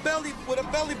with a belly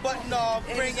button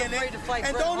ring in it,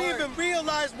 and don't even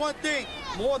realize one thing: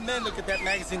 more men look at that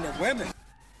magazine than women.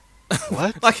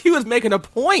 What? Like he was making a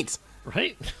point,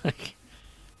 right? Like,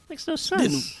 makes no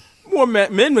sense. More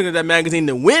men look at that magazine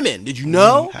than women. Did you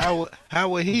know? How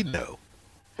would he know?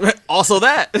 Also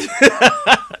that.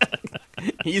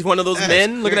 He's one of those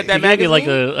men looking at that magazine. Like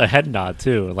a head nod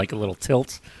too, like a little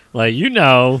tilt. Like you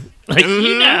know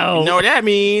You know what that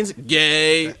means?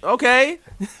 Gay. Okay.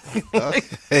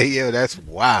 Hey, yo, that's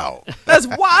wild. That's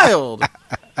wild.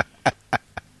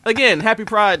 Again, happy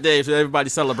Pride Day for everybody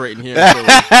celebrating here. We're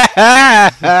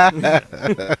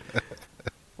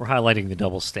highlighting the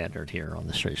double standard here on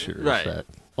the Straight Shooters that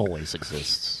always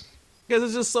exists. Because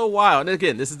it's just so wild. And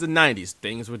again, this is the 90s.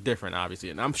 Things were different, obviously.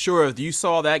 And I'm sure if you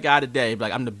saw that guy today,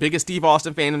 like, I'm the biggest Steve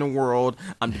Austin fan in the world.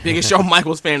 I'm the biggest Shawn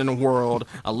Michaels fan in the world.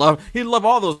 He'd love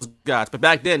all those guys. But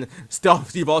back then, still,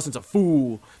 Steve Austin's a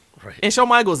fool. Right. And Shawn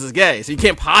Michaels is gay, so you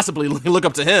can't possibly look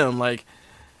up to him. Like,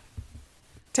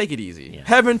 take it easy. Yeah.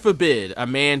 Heaven forbid a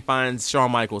man finds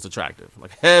Shawn Michaels attractive.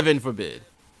 Like, heaven forbid.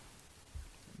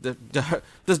 The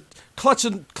clutch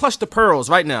the pearls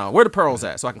right now. Where the pearls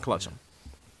at so I can clutch them?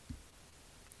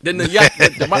 Then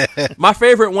my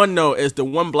favorite one though is the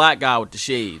one black guy with the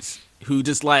shades who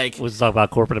just like let's talk about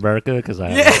corporate America because I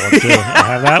have that one too. I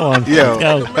have that one.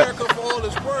 Yeah. America for all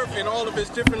its worth in all of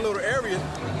its different little areas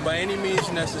by any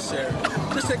means necessary.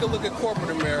 Just take a look at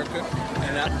corporate America,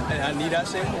 and I need I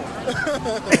say more.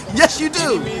 Yes, you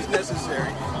do. Any means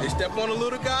necessary. They step on a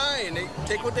little guy and they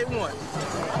take what they want.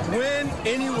 Win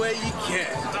any way you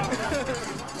can.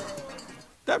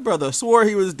 That brother swore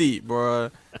he was deep,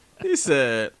 bro. He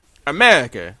said,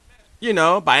 America,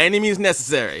 by any means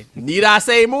necessary. Need I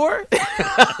say more?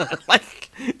 Like,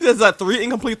 there's like 3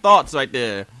 incomplete thoughts right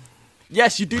there.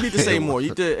 Yes, you do need to say more. You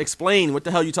need to explain what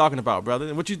the hell you talking about,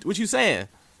 brother. What you saying?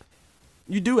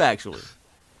 You do, actually.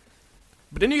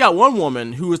 But then you got one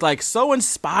woman who was like so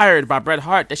inspired by Bret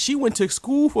Hart that she went to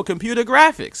school for computer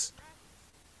graphics.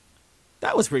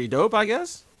 That was pretty dope, I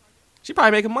guess. She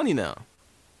probably making money now.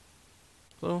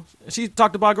 So she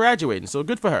talked about graduating, so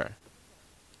good for her.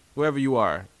 Whoever you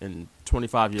are in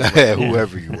 25 years later.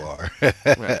 Whoever you are.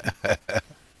 Right.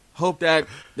 Hope that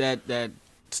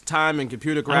time in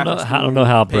computer graphics I don't know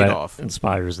how paid Brett off.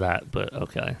 inspires that, but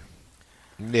okay.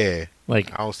 Yeah.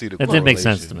 Like, I don't see the that didn't make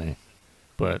sense to me.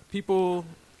 But people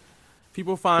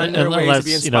find their ways to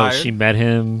be inspired. She met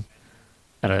him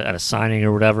at a signing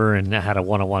or whatever and had a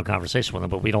one-on-one conversation with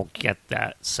him, but we don't get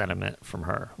that sentiment from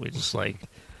her. We just like,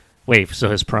 wait, so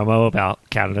his promo about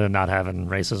Canada not having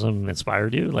racism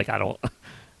inspired you? Like, I don't,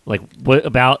 like, what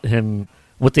about him,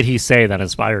 what did he say that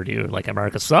inspired you? Like,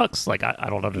 America sucks? Like, I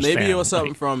don't understand. Maybe it was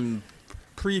something from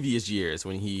previous years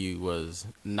when he was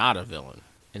not a villain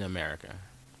in America.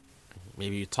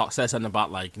 Maybe he said something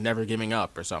about, like, never giving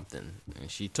up or something.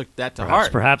 And she took that to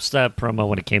heart. Perhaps that promo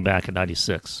when he came back in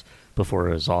 96 before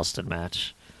his Austin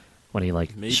match, when he,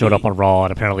 like, showed up on Raw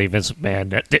and apparently Vince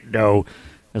McMahon didn't know.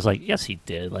 It was like, yes, he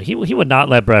did. Like, he would not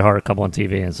let Bret Hart come on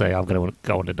TV and say, I'm going to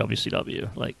go into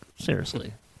WCW. Like,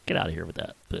 seriously. Get out of here with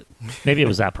that. But maybe it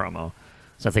was that promo.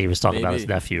 So I think he was talking about his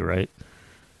nephew, right?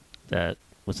 That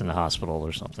was in the hospital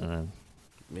or something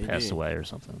and passed away or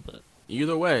something. But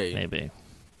either way. Maybe.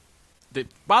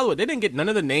 By the way, they didn't get none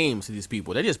of the names of these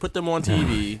people. They just put them on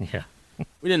TV. Yeah.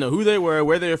 We didn't know who they were,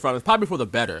 where they were from. It's probably for the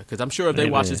better. Because I'm sure if they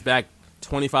watch this back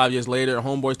 25 years later,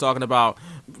 Homeboy's talking about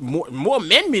more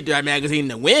men read that magazine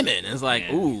than women. It's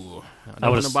like, ooh, I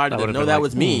don't want nobody to know that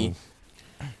was me.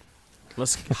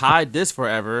 Let's hide this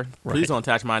forever. Please don't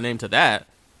attach my name to that.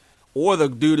 Or the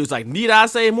dude who's like, need I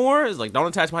say more? It's like, don't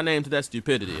attach my name to that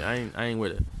stupidity. I ain't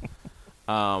with it.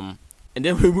 And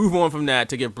then we move on from that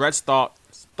to get Brett's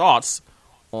thoughts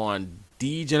on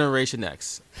D Generation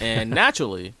X. And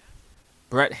naturally,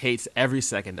 Brett hates every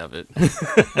second of it.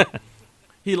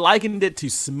 He likened it to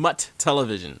smut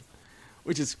television,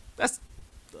 which is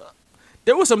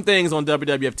there were some things on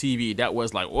WWF TV that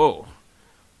was like, whoa.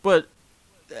 But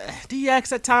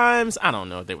DX at times, I don't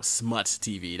know if they were smut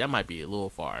TV. That might be a little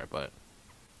far, but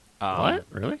what?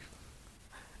 Really?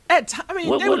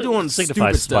 They were doing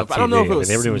stupid stuff. I don't know if it was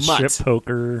they were doing smut. strip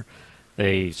poker.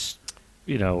 They,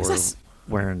 were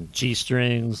wearing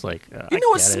G-strings. Like, you know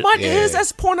what smut is?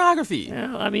 That's pornography.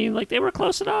 Yeah, I mean, like, they were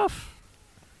close enough.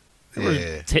 They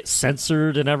were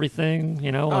censored and everything,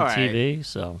 on TV.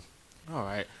 So, all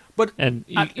right, and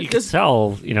you can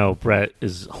tell, Brett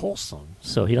is wholesome,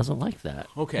 so he doesn't like that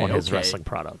on his wrestling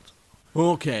product.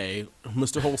 Okay,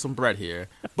 Mr. Wholesome Brett here,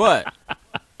 but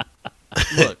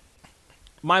look,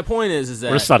 my point is that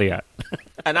where's Sonny at?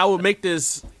 And I will make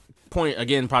this point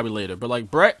again probably later, but like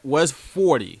Brett was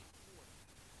 40.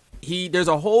 There's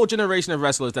a whole generation of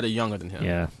wrestlers that are younger than him.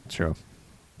 Yeah, true.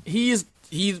 He's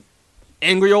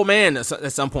angry old man at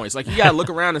some points. Like, you gotta look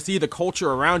around and see the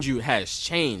culture around you has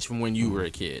changed from when you were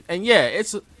a kid. And yeah,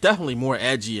 it's definitely more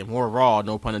edgy and more raw,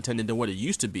 no pun intended, than what it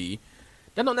used to be.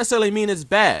 That don't necessarily mean it's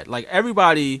bad. Like, I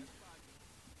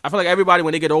feel like everybody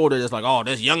when they get older is like, oh,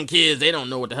 there's young kids, they don't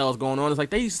know what the hell's going on. It's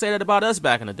like they used to say that about us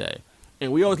back in the day.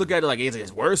 And we always look at it like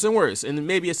it's worse and worse. And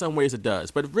maybe in some ways it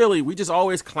does. But really, we just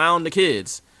always clown the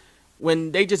kids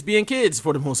when they just being kids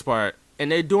for the most part.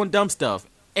 And they're doing dumb stuff.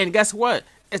 And guess what?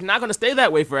 It's not going to stay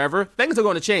that way forever. Things are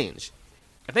going to change.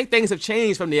 I think things have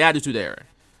changed from the Attitude Era.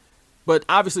 But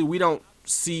obviously, we don't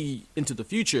see into the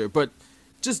future. But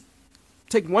just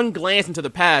take one glance into the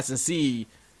past and see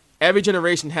every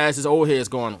generation has his old heads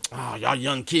going, oh, y'all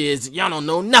young kids, y'all don't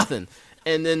know nothing.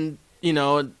 And then,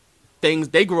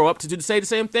 they grow up to say the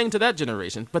same thing to that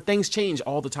generation. But things change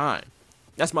all the time.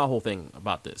 That's my whole thing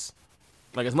about this.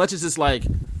 Like, as much as it's like,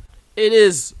 it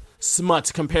is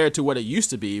smut compared to what it used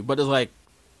to be, but it's like,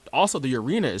 also the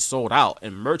arena is sold out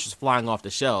and merch is flying off the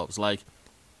shelves. Like,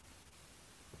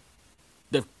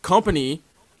 the company,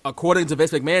 according to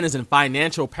Vince McMahon, is in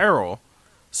financial peril.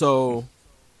 So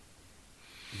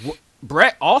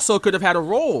Brett also could have had a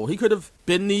role. He could have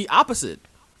been the opposite.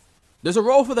 There's a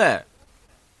role for that.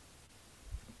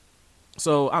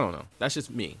 So I don't know. That's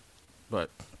just me. But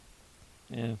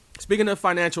yeah. Speaking of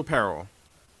financial peril,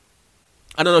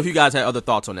 I don't know if you guys had other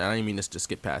thoughts on that. I didn't mean to just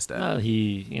skip past that.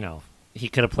 He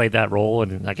could have played that role,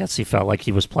 and I guess he felt like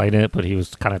he was playing it, but he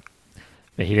was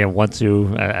he didn't want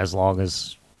to as long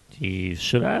as he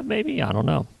should have, maybe. I don't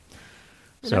know.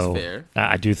 That's fair.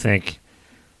 I do think,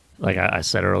 like I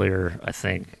said earlier, I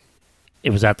think it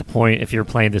was at the point, if you're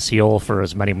playing this heel for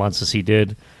as many months as he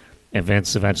did, and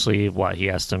Vince eventually, he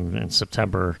asked him in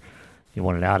September, he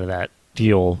wanted out of that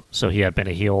deal, so he had been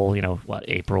a heel,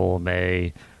 April,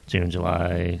 May, June,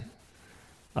 July,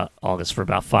 August, for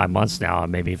about 5 months now,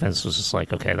 and maybe Vince was just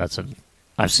like, okay,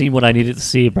 I've seen what I needed to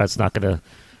see. Brett's not going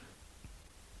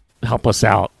to help us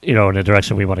out, in the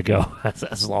direction we want to go,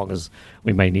 as long as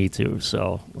we may need to.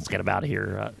 So let's get him out of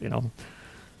here.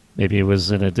 Maybe it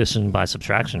was an addition by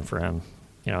subtraction for him,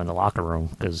 in the locker room,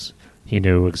 because he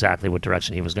knew exactly what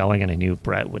direction he was going, and he knew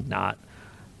Brett would not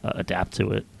adapt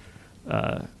to it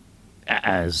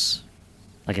as,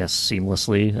 I guess,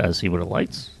 seamlessly as he would have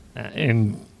liked.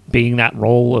 And being that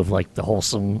role of like the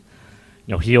wholesome,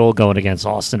 heel going against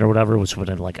Austin or whatever, which would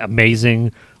have been like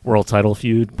amazing world title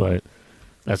feud. But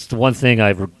that's the one thing I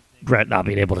regret not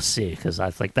being able to see, because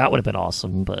I think that would have been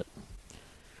awesome. But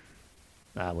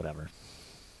whatever.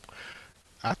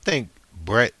 I think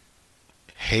Brett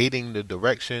hating the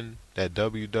direction that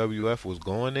WWF was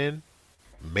going in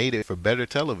made it for better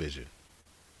television,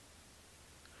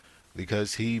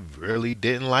 because he really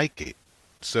didn't like it.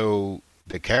 So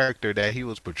the character that he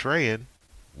was portraying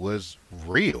was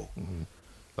real. Mm-hmm.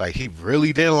 Like, he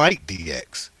really didn't like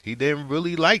DX. He didn't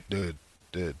really like the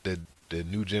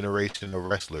new generation of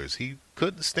wrestlers. He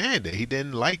couldn't stand it. He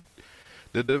didn't like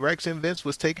the direction Vince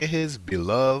was taking his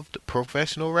beloved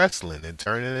professional wrestling and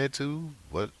turning it into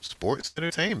sports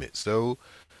entertainment. So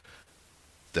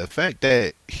the fact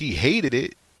that he hated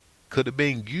it could have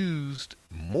been used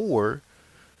more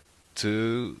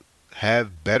to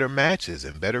have better matches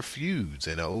and better feuds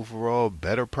and an overall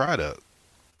better product.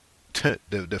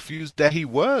 The feuds that he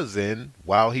was in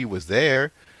while he was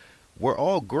there were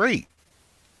all great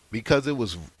because it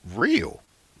was real.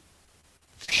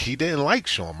 He didn't like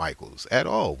Shawn Michaels at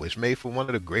all, which made for one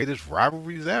of the greatest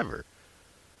rivalries ever.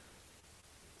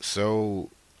 So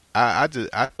I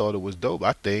thought it was dope.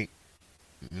 I think,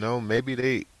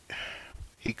 maybe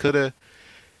he could have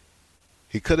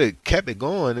kept it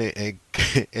going and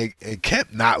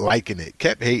kept not liking it,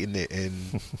 kept hating it,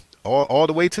 and all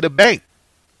the way to the bank.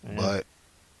 Yeah. But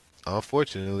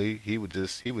unfortunately, he was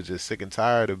just sick and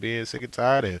tired of being sick and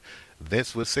tired, and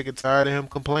Vince was sick and tired of him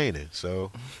complaining.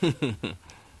 So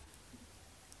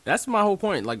that's my whole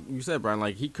point. Like you said, Brian,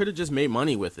 like he could have just made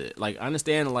money with it. Like I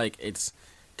understand, like it's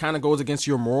kind of goes against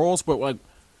your morals, but like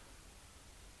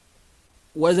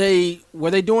were they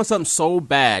doing something so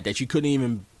bad that you couldn't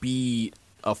even be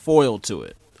a foil to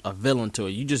it, a villain to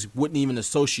it? You just wouldn't even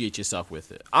associate yourself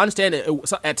with it. I understand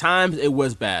that at times it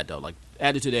was bad though. Like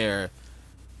Attitude Era,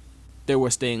 there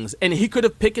was things, and he could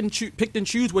have picked and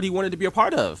choose what he wanted to be a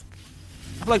part of.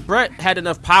 I feel like Bret had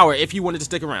enough power if he wanted to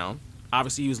stick around.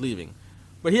 Obviously, he was leaving,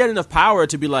 but he had enough power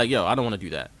to be like, "Yo, I don't want to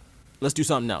do that. Let's do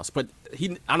something else." But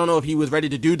I don't know if he was ready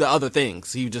to do the other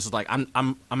things. He was just like,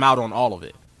 "I'm out on all of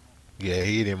it." yeah,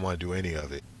 he didn't want to do any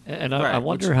of it. And I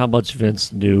wonder how much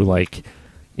Vince knew, like,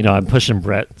 I'm pushing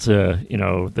Bret to,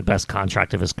 the best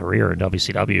contract of his career in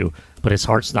WCW, but his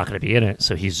heart's not going to be in it,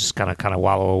 so he's just going to kind of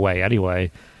wallow away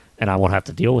anyway, and I won't have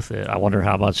to deal with it. I wonder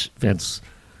how much Vince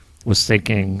was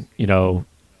thinking, the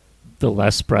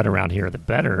less Bret around here, the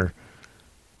better,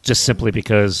 just simply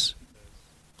because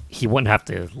he wouldn't have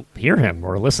to hear him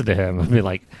or listen to him. I mean,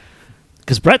 like,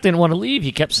 because Bret didn't want to leave.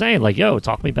 He kept saying, like, yo,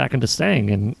 talk me back into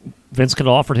staying. And Vince could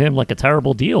have offered him, like, a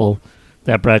terrible deal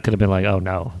that Bret could have been like, oh,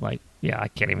 no, like, yeah, I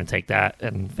can't even take that.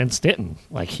 And Vince didn't.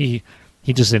 Like, he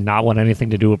just did not want anything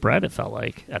to do with Bret, it felt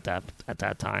like, at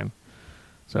that time.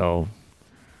 So,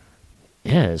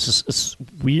 yeah, it's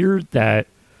weird that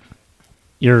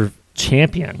your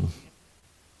champion,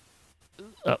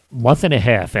 a month and a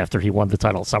half after he won the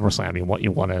title at SummerSlam,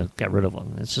 you want to get rid of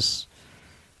him. It's just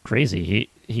crazy.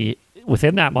 He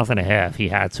within that month and a half, he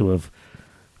had to have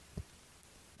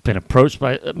been approached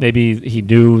by, maybe he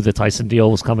knew the Tyson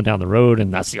deal was coming down the road,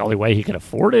 and that's the only way he could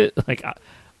afford it. Like,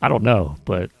 I don't know,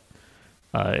 but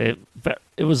it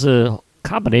was a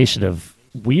combination of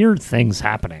weird things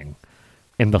happening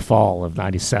in the fall of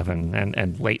 '97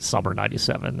 and late summer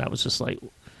 '97. That was just like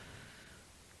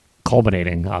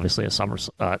culminating, obviously, a summer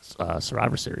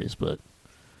Survivor Series, but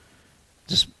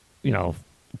just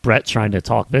Bret trying to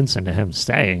talk Vince into him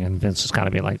staying, and Vince just kind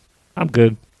of being like, "I'm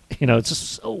good." It's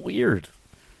just so weird.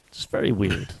 Just very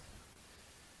weird.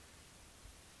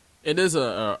 It is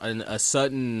a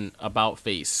sudden about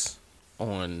face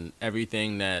on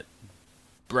everything that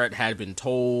Bret had been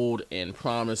told and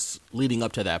promised leading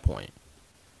up to that point,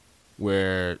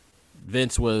 where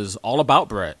Vince was all about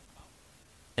Bret,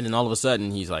 and then all of a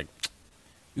sudden he's like,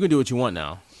 "You can do what you want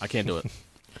now. I can't do it."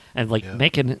 And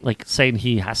saying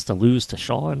he has to lose to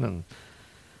Shawn, and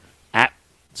at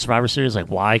Survivor Series, like,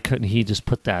 why couldn't he just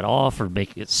put that off or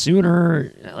make it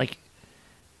sooner? Like,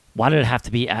 why did it have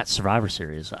to be at Survivor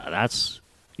Series? That's,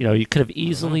 you could have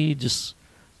easily just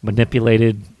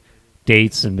manipulated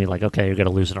dates and be like, okay, you're going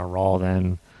to lose it on Raw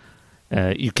then.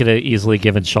 You could have easily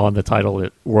given Shawn the title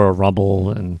at Royal Rumble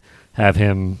and have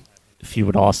him feud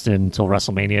with Austin until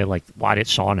WrestleMania. Like, why did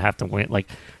Shawn have to win? Like,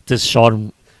 does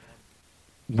Shawn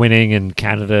winning in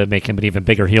Canada make him an even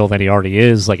bigger heel than he already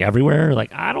is, like, everywhere?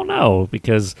 Like, I don't know,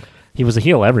 because he was a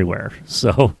heel everywhere.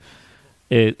 So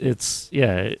it's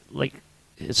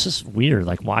just weird.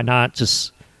 Like, why not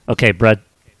just, okay, Bret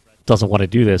doesn't want to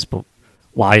do this, but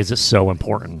why is it so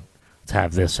important to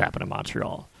have this happen in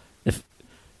Montreal? If,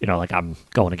 like, I'm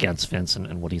going against Vince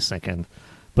and what he's thinking.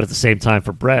 But at the same time,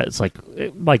 for Bret, it's like,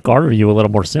 it might garner you a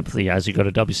little more sympathy as you go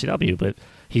to WCW, but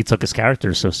he took his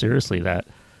character so seriously that,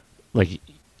 like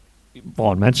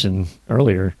Vaughn mentioned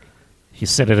earlier,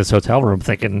 he's sitting in his hotel room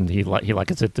thinking he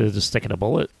likens it to just sticking a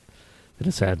bullet in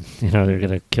his head. They're going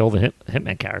to kill the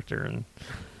Hitman character. And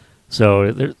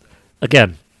so,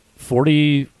 again,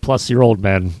 40-plus-year-old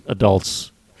men,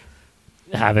 adults,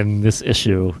 having this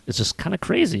issue is just kind of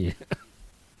crazy.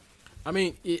 I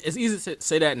mean, it's easy to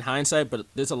say that in hindsight, but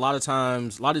there's a lot of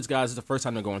times, a lot of these guys, it's the first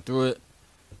time they're going through it,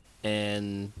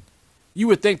 and you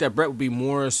would think that Bret would be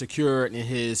more secure in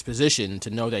his position to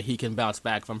know that he can bounce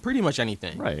back from pretty much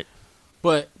anything. Right.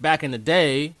 But back in the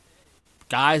day,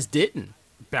 guys didn't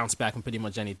bounce back from pretty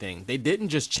much anything. They didn't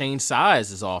just change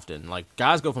sides as often. Like,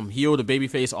 guys go from heel to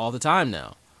babyface all the time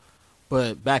now.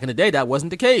 But back in the day, that wasn't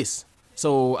the case.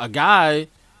 So a guy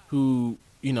who,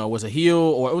 was a heel,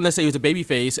 or let's say he was a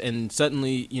babyface, and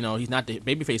suddenly, he's not the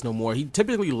babyface no more, he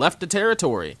typically left the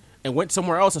territory and went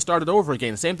somewhere else and started over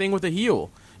again. Same thing with a heel.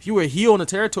 If you were a heel in the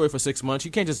territory for 6 months, you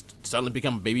can't just suddenly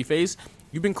become a babyface.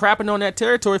 You've been crapping on that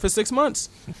territory for 6 months.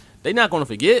 They're not going to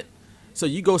forget. So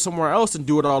you go somewhere else and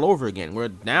do it all over again, where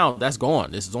now that's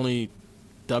gone. This is only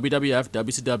WWF,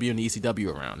 WCW, and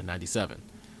ECW around in '97.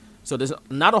 So there's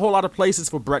not a whole lot of places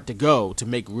for Bret to go to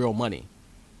make real money.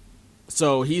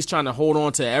 So he's trying to hold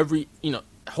on to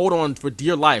hold on for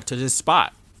dear life to this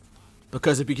spot.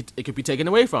 because it could be taken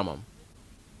away from him,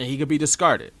 and he could be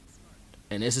discarded.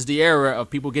 And this is the era of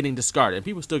people getting discarded. And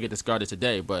people still get discarded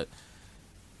today, but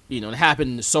it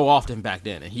happened so often back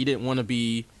then, and he didn't want to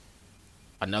be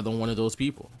another one of those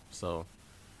people. So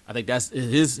I think that's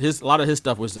his. A lot of his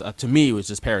stuff was to me was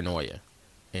just paranoia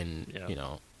and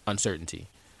uncertainty.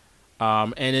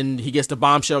 And then he gets the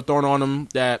bombshell thrown on him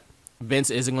that Vince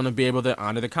isn't going to be able to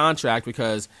honor the contract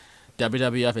because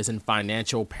WWF is in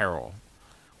financial peril.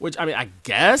 Which, I mean, I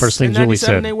guess first thing Julie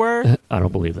said, they were. I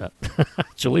don't believe that.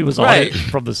 Julie was on it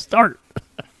from the start.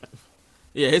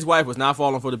 Yeah, his wife was not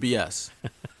falling for the BS.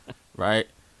 Right?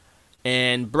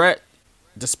 And Brett,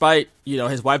 despite,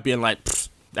 his wife being like,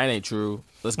 that ain't true,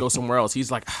 let's go somewhere else, he's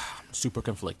like, I'm super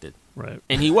conflicted. Right.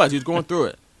 And he was going through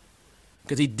it.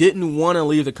 Because he didn't want to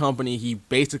leave the company he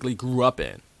basically grew up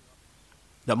in.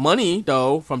 The money,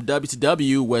 though, from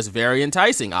WCW was very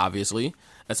enticing, obviously.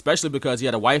 Especially because he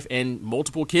had a wife and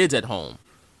multiple kids at home.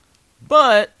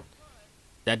 But,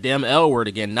 that damn L word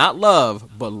again, not love,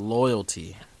 but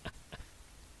loyalty.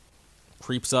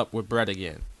 Creeps up with Brett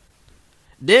again.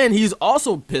 Then he's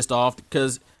also pissed off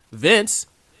because Vince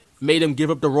made him give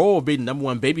up the role of being number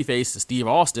one babyface to Steve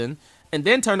Austin, and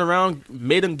then turned around,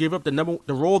 made him give up the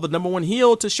role of the number one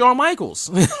heel to Shawn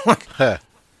Michaels.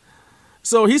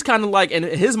 So he's kind of like, in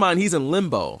his mind, he's in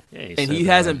limbo, and he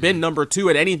hasn't been number two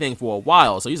at anything for a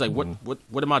while. So he's like,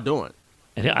 "What am I doing?"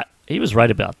 And he was right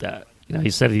about that.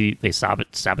 He said they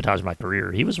sabotaged my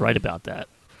career. He was right about that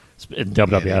in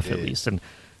WWF at least. And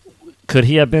could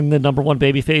he have been the number one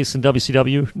babyface in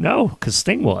WCW? No, because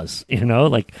Sting was.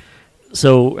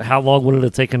 So how long would it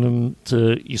have taken him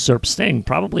to usurp Sting?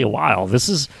 Probably a while. This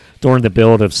is during the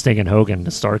build of Sting and Hogan, the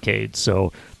Starrcade.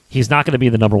 So he's not going to be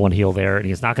the number one heel there, and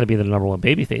he's not going to be the number one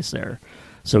babyface there.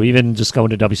 So even just going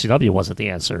to WCW wasn't the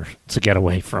answer to get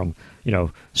away from,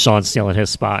 Shawn stealing his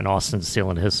spot and Austin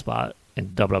stealing his spot in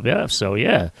WWF. So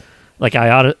yeah,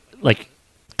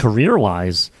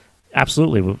 career-wise,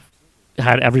 absolutely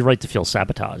had every right to feel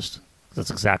sabotaged. That's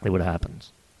exactly what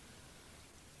happens.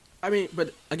 I mean,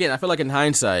 but again, I feel like in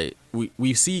hindsight,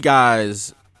 we see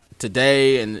guys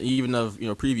today and even of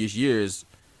previous years,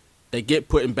 they get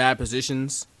put in bad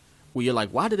positions where you're like,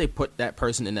 why did they put that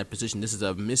person in that position? This is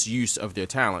a misuse of their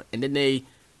talent. And then they,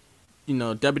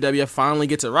 WWF finally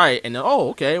gets it right, and then,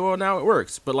 okay, well, now it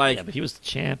works. But but he was the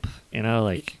champ,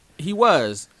 He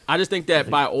was. I just think that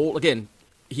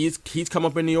he's come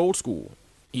up in the old school.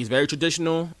 He's very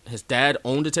traditional. His dad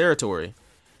owned the territory.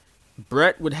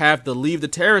 Brett would have to leave the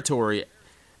territory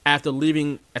after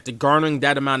garnering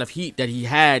that amount of heat that he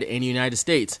had in the United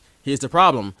States. Here's the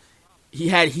problem. He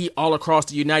had heat all across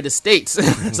the United States.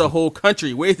 It's a whole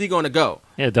country. Where's he going to go?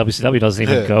 Yeah, WCW doesn't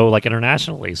even go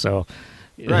internationally. So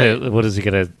what is he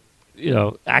going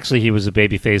to, actually he was a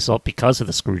babyface because of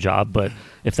the screw job. But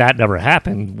if that never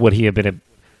happened, would he have been a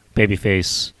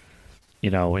babyface,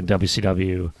 in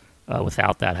WCW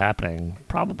without that happening?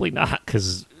 Probably not,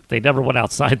 because they never went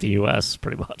outside the U.S.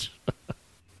 pretty much.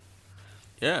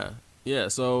 Yeah.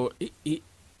 So he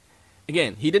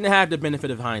didn't have the benefit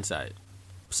of hindsight.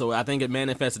 So I think it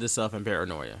manifested itself in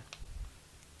paranoia.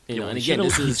 And again,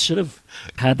 he should have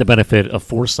had the benefit of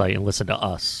foresight and listened to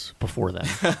us before then.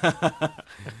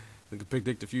 We could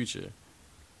predict the future.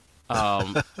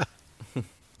 Then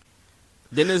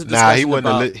there's he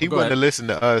wouldn't have listened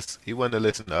to us. He wouldn't have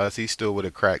listened to us. He still would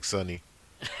have cracked Sonny.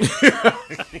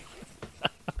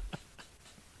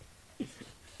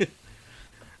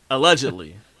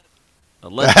 Allegedly.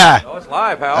 Oh, it's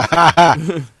live,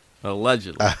 pal.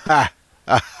 Allegedly.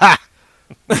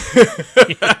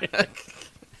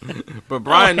 But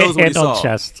Brian knows what he saw.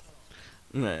 Chest.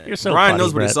 Man, You're so Brian funny,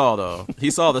 knows what Brett. he saw, though.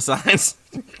 He saw the signs.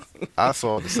 I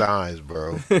saw the signs,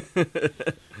 bro.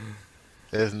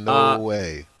 There's no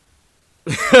way.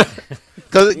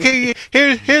 Because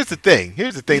here's the thing.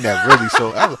 Here's the thing that really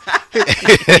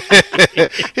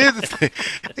here's the thing.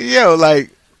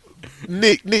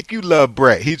 Nick, you love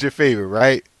Bret. He's your favorite,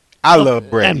 right? I love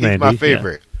Bret. He's my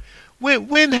favorite. Yeah.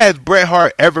 When has Bret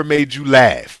Hart ever made you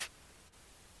laugh?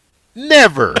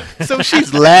 Never. So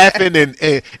she's laughing and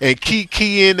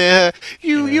kikiing at her.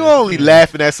 You only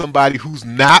laughing at somebody who's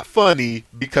not funny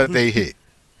because they hit.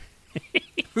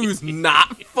 Who's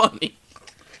not funny.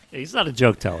 He's not a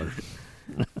joke teller.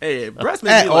 Hey, Bret's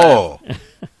made me laugh.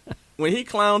 When he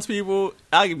clowns people,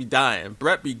 I could be dying.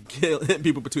 Bret be hitting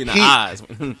people between the eyes.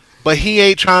 But he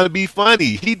ain't trying to be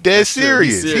funny. He dead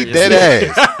serious. He dead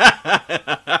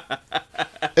ass.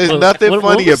 There's nothing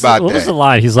funny about that. What was the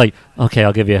line? He's like, okay,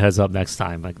 I'll give you a heads up next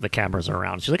time. Like the cameras are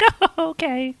around. She's like, oh,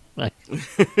 okay. Like,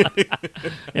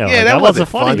 that wasn't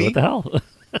funny. What the hell?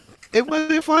 It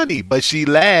wasn't funny, but she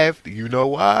laughed. You know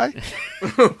why?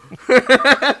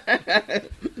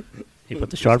 He put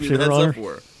the sharpshooter on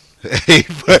her.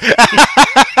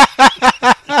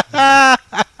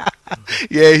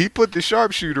 Yeah, he put the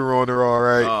sharpshooter on her. All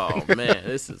right. Oh man,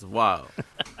 this is wild.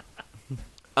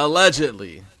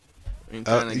 Allegedly.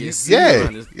 Go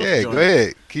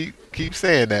ahead. Keep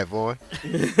saying that, boy.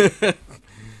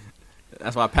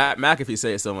 That's why Pat McAfee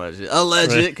say it so much.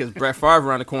 Alleged, because Brett Favre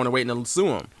around the corner waiting to sue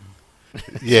him.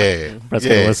 Yeah, Brett's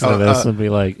gonna listen to this and be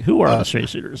like, "Who are the straight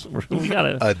shooters? We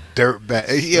gotta a dirt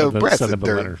bag. Yeah, Brett's a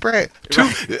dirt Brett.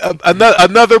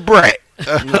 Another Brett.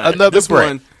 Another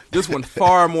Brett. This one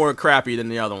far more crappy than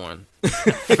the other one.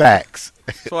 Facts.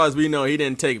 As far as we know, he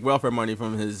didn't take welfare money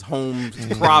from his home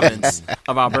province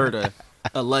of Alberta.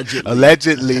 Allegedly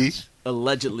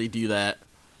do that.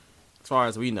 As far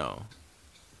as we know,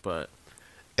 but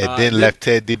then left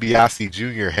Ted DiBiase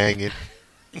Jr. hanging.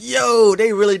 Yo,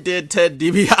 they really did Ted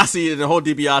DiBiase and the whole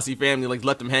DiBiase family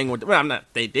let them hang with. Well, I'm not.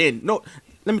 They did. No,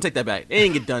 let me take that back. They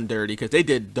didn't get done dirty because they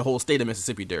did the whole state of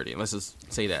Mississippi dirty. Let's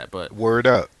just say that. But word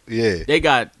up, yeah. They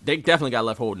definitely got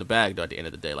left holding the bag though. At the end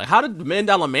of the day, how did the $1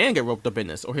 Million Man get roped up in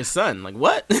this, or his son?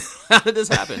 What? How did this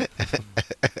happen?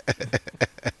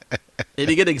 Did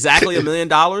he get exactly $1 million?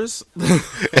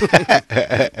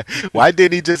 Why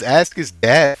didn't he just ask his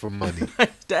dad for money?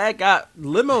 His dad got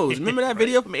limos. Remember that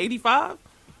video from '85?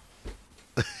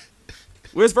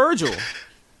 Where's Virgil?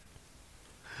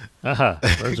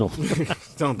 Virgil.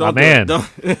 don't my man.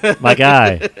 My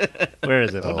guy. Where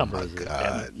is it? What number is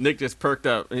it? Nick just perked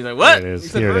up. He's like, what? There it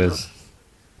is. Here it is.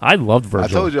 I loved Virgil. I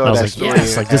told y'all that story.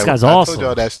 Yes, this guy's awesome. I told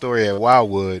y'all that story at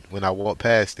Wildwood when I walked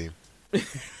past him.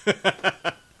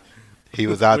 He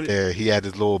was out there. He had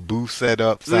his little booth set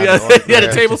up. He had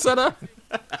a table set up?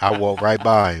 I walked right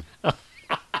by him.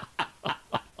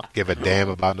 Give a damn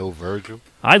about no Virgil.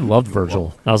 I loved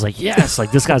Virgil. I was like, yes,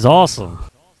 this guy's awesome.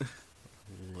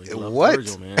 What?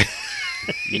 Virgil, man.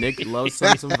 Nick loves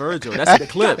some Virgil. That's the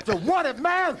clip. The wanted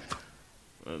man.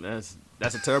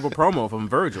 That's a terrible promo from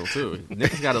Virgil too.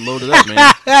 Nick's got to load it up,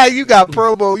 man. You got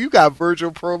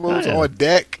Virgil promos on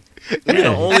deck. We're the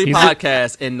only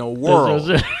podcast in the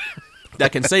world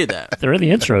that can say that. They're in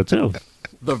the intro too.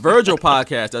 The Virgil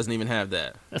podcast doesn't even have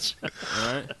that.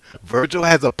 All right. Virgil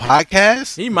has a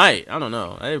podcast? He might. I don't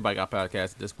know. Everybody got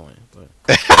podcasts at this point. But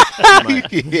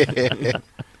yeah.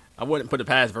 I wouldn't put it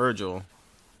past Virgil.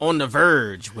 On the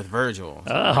Verge with Virgil.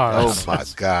 Oh my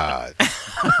God.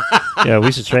 Yeah,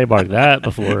 we should trademark that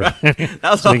before. That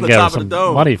was so off the top of the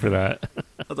dome. Money for that.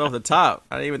 That was off the top.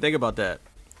 I didn't even think about that.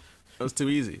 That was too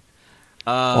easy.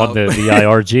 On the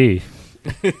IRG.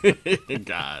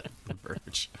 God, The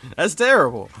Verge. That's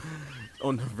terrible.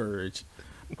 On The Verge.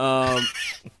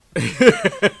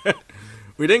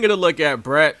 We didn't get a look at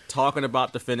Brett talking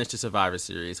about the finish to Survivor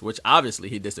Series, which obviously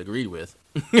he disagreed with.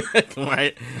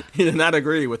 Right? He did not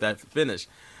agree with that finish.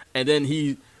 And then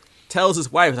he tells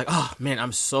his wife, he's like, oh, man,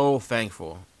 I'm so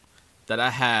thankful that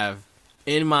I have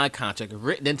in my contract,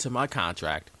 written into my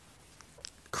contract,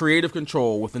 creative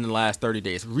control within the last 30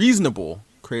 days. Reasonable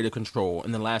creative control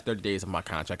in the last 30 days of my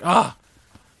contract.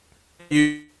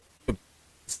 You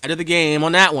side of the game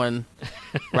on that one,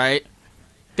 right?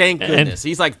 Thank goodness.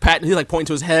 He's like pointing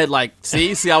to his head like,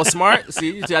 see I was smart?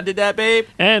 See I did that, babe?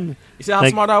 And you see how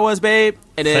smart I was, babe?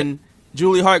 And then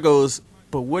Julie Hart goes,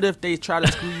 but what if they try to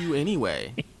screw you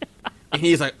anyway? And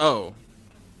he's like, oh,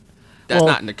 that's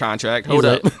not in the contract. Hold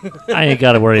up. I ain't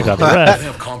got to worry about the I ref.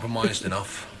 have compromised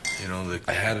enough.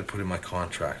 I had it put in my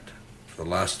contract. For the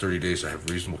last 30 days, I have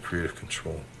reasonable creative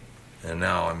control. And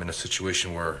now I'm in a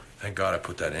situation where, thank God I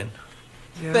put that in.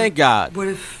 Yeah. Thank God. What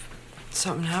if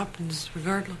something happens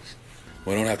regardless?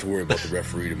 Well, I don't have to worry about the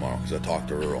referee tomorrow because I talked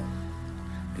to Earl.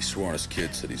 He swore on his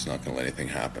kids that he's not going to let anything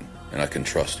happen. And I can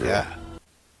trust Earl. Yeah.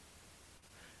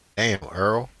 Damn,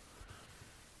 Earl.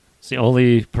 It's the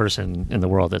only person in the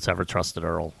world that's ever trusted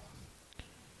Earl.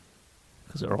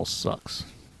 Because Earl sucks.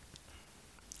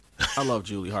 I love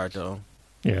Julie Hart, though.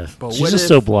 Yeah, but she's just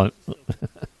so blunt.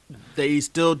 They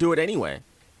still do it anyway.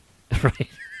 Right.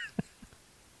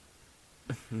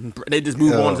 They just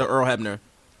move on to Earl Hebner.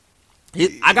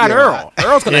 I got Earl.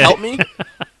 Earl's going to help me.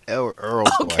 Earl's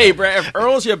okay, Brad, if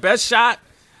Earl's your best shot,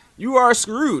 you are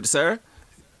screwed, sir.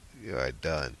 You are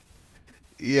done.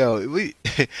 Yo,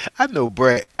 I know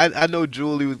Brett. I know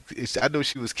Julie. I know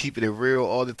she was keeping it real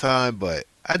all the time, but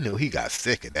I knew he got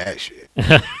sick of that shit.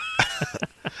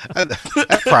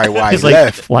 That's probably why he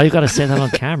left. Why you gotta say that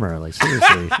on camera? Like,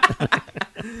 seriously.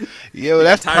 Yo,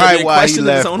 that's probably why he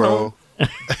left, bro.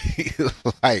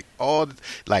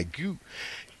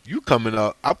 You coming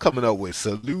up. I'm coming up with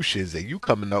solutions, and you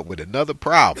coming up with another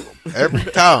problem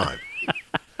every time.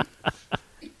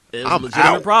 It was a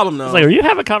legitimate problem, though. It's like, are you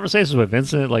having conversations with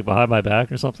Vincent like behind my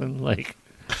back or something? Like,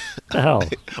 what the hell?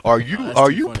 Are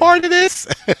you part of this?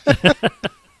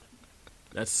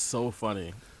 That's so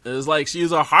funny. It was like she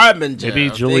was a harbinger. Maybe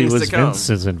Julie was to come.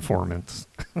 Vince's informant.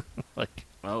 Like,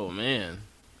 oh man,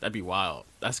 that'd be wild.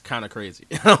 That's kind of crazy.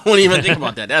 I don't even think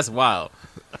about that. That's wild.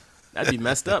 That'd be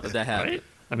messed up if that happened. Right?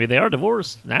 I mean, they are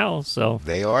divorced now, so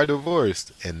they are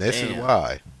divorced, and this is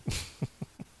why.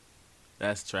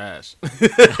 That's trash.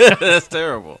 That's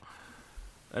terrible.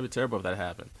 That'd be terrible if that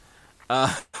happened.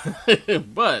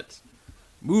 But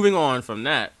moving on from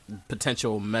that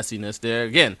potential messiness there,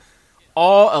 again,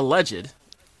 all alleged.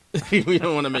 We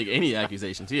don't want to make any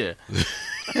accusations here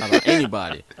about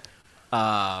anybody.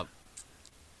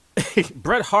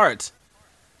 Bret Hart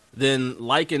then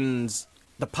likens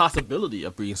the possibility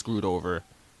of being screwed over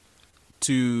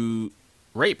to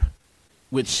rape,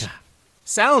 which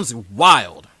sounds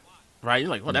wild. Right? You're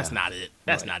like, well, that's not it.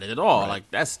 That's not it at all. Right. Like,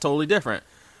 that's totally different.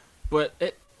 But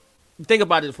think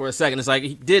about it for a second. It's like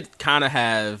he did kind of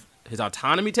have his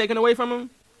autonomy taken away from him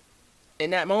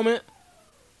in that moment.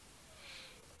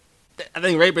 I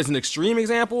think rape is an extreme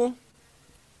example,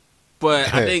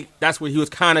 but I think that's what he was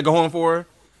kind of going for.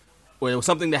 Where it was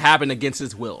something that happened against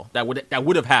his will. That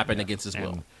would have happened against his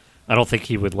will. I don't think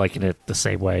he would liken it the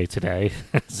same way today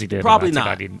as he did Probably in not.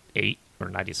 1998 or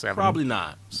 97. Probably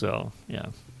not. So, yeah.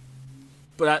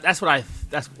 But that's what I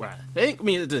think. I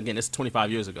mean, again, it's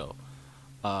 25 years ago.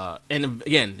 And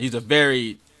again, he's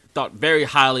thought very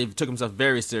highly, took himself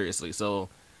very seriously. So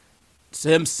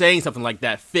him saying something like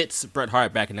that fits Bret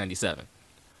Hart back in 97.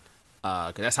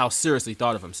 Because that's how seriously he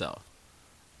thought of himself.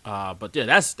 But yeah,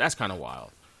 that's kind of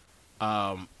wild.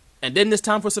 And then this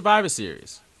time for Survivor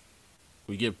Series.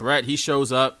 We get Bret, he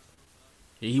shows up.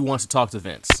 He wants to talk to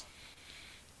Vince.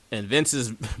 And Vince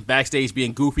is backstage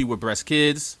being goofy with Bret's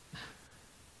kids,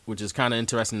 which is kind of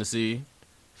interesting to see.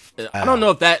 I don't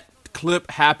know if that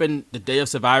clip happened the day of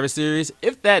Survivor Series.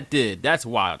 If that did, that's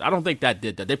wild. I don't think that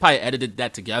did that. They probably edited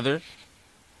that together.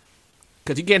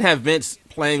 Because you can't have Vince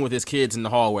playing with his kids in the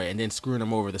hallway and then screwing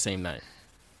them over the same night.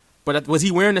 But was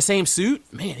he wearing the same suit?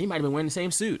 Man, he might have been wearing the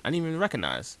same suit. I didn't even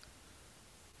recognize.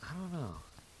 I don't know.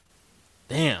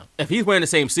 Damn. If he's wearing the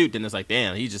same suit, then it's like,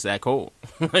 damn, he's just that cold.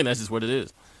 Like, that's just what it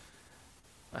is.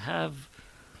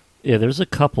 There's a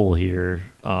couple here.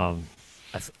 I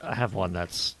have one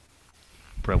that's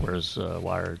Bret wears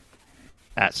wire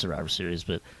at Survivor Series,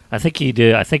 but I think he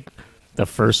did. I think the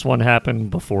first one happened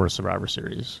before Survivor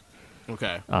Series.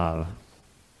 Okay.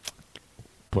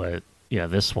 But yeah,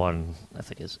 this one I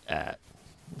think is at.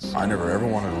 I never ever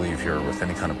wanted to leave here with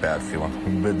any kind of bad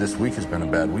feeling. But this week has been a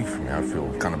bad week for me. I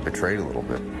feel kind of betrayed a little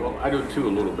bit. Well, I do too,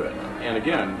 a little bit. And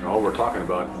again, all we're talking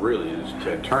about really is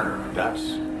Ted Turner. That's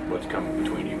what's coming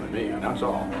between you and me, and that's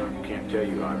all. I can't tell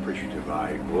you how appreciative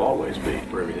I will always be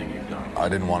for everything you've done. I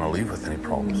didn't want to leave with any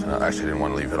problems. I actually didn't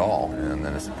want to leave at all. And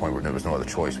then it's the point where there was no other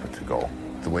choice but to go.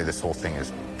 The way this whole thing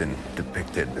has been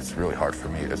depicted, it's really hard for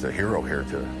me as a hero here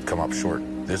to come up short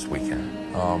this weekend.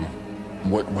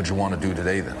 What would you want to do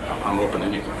today, then? I'm open to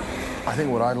anything. I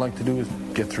think what I'd like to do is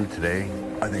get through today.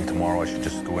 I think tomorrow I should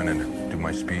just go in and do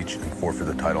my speech and forfeit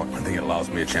the title. I think it allows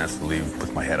me a chance to leave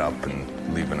with my head up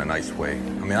and leave in a nice way. I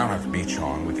mean, I don't have to beat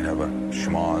Sean. We could have a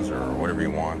schmoz or whatever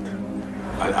you want.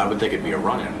 I would think it'd be a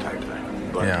run-in type thing.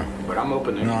 But, yeah. But I'm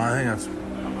open to anything. No, I think that's...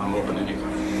 I'm open to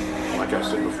anything. Like I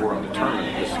said before, I'm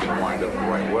determined this is going to wind up the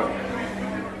right way.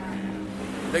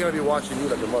 They're going to be watching you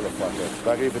like a motherfucker.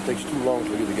 Like if it takes too long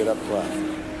for you to get up to class.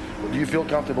 Do you feel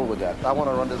comfortable with that? I want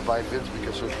to run this by Vince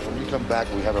because when you come back,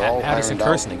 we have it all ironed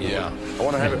out. Yeah. I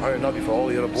want to have it ironed out before all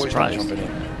the other boys start jumping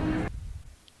in.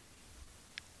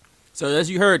 So as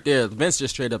you heard there, Vince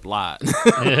just straight up lied.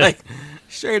 Like,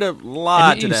 straight up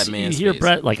lied to that man's You hear face.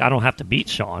 Bret like, I don't have to beat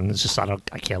Sean. It's just I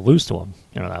can't lose to him.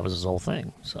 You know, that was his whole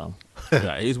thing. So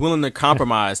Yeah, he's willing to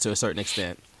compromise to a certain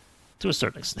extent. To a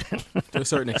certain extent. To a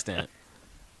certain extent.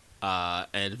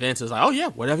 And Vince is like, oh yeah,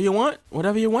 whatever you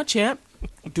want, champ.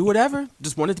 Do whatever.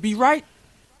 Just want it to be right.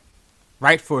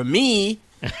 Right for me.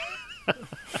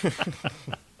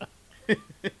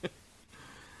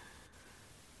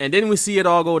 And then we see it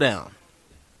all go down.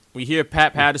 We hear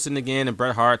Pat Patterson again and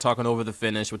Bret Hart talking over the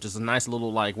finish, which is a nice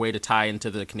little way to tie into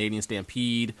the Canadian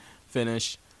Stampede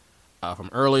finish from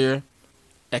earlier.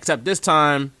 Except this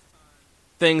time,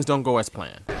 things don't go as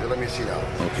planned. Let me see now.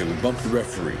 Okay, we bumped the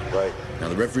referee. Right. Now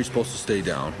the referee's supposed to stay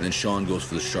down, and then Sean goes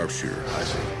for the sharpshooter. I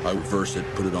see. I reverse it,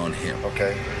 put it on him.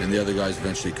 Okay. Then the other guys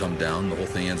eventually come down, the whole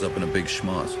thing ends up in a big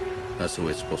schmoz. That's the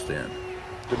way it's supposed to end.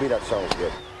 To me, that sounds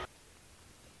good.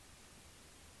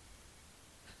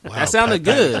 Wow, that sounded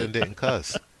good. Didn't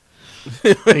cuss.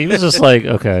 He was just like,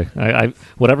 okay, I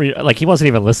whatever. Like he wasn't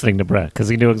even listening to Brett because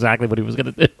he knew exactly what he was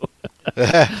gonna do.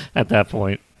 At that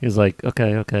point, he's like,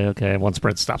 okay. And once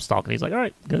Brett stops talking, he's like, all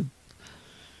right, good.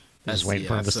 Just waiting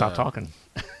for him to stop talking.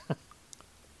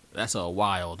 That's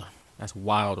wild. That's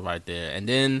wild right there. And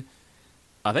then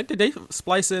I think did they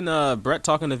splice in Brett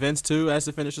talking to Vince too as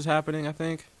the finish was happening? I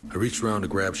think. I reached around to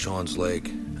grab Sean's leg,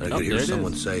 and I could hear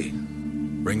someone say,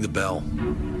 "Ring the bell."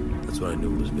 That's when I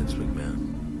knew it was Vince McMahon.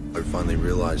 I finally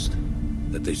realized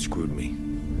that they screwed me.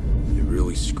 They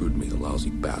really screwed me, the lousy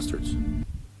bastards.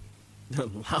 The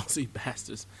lousy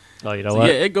bastards. Oh, you know what?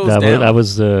 Yeah, it goes down. I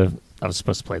was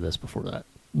supposed to play this before that.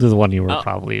 The one you were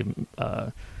probably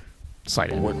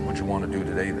citing. Well, what you want to do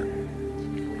today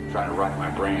then? Trying to rack my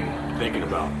brain, thinking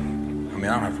about. I mean,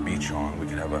 I don't have to beat Sean. We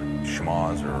can have a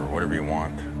schmoz or whatever you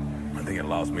want. I think it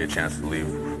allows me a chance to leave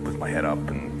with my head up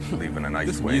and leave in a nice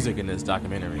this way. Music in this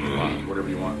documentary. Whatever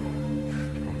you want.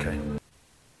 Okay.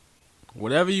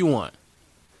 Whatever you want.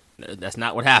 That's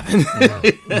not what happened.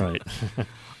 Right.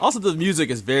 Also, the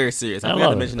music is very serious. I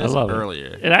forgot to mention this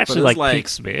earlier. It actually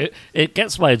peaks me. It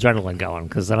gets my adrenaline going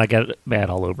because then I get mad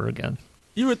all over again.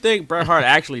 You would think Bret Hart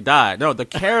actually died. No, the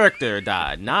character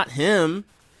died, not him.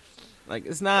 Like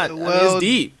it's not. Well, it's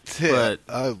deep, but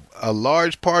a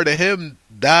large part of him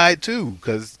died too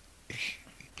because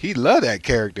he loved that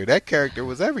character. That character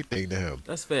was everything to him.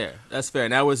 That's fair. That's fair.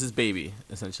 And that was his baby,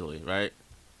 essentially, right?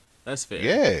 That's fair.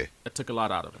 Yeah. That took a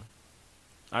lot out of him.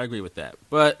 I agree with that.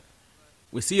 But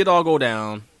we see it all go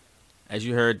down, as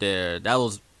you heard there. That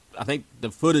was, I think,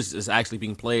 the footage is actually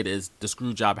being played is the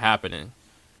screw job happening,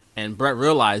 and Brett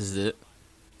realizes it,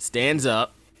 stands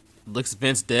up, looks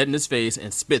Vince dead in his face,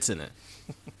 and spits in it.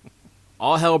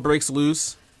 All hell breaks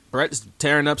loose. Brett's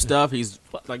tearing up stuff. He's,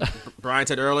 like Brian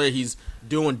said earlier, he's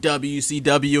doing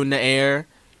WCW in the air,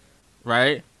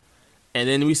 right? And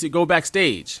then we go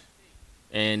backstage,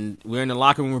 and we're in the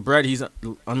locker room with Brett. He's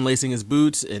unlacing his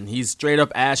boots, and he's straight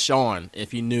up asked Sean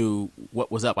if he knew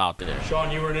what was up out there.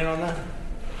 Sean, you were in on that?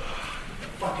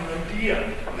 Fucking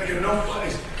idea. I didn't know.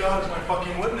 God is my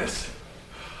fucking witness.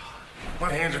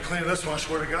 My hands are clean. This one, I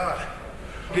swear to God.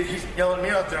 He's yelling at me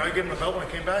out there. I gave him the belt when I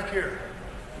came back here.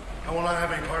 I will not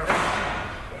have any part of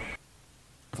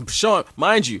it. Sean,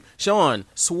 mind you, Sean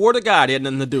swore to God he had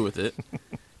nothing to do with it.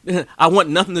 I want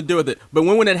nothing to do with it. But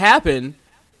when it happened,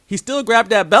 he still grabbed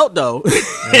that belt, though.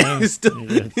 Yeah, he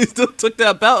still took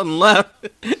that belt and left.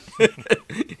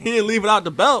 He didn't leave without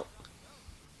the belt.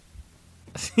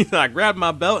 I grabbed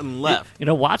my belt and left. You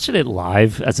know, watching it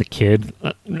live as a kid,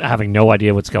 having no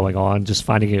idea what's going on, just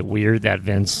finding it weird that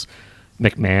Vince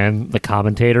McMahon, the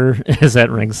commentator, is at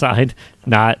ringside,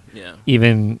 not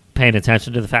even paying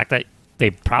attention to the fact that they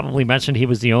probably mentioned he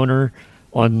was the owner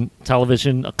on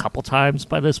television a couple times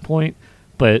by this point,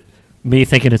 but me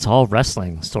thinking it's all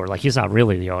wrestling story. Like, he's not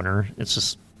really the owner. It's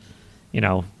just,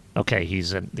 okay,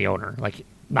 he's the owner. Like,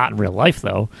 not in real life,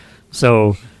 though.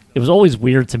 So it was always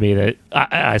weird to me that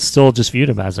I still just viewed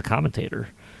him as a commentator.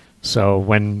 So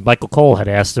when Michael Cole had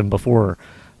asked him before,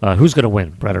 who's going to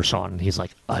win, Brett or Sean? And he's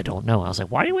like, I don't know. I was like,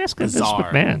 why are you asking Vince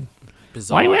McMahon?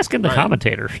 Bizarre. Why are you asking the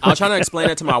commentator? I was trying to explain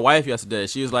that to my wife yesterday.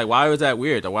 She was like, why was that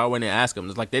weird? Why wouldn't they ask him?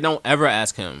 It's like, they don't ever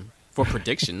ask him for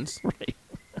predictions. Right.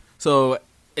 So,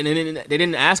 and then they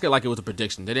didn't ask it like it was a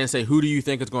prediction. They didn't say, who do you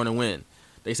think is going to win?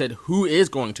 They said, who is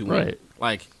going to win? Right.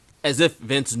 Like, as if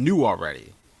Vince knew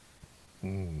already.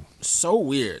 Mm. So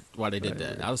weird why they did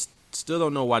that. I still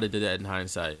don't know why they did that in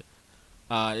hindsight.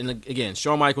 And again,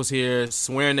 Shawn Michaels here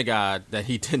swearing to God that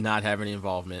he did not have any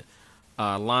involvement.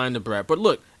 Lying to Brett. But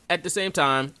look, at the same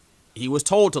time, he was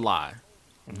told to lie.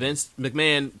 Vince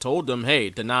McMahon told them, hey,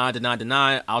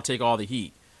 deny, I'll take all the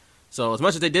heat. So as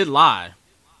much as they did lie,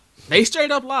 they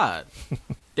straight up lied.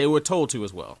 They were told to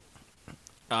as well.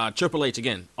 Triple H,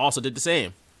 again, also did the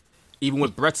same. Even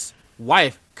with Brett's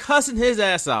wife cussing his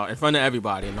ass out in front of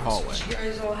everybody in the hallway. Did you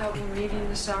guys all have a meeting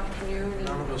this afternoon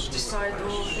and decide the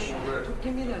whole thing? Don't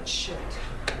give me that shit.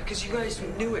 Because you guys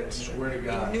knew it. Swear to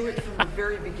God. You knew it from the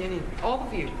very beginning. All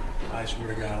of you. I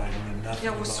swear to God, I knew nothing.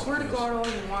 Yeah, well, swear to God all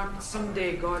you want, but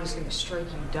someday God is going to strike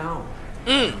you down.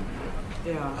 Mm.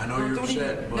 Yeah. I know you're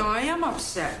upset, but No, I am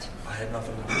upset. I had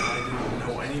nothing to do. I didn't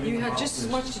know anything You had about just as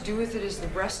this. much to do with it as the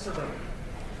rest of them.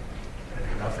 I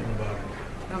knew nothing about it.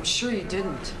 I'm sure you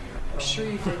didn't. I'm sure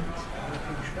you didn't.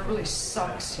 That really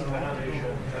sucks, you know.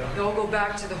 They all go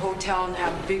back to the hotel and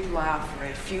have a big laugh,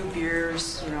 right? A few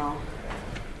beers, you know.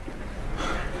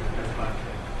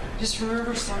 Just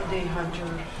remember someday, Hunter,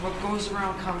 what goes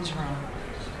around comes around.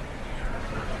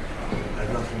 I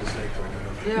have nothing to say, Cole.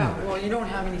 Yeah, well, you don't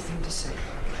have anything to say.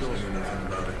 I knew nothing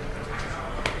about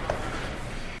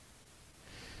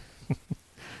it.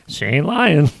 She ain't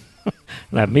lying.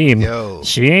 That meme. Yo.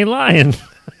 She ain't lying.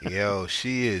 Yo,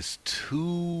 she is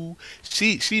too.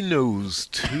 She knows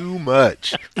too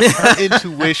much. Her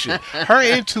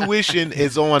intuition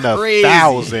is on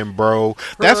 1,000, bro.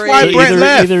 That's why Brett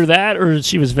left. Either that or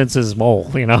she was Vince's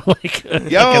mole. Like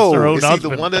yo, it's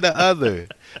either one or the other.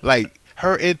 Like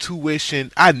her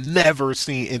intuition, I never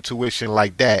seen intuition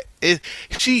like that.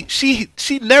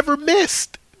 She never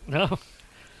missed. No,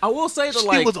 I will say that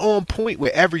she was on point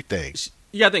with everything.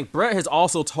 Yeah, I think Brett has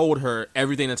also told her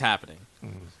everything that's happening.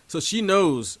 So she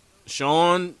knows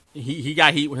Shawn, he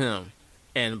got heat with him.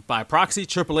 And by proxy,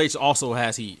 Triple H also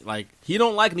has heat. Like, he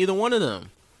don't like neither one of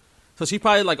them. So she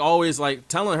probably, like, always, like,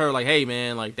 telling her, like, hey,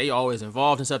 man, like, they always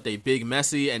involved in stuff. They big,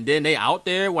 messy. And then they out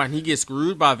there when he gets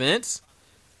screwed by Vince.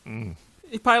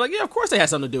 He's probably like, yeah, of course they had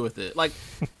something to do with it. Like,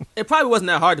 it probably wasn't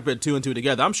that hard to put two and two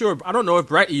together. I'm sure, I don't know if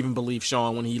Brett even believed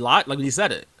Shawn when he lied, like, when he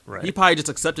said it. Right. He probably just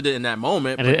accepted it in that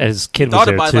moment. And his kid was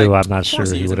there, too. I'm not sure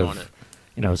he would have...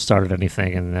 started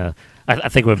anything. And I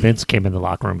think when Vince came in the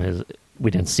locker room,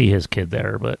 we didn't see his kid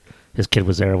there, but his kid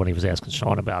was there when he was asking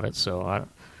Shawn about it. So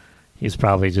he's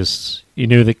probably just, you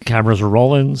knew the cameras were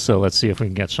rolling, so let's see if we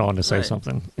can get Shawn to say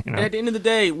something. And at the end of the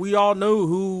day, we all know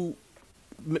who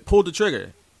pulled the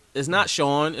trigger. It's not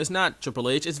Shawn, it's not Triple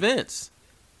H, it's Vince.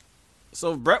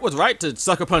 So Brett was right to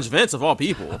sucker punch Vince of all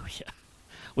people. Oh, yeah.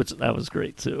 Which that was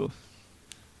great too.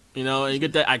 And you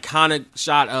get that iconic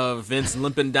shot of Vince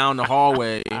limping down the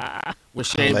hallway with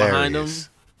Shane behind him.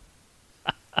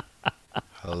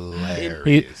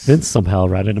 Hilarious. Vince somehow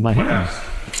right into my hand.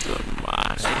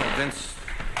 Vince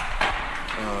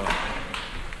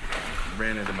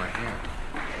ran into my hand,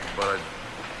 but I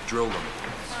drilled him.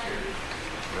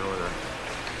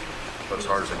 But as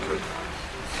hard as I could,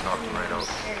 knocked him right out.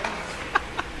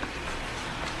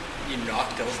 You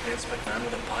knocked out Vince McMahon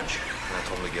with a punch? And I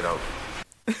told him to get out.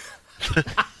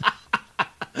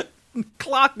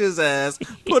 Clocked his ass,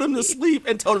 put him to sleep,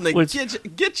 and told him to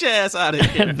get your ass out of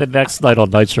here. And the next night on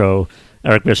Nitro,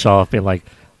 Eric Bischoff being like,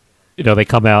 they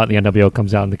come out, and the NWO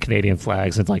comes out in the Canadian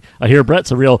flags, and it's like, I hear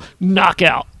Brett's a real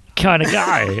knockout kind of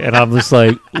guy. And I'm just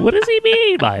like, what does he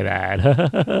mean by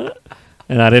that?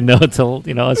 And I didn't know until,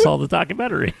 I saw the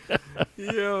documentary.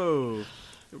 Yo.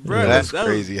 Bro, that's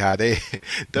crazy how they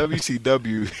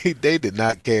WCW they did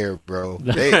not care, bro.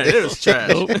 It was trash.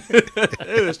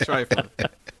 It was trifling.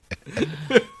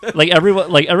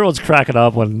 Everyone's cracking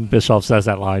up when Bischoff says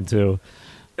that line too.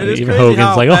 And it's even crazy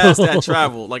Hogan's how fast that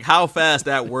traveled. Like how fast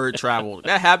that word traveled.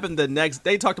 That happened the next.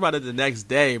 They talked about it the next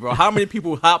day, bro. How many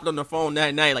people hopped on the phone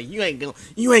that night? Like you ain't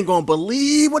gonna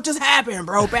believe what just happened,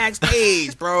 bro.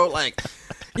 Backstage, bro. Like.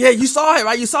 Yeah, you saw it,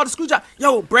 right? You saw the screw job.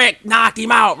 Yo, Brett knocked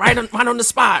him out right on the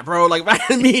spot, bro. Like right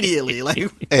immediately. Like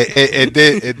and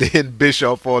then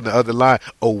Bischoff on the other line.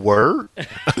 A word? Say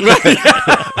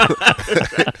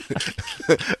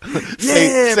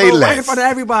bro, less. Right in front of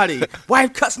everybody.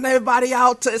 Wife cussing everybody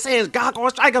out, saying God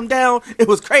gonna strike him down. It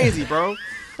was crazy, bro.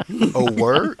 A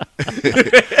word?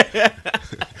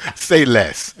 Say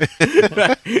less.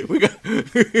 We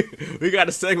got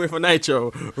a segment for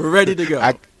Nitro. We're ready to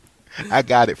go. I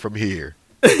got it from here.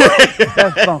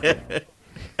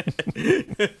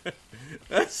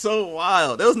 That's so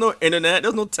wild. There was no internet. There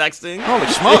was no texting. Holy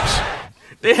smokes.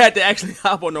 They had to actually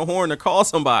hop on the horn to call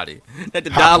somebody. They had to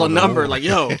dial a number like,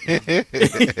 yo,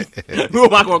 who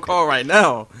am I going to call right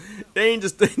now?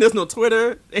 There's no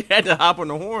Twitter. They had to hop on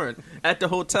the horn at the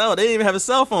hotel. They didn't even have a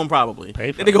cell phone probably. They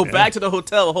had to go back to the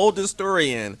hotel, hold this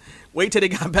story in, wait till they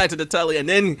got back to the telly, and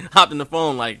then hopped on the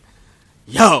phone like,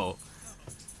 yo.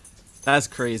 That's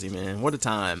crazy, man. What a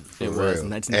time it was in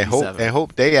 1987. And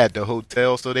hope they at the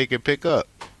hotel so they can pick up.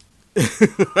 You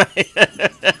got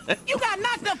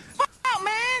knocked the fuck out,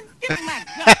 man. You got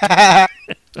knocked out.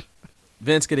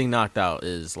 Vince getting knocked out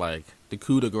is like the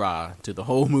coup de grace to the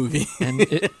whole movie. And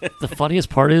the funniest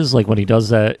part is like when he does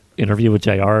that interview with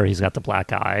JR, he's got the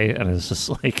black eye, and it's just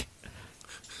like,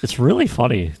 it's really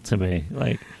funny to me.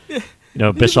 Like,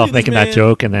 Bischoff making that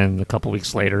joke, and then a couple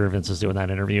weeks later, Vince is doing that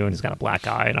interview, and he's got a black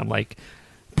eye, and I'm like,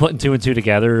 putting two and two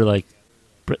together, like,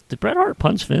 did Bret Hart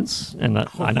punch Vince, and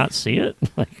I not see it?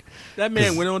 Like, that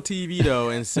man went on TV though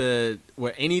and said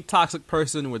what any toxic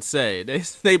person would say.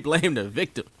 They blamed the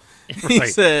victim. He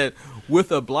said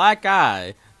with a black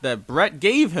eye that Bret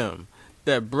gave him,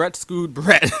 that Bret screwed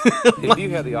Bret. If you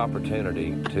had the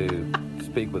opportunity to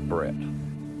speak with Bret,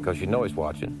 because you know he's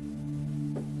watching,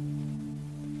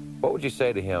 what would you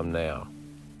say to him now?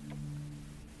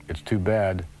 It's too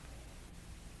bad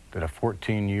that a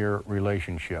 14-year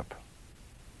relationship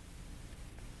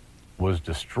was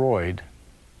destroyed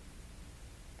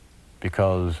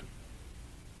because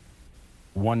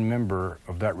one member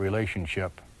of that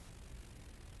relationship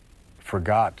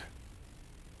forgot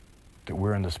that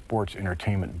we're in the sports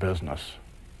entertainment business.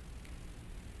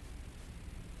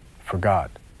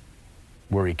 Forgot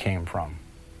where he came from.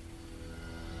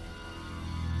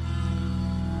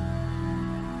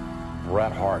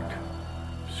 Bret Hart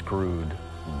screwed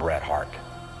Bret Hart.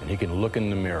 And he can look in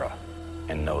the mirror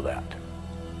and know that.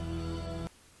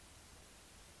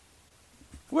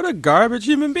 What a garbage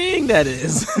human being that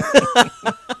is.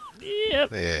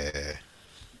 Yep. Yeah.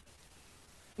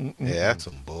 Yeah, that's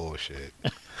some bullshit.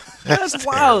 That's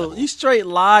wild. You straight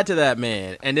lied to that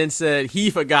man and then said he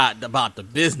forgot about the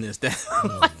business.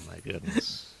 Oh, my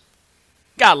goodness.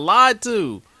 Got lied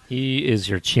to. He is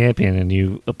your champion, and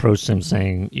you approached him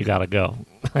saying, you got to go.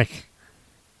 Like,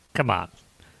 come on.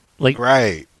 Like,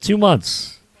 right. 2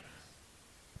 months.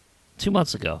 2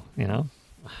 months ago, you know?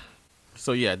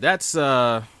 So, yeah, that's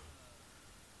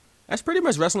pretty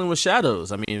much wrestling with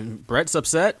shadows. I mean, Bret's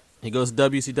upset. He goes to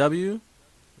WCW.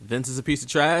 Vince is a piece of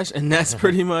trash, and that's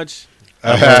pretty much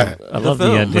I love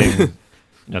the ending. You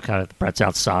know, kind of Bret's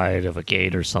outside of a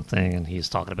gate or something, and he's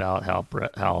talking about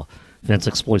how Vince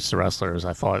exploits the wrestlers.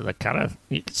 I thought that kind of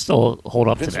you could still hold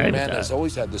up Vince today. McMahon with has that.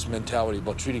 always had this mentality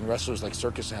about treating wrestlers like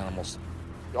circus animals.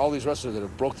 All these wrestlers that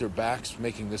have broke their backs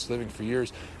making this living for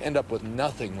years end up with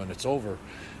nothing when it's over.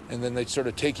 And then they sort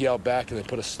of take you out back and they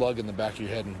put a slug in the back of your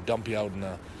head and dump you out. And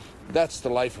that's the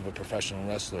life of a professional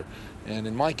wrestler. And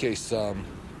in my case,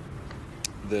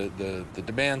 the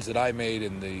demands that I made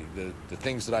and the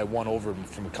things that I won over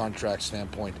from a contract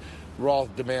standpoint were all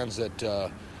demands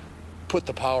that put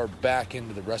the power back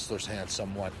into the wrestler's hands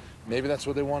somewhat. Maybe that's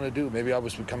what they want to do. Maybe I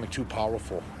was becoming too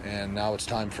powerful, and now it's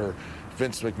time for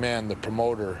Vince McMahon, the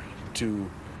promoter,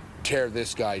 to tear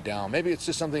this guy down. Maybe it's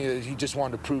just something that he just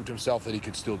wanted to prove to himself that he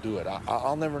could still do it.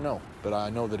 I'll never know, but I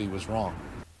know that he was wrong.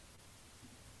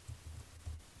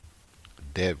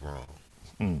 Dead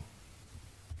wrong.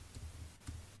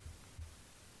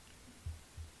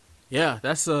 Yeah,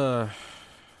 that's man,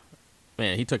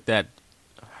 he took that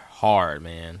hard,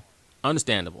 man.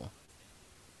 Understandable.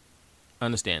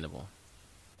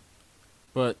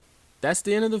 But that's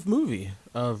the end of the movie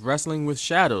of Wrestling with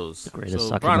Shadows. The greatest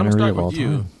so, Brian, I'm gonna documentary start of all with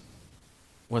you. time.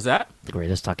 What's that? The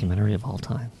greatest documentary of all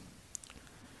time.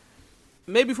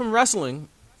 Maybe from wrestling,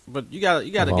 but you gotta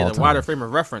Of get all a wider time. frame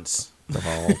of reference. Of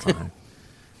all time.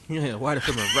 Yeah, a wider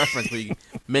frame of reference where you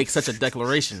make such a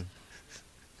declaration.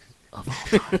 Of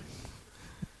all time.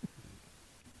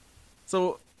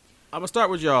 So, I'm gonna start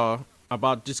with y'all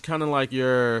about just kind of like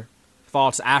your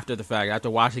thoughts after the fact, after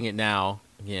watching it now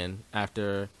again,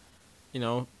 after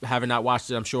having not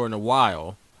watched it, I'm sure in a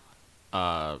while.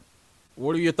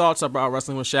 What are your thoughts about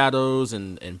Wrestling with Shadows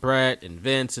and Bret and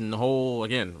Vince and the whole,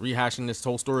 again, rehashing this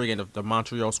whole story again of the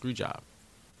Montreal Screwjob?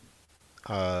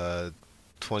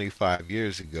 25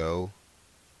 years ago,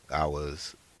 I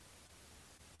was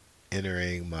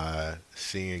entering my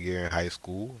senior year in high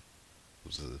school. I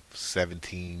was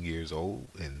 17 years old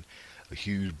and a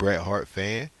huge Bret Hart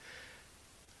fan,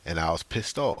 and I was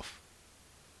pissed off.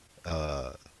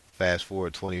 Fast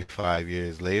forward 25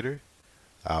 years later,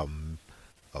 I'm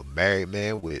a married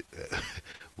man with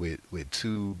with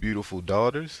two beautiful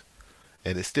daughters,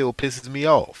 and it still pisses me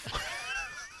off.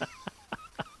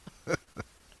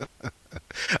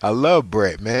 I love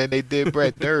Bret, man. They did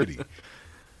Bret dirty.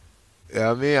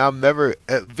 I mean, I'm never.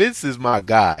 Vince is my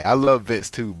guy. I love Vince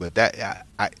too, but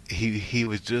he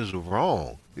was just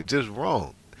wrong. Just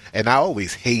wrong. And I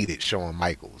always hated Shawn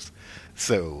Michaels,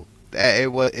 so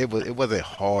it wasn't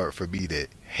hard for me to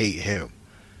hate him.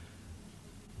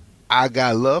 I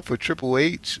got love for Triple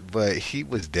H, but he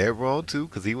was dead wrong too,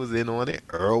 because he was in on it.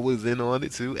 Earl was in on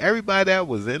it too. Everybody that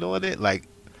was in on it, like,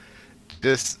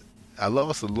 just. I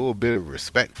lost a little bit of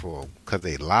respect for them because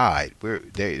they lied.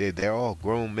 They're all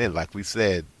grown men, like we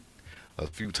said a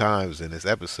few times in this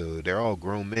episode. They're all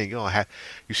grown men.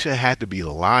 You shouldn't have to be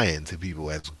lying to people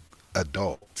as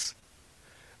adults.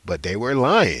 But they were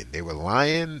lying. They were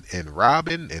lying and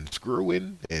robbing and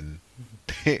screwing, and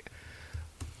it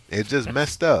just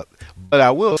messed up. But I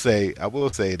will say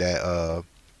that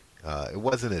it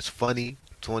wasn't as funny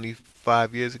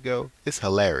 25 years ago. It's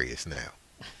hilarious now.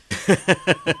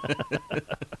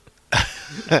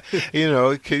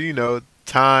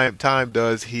 Time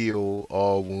does heal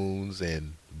all wounds,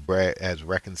 and Bret has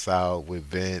reconciled with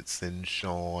Vince and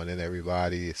Shawn and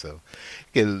everybody, so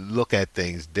you can look at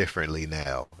things differently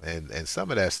now, and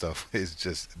some of that stuff is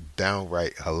just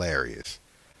downright hilarious.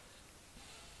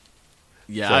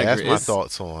 Yeah, so I that's agree. my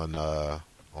thoughts on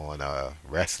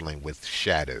Wrestling with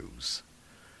Shadows.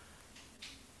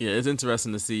 Yeah, it's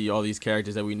interesting to see all these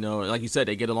characters that we know. Like you said,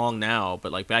 they get along now,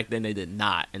 but like back then they did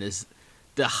not. And it's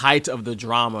the height of the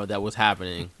drama that was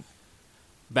happening.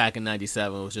 back in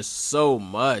 '97 was just so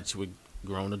much with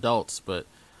grown adults. But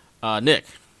Nick,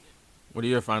 what are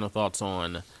your final thoughts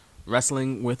on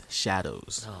Wrestling with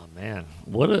Shadows? Oh man,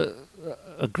 what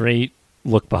a great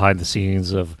look behind the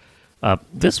scenes of.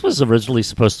 This was originally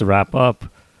supposed to wrap up,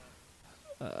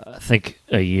 I think,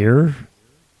 a year.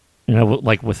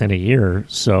 Like within a year.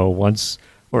 So once,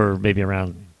 or maybe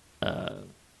around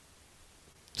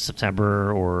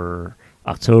September or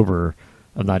October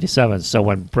of '97. So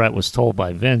when Brett was told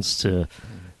by Vince to,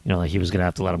 like he was going to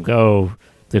have to let him go,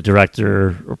 the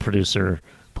director or producer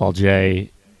Paul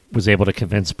J was able to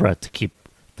convince Brett to keep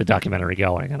the documentary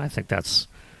going, and I think that's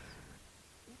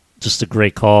just a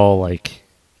great call. Like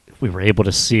we were able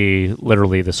to see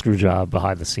literally the screw job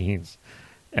behind the scenes,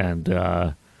 and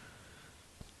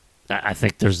I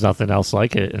think there's nothing else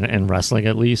like it in wrestling,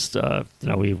 at least.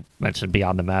 We mentioned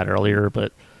Beyond the Mat earlier,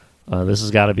 but this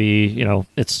has got to be,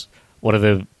 it's one of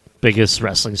the biggest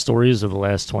wrestling stories of the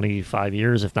last 25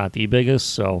 years, if not the biggest.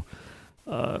 So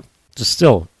just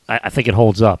still, I think it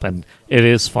holds up. And it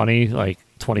is funny, like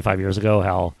 25 years ago,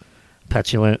 how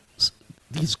petulant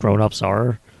these grown-ups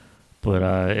are. But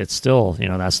it's still,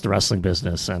 that's the wrestling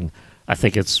business. And I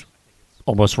think it's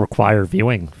almost required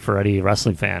viewing for any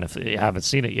wrestling fan if you haven't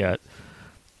seen it yet.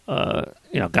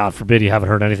 God forbid you haven't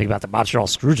heard anything about the Montreal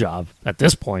Screwjob at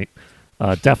this point.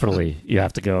 Definitely you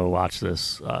have to go watch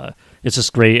this. It's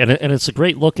just great, and it's a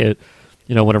great look at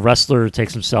when a wrestler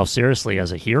takes himself seriously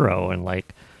as a hero, and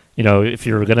if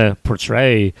you're gonna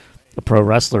portray a pro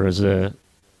wrestler as a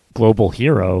global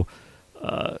hero,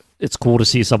 it's cool to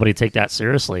see somebody take that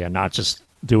seriously and not just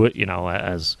do it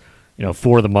as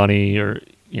for the money or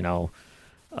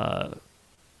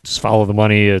just follow the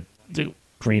money, the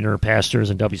greener pastures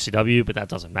in WCW, but that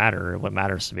doesn't matter. What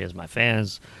matters to me is my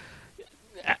fans.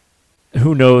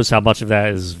 Who knows how much of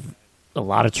that is a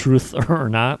lot of truth or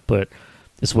not, but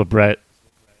it's what Brett...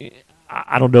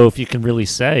 I don't know if you can really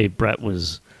say Brett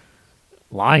was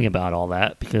lying about all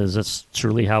that, because that's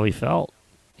truly how he felt,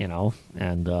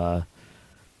 and I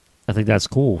think that's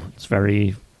cool. It's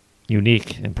very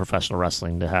unique in professional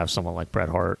wrestling to have someone like Bret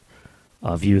Hart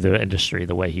view the industry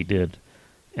the way he did.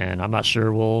 And I'm not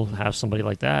sure we'll have somebody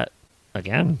like that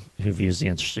again who views the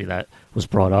industry that was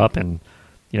brought up and,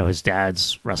 his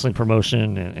dad's wrestling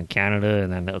promotion in Canada,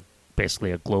 and then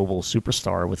basically a global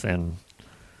superstar within,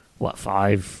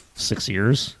 5-6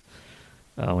 years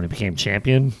when he became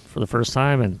champion for the first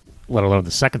time, and let alone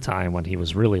the second time when he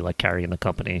was really carrying the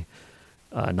company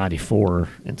 94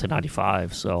 into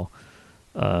 95. So,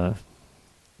 yeah,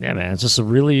 man, it's just a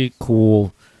really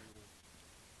cool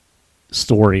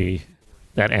story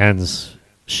that ends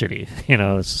shitty.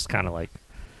 It's just kind of like,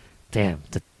 damn.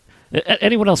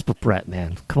 Anyone else but Brett,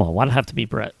 man. Come on, why'd it have to be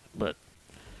Brett? But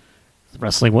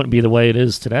wrestling wouldn't be the way it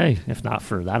is today if not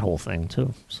for that whole thing,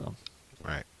 too. So,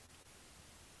 right.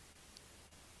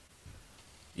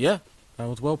 Yeah, that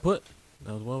was well put.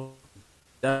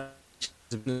 I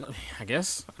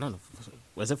guess, I don't know.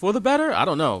 Was it for the better? I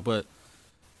don't know, but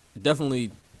it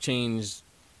definitely changed,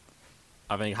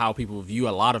 I think, how people view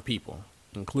a lot of people,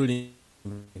 including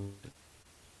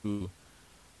who,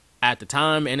 at the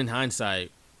time and in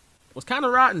hindsight, was kind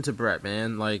of rotten to Brett,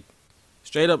 man.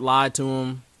 Straight up lied to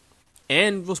him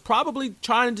and was probably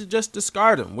trying to just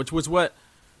discard him, which was what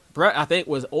Brett, I think,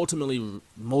 was ultimately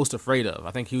most afraid of.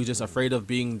 I think he was just afraid of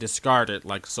being discarded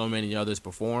like so many others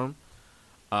before him.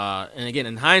 And again,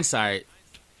 in hindsight,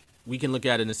 we can look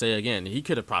at it and say, again, he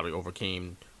could have probably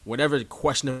overcame whatever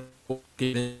questionable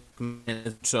could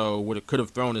have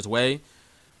thrown his way.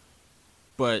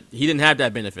 But he didn't have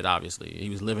that benefit, obviously. He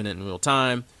was living it in real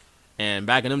time. And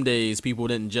back in them days, people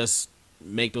didn't just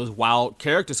make those wild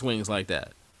character swings like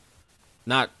that.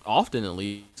 Not often, at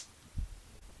least.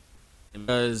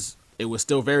 Because it was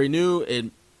still very new,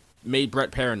 it made Brett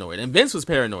paranoid. And Vince was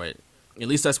paranoid. At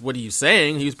least that's what he was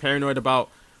saying. He was paranoid about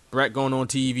Brett going on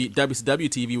TV, WCW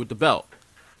TV with the belt.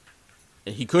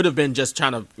 And he could have been just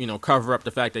trying to, cover up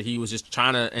the fact that he was just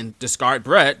trying to and discard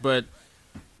Brett, but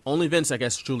only Vince, I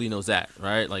guess, truly knows that,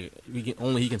 right?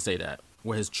 Only he can say that,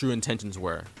 what his true intentions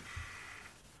were.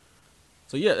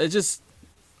 So yeah,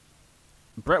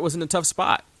 Brett was in a tough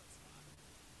spot.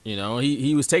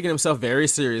 He was taking himself very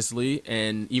seriously,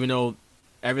 and even though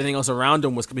everything else around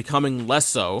him was becoming less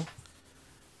so,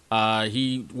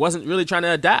 he wasn't really trying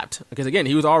to adapt. Because again,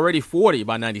 he was already 40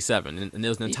 by 97, and there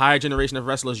was an entire generation of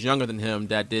wrestlers younger than him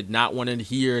that did not want to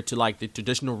adhere to the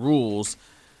traditional rules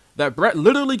that Brett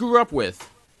literally grew up with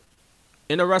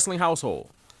in a wrestling household.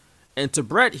 And to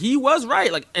Brett, he was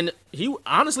right. And he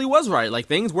honestly was right.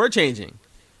 Things were changing.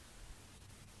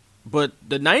 But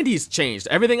the 90s changed.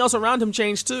 Everything else around him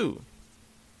changed too.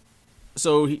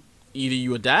 So either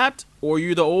you adapt or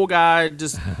you're the old guy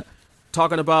just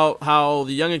talking about how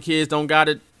the younger kids don't got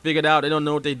it figured out. They don't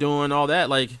know what they're doing, all that.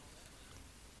 Like,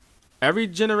 every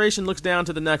generation looks down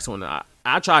to the next one.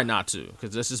 I try not to,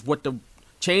 because this is what the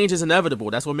change is inevitable.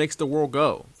 That's what makes the world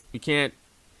go. We can't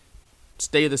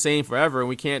stay the same forever, and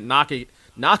we can't knock it,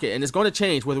 and it's going to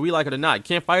change whether we like it or not. You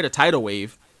can't fight a tidal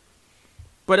wave.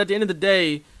 But at the end of the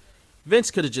day,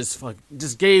 Vince could have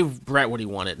just gave Brett what he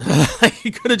wanted.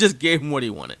 He could have just gave him what he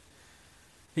wanted.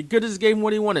 He could have just gave him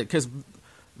what he wanted, because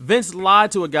Vince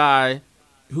lied to a guy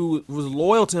who was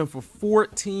loyal to him for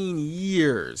 14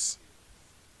 years.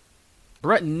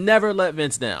 Brett never let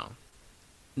Vince down.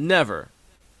 Never.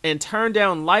 And turned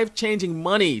down life-changing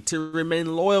money to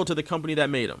remain loyal to the company that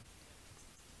made him.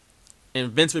 And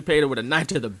Vince repaid it with a knife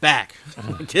to the back.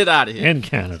 Get out of here. In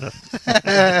Canada.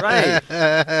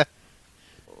 Right.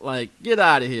 Like, get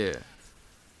out of here.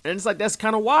 And it's like, that's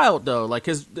kind of wild, though. Like,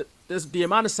 because the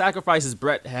amount of sacrifices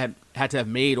Brett had to have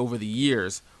made over the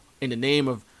years in the name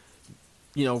of,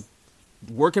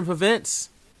 working for Vince.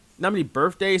 How many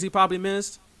birthdays he probably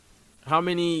missed. How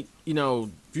many,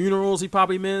 funerals he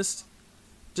probably missed.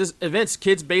 Just events,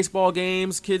 kids' baseball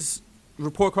games, kids'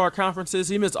 report card conferences.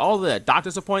 He missed all of that.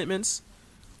 Doctor's appointments.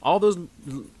 All those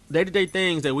day-to-day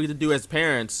things that we have to do as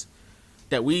parents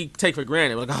that we take for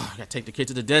granted. We're like, I got to take the kid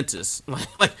to the dentist.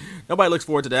 Like nobody looks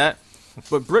forward to that.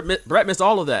 But Brett missed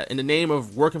all of that in the name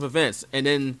of working for Vince. And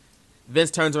then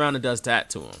Vince turns around and does that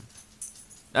to him.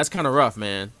 That's kind of rough,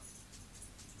 man.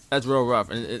 That's real rough.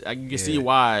 And you can see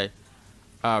why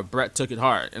Brett took it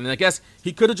hard. And I guess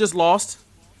he could have just lost,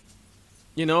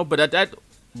 but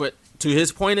but to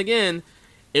his point again,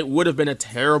 it would have been a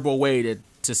terrible way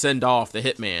to send off the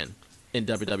Hitman in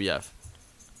WWF.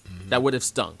 That would have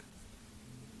stunk.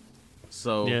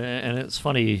 So yeah, and it's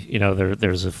funny,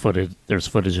 there's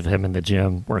footage of him in the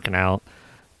gym working out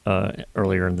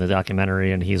earlier in the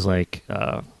documentary, and he's like,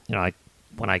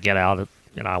 when I get out,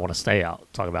 I want to stay out.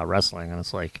 Talk about wrestling, and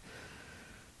it's like,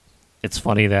 it's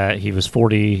funny that he was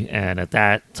 40, and at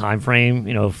that time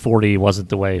frame, 40 wasn't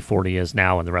the way 40 is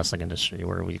now in the wrestling industry,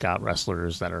 where we got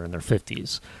wrestlers that are in their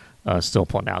 50s still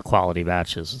putting out quality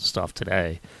matches and stuff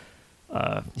today.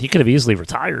 He could have easily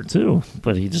retired too,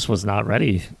 but he just was not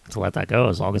ready to let that go.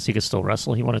 As long as he could still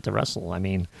wrestle, he wanted to wrestle. I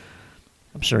mean,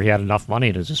 I'm sure he had enough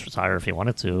money to just retire if he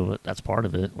wanted to, but that's part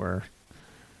of it where,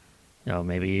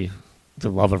 maybe the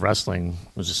love of wrestling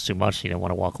was just too much. He didn't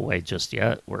want to walk away just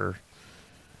yet. Where,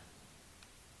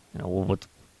 what's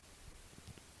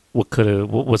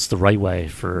the right way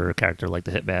for a character like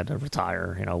the Hitman to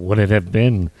retire? Would it have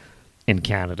been in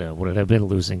Canada? Would it have been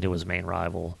losing to his main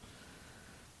rival?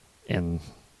 And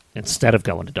instead of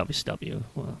going to WCW,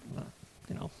 well,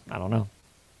 I don't know.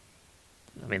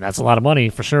 I mean, that's a lot of money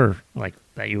for sure, like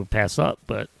that you would pass up.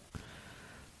 But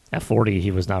at 40,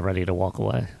 he was not ready to walk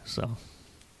away. So,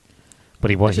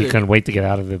 but he couldn't wait to get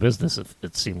out of the business.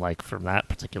 It seemed like from that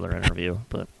particular interview.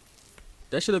 But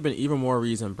that should have been even more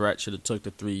reason Brett should have took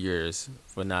the 3 years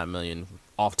for $9 million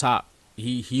off top.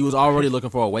 He was already looking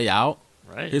for a way out.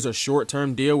 Right. Here's a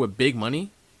short-term deal with big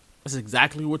money. That's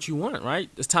exactly what you want, right?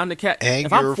 It's time to cash. And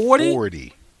if you're I'm 40,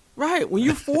 40. Right. When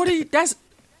you're 40,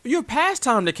 you're past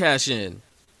time to cash in.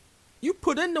 You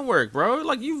put in the work, bro.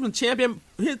 Like, you've been champion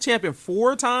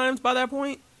 4 times by that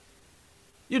point.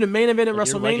 You're the main event at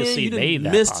WrestleMania. You made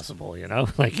that possible,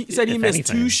 Like, he said he missed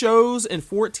 2 shows in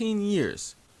 14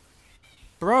 years.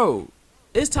 Bro,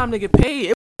 it's time to get paid.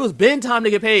 It was been time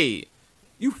to get paid.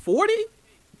 You 40?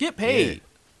 Get paid. Yeah.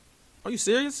 Are you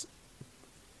serious?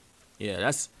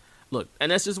 Yeah, look,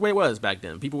 and that's just the way it was back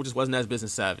then. People just wasn't as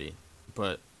business savvy.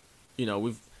 But, you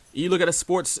look at the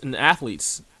sports and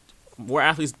athletes. More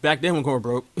athletes back then were going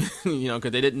broke,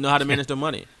 because they didn't know how to manage their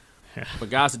money. But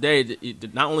guys today,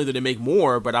 not only do they make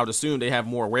more, but I would assume they have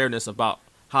more awareness about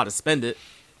how to spend it.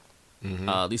 Mm-hmm.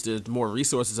 At least there's more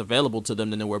resources available to them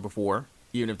than there were before,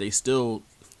 even if they still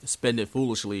spend it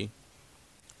foolishly,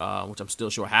 which I'm still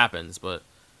sure happens. But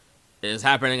it's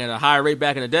happening at a higher rate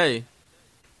back in the day.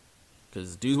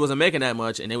 Because dudes wasn't making that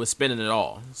much, and they was spending it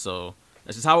all. So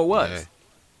that's just how it was.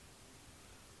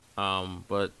 Yeah.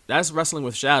 But that's Wrestling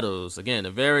with Shadows. Again, a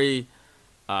very,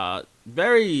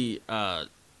 very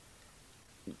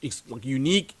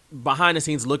unique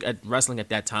behind-the-scenes look at wrestling at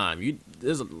that time.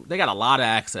 They got a lot of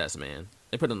access, man.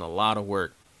 They put in a lot of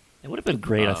work. It would have been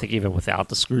great, I think, even without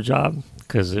the screw job,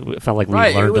 because it felt like we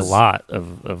learned a lot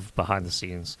of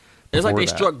behind-the-scenes. It's like they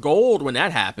struck gold when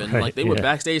that happened. Right, like they were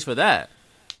backstage for that.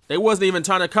 They wasn't even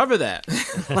trying to cover that.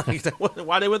 That wasn't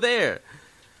why they were there.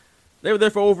 They were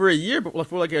there for over a year,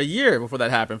 for like a year before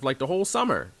that happened, for like the whole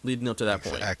summer leading up to that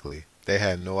point. Exactly. They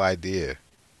had no idea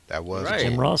that was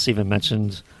Jim Ross even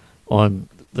mentioned on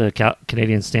the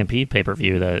Canadian Stampede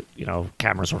pay-per-view that,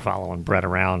 cameras were following Brett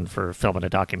around for filming a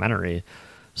documentary.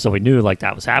 So we knew like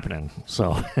that was happening.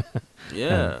 So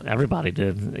yeah, everybody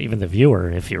did, even the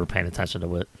viewer, if you were paying attention to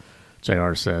what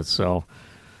JR said. So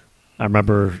I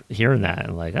remember hearing that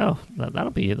and like, oh,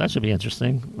 that should be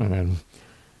interesting. And then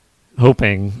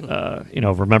hoping,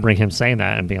 remembering him saying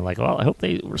that and being like, well, I hope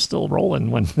they were still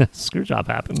rolling when the screw job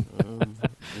happened.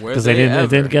 Because it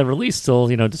didn't get released till,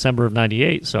 December of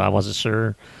 98. So I wasn't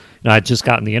sure. I had just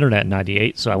gotten the internet in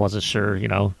 98, so I wasn't sure,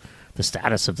 the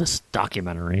status of this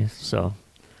documentary. So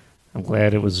I'm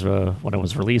glad it was, when it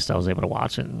was released, I was able to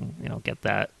watch it and, get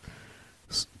that,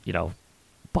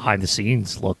 behind the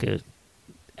scenes look at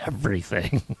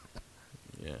everything.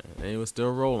 Yeah, it was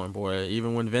still rolling, boy.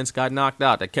 Even when Vince got knocked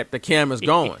out, they kept the cameras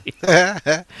going.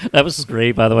 That was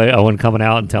great, by the way. Owen coming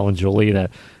out and telling Julie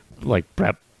that, like,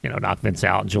 Brett, knocked Vince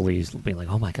out, and Julie's being like,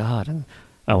 "Oh my god," and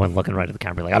Owen looking right at the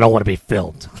camera, like, "I don't want to be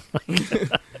filmed."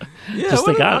 Yeah,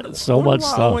 they got so much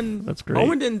stuff. That's great.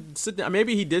 Owen didn't sit down.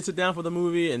 Maybe he did sit down for the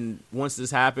movie, and once this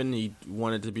happened, he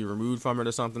wanted to be removed from it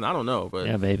or something. I don't know, but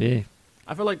yeah, maybe.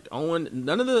 I feel like Owen.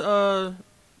 None of the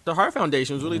Hart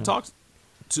Foundation was really talked.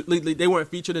 They weren't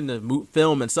featured in the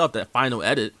film and stuff. That final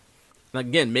edit. And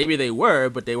again, maybe they were,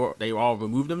 but they all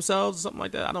removed themselves or something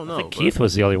like that. I don't know. I think Keith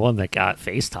was the only one that got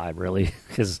FaceTime really,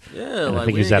 because I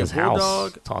think he was at his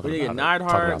house talking we didn't about get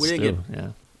Neidhart. We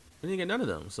didn't get none of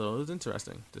them. So it was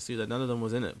interesting to see that none of them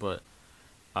was in it. But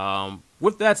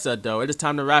with that said, though, it is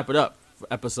time to wrap it up for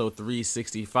episode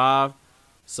 365.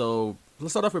 So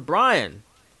let's start off with Brian.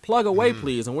 Plug away,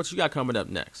 please, and what you got coming up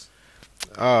next.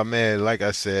 Oh man, like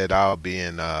I said, I'll be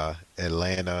in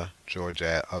Atlanta, Georgia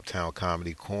at Uptown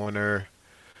Comedy Corner.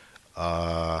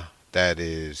 That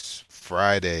is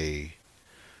Friday,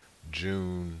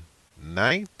 June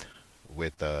 9th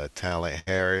with Talent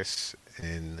Harris.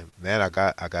 And man,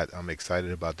 I'm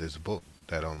excited about this book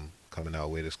that I'm coming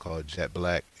out with. It's called Jet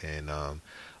Black, and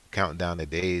counting down the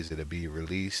days it'll be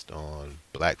released on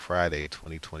Black Friday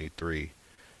 2023.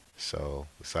 So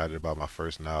excited about my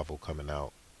first novel coming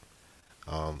out.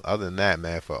 Other than that,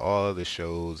 man, for all of the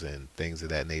shows and things of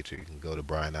that nature, you can go to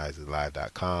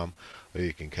BrianIsleyLive.com, or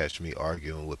you can catch me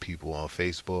arguing with people on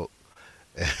Facebook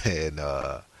and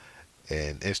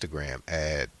Instagram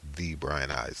at the Brian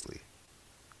Isley.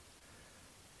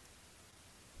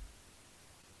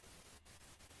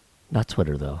 Not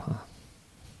Twitter though. Huh?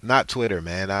 Not Twitter,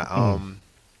 man. I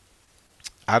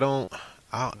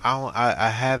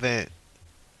haven't.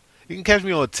 You can catch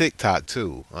me on TikTok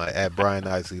too, at Brian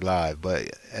Isley Live,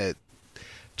 but at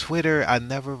Twitter, I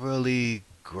never really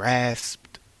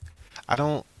grasped. I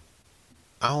don't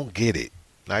get it.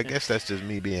 I guess that's just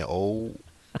me being old,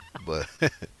 but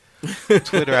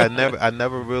Twitter, I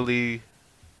never really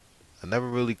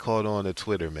caught on to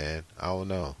Twitter, man. I don't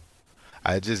know.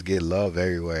 I just get love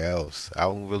everywhere else. I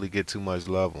don't really get too much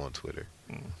love on Twitter.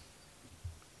 I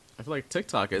feel like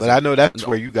TikTok is. But I know that's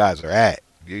where you guys are at.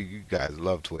 You guys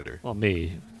love Twitter. Well,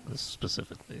 me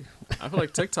specifically. I feel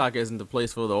like TikTok isn't the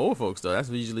place for the old folks, though. That's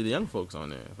usually the young folks on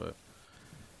there. But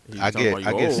I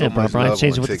get so much Brian love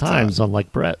changing on with TikTok. the times,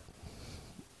 unlike Brett.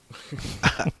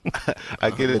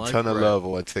 I get a ton of love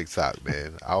on TikTok,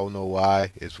 man. I don't know why.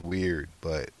 It's weird,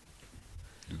 but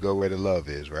you go where the love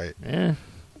is, right? Yeah.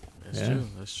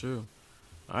 That's true.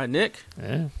 All right, Nick.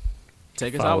 Yeah.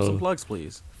 Take us out with some plugs,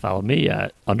 please. Follow me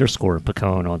at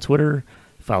 _Pacone on Twitter.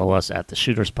 Follow us at The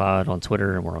Shooters Pod on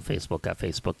Twitter, and we're on Facebook at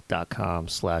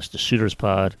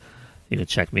facebook.com/TheShootersPod. You can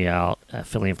check me out at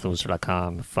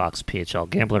PhillyInfluencer.com,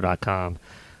 FoxPHLGambler.com.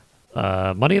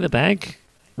 Money in the Bank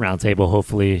Roundtable,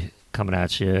 hopefully coming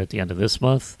at you at the end of this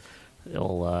month.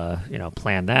 We'll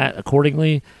plan that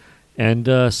accordingly. And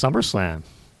SummerSlam.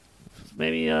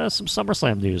 Maybe some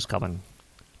SummerSlam news coming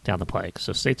down the pike,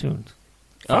 so stay tuned.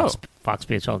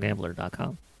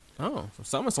 FoxPHLGambler.com. Oh,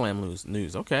 SummerSlam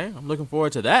news. Okay, I'm looking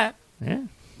forward to that. Yeah.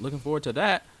 Looking forward to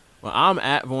that. Well, I'm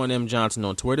at Vaughn M. Johnson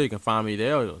on Twitter. You can find me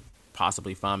there. Or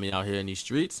possibly find me out here in these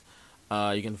streets.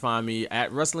 You can find me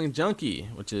at Wrestling Junkie,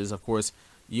 which is, of course,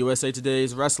 USA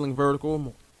Today's wrestling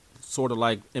vertical, sort of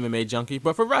like MMA Junkie,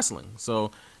 but for wrestling. So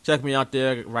check me out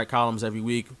there. Write columns every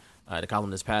week. The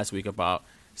column this past week about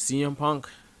CM Punk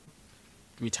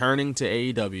returning to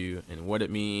AEW and what it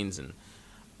means, and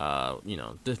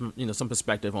some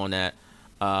perspective on that.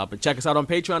 But check us out on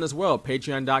Patreon as well.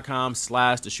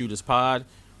 Patreon.com/TheShootersPod,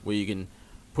 where you can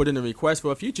put in a request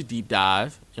for a future deep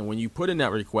dive. And when you put in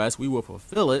that request, we will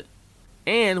fulfill it.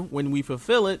 And when we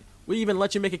fulfill it, we even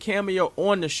let you make a cameo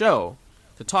on the show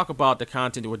to talk about the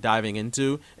content that we're diving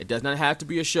into. It does not have to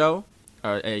be a show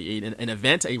or an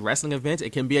event, a wrestling event. It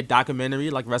can be a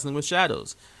documentary like Wrestling with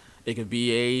Shadows. It could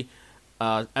be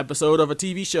episode of a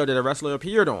TV show that a wrestler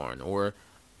appeared on, or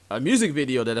a music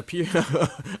video that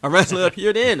a wrestler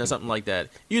appeared in, or something like that.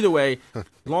 Either way, as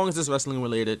long as it's wrestling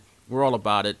related, we're all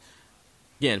about it.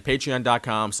 Again,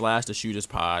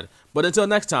 patreon.com/theshooterspod. But until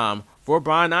next time, for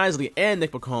Brian Isley and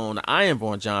Nick McCone, I am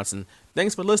Vaughn Johnson.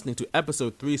 Thanks for listening to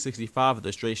episode 365 of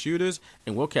The Straight Shooters,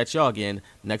 and we'll catch y'all again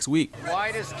next week.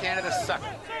 Why does Canada suck?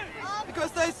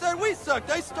 Because they said we suck.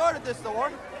 They started this,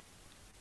 though.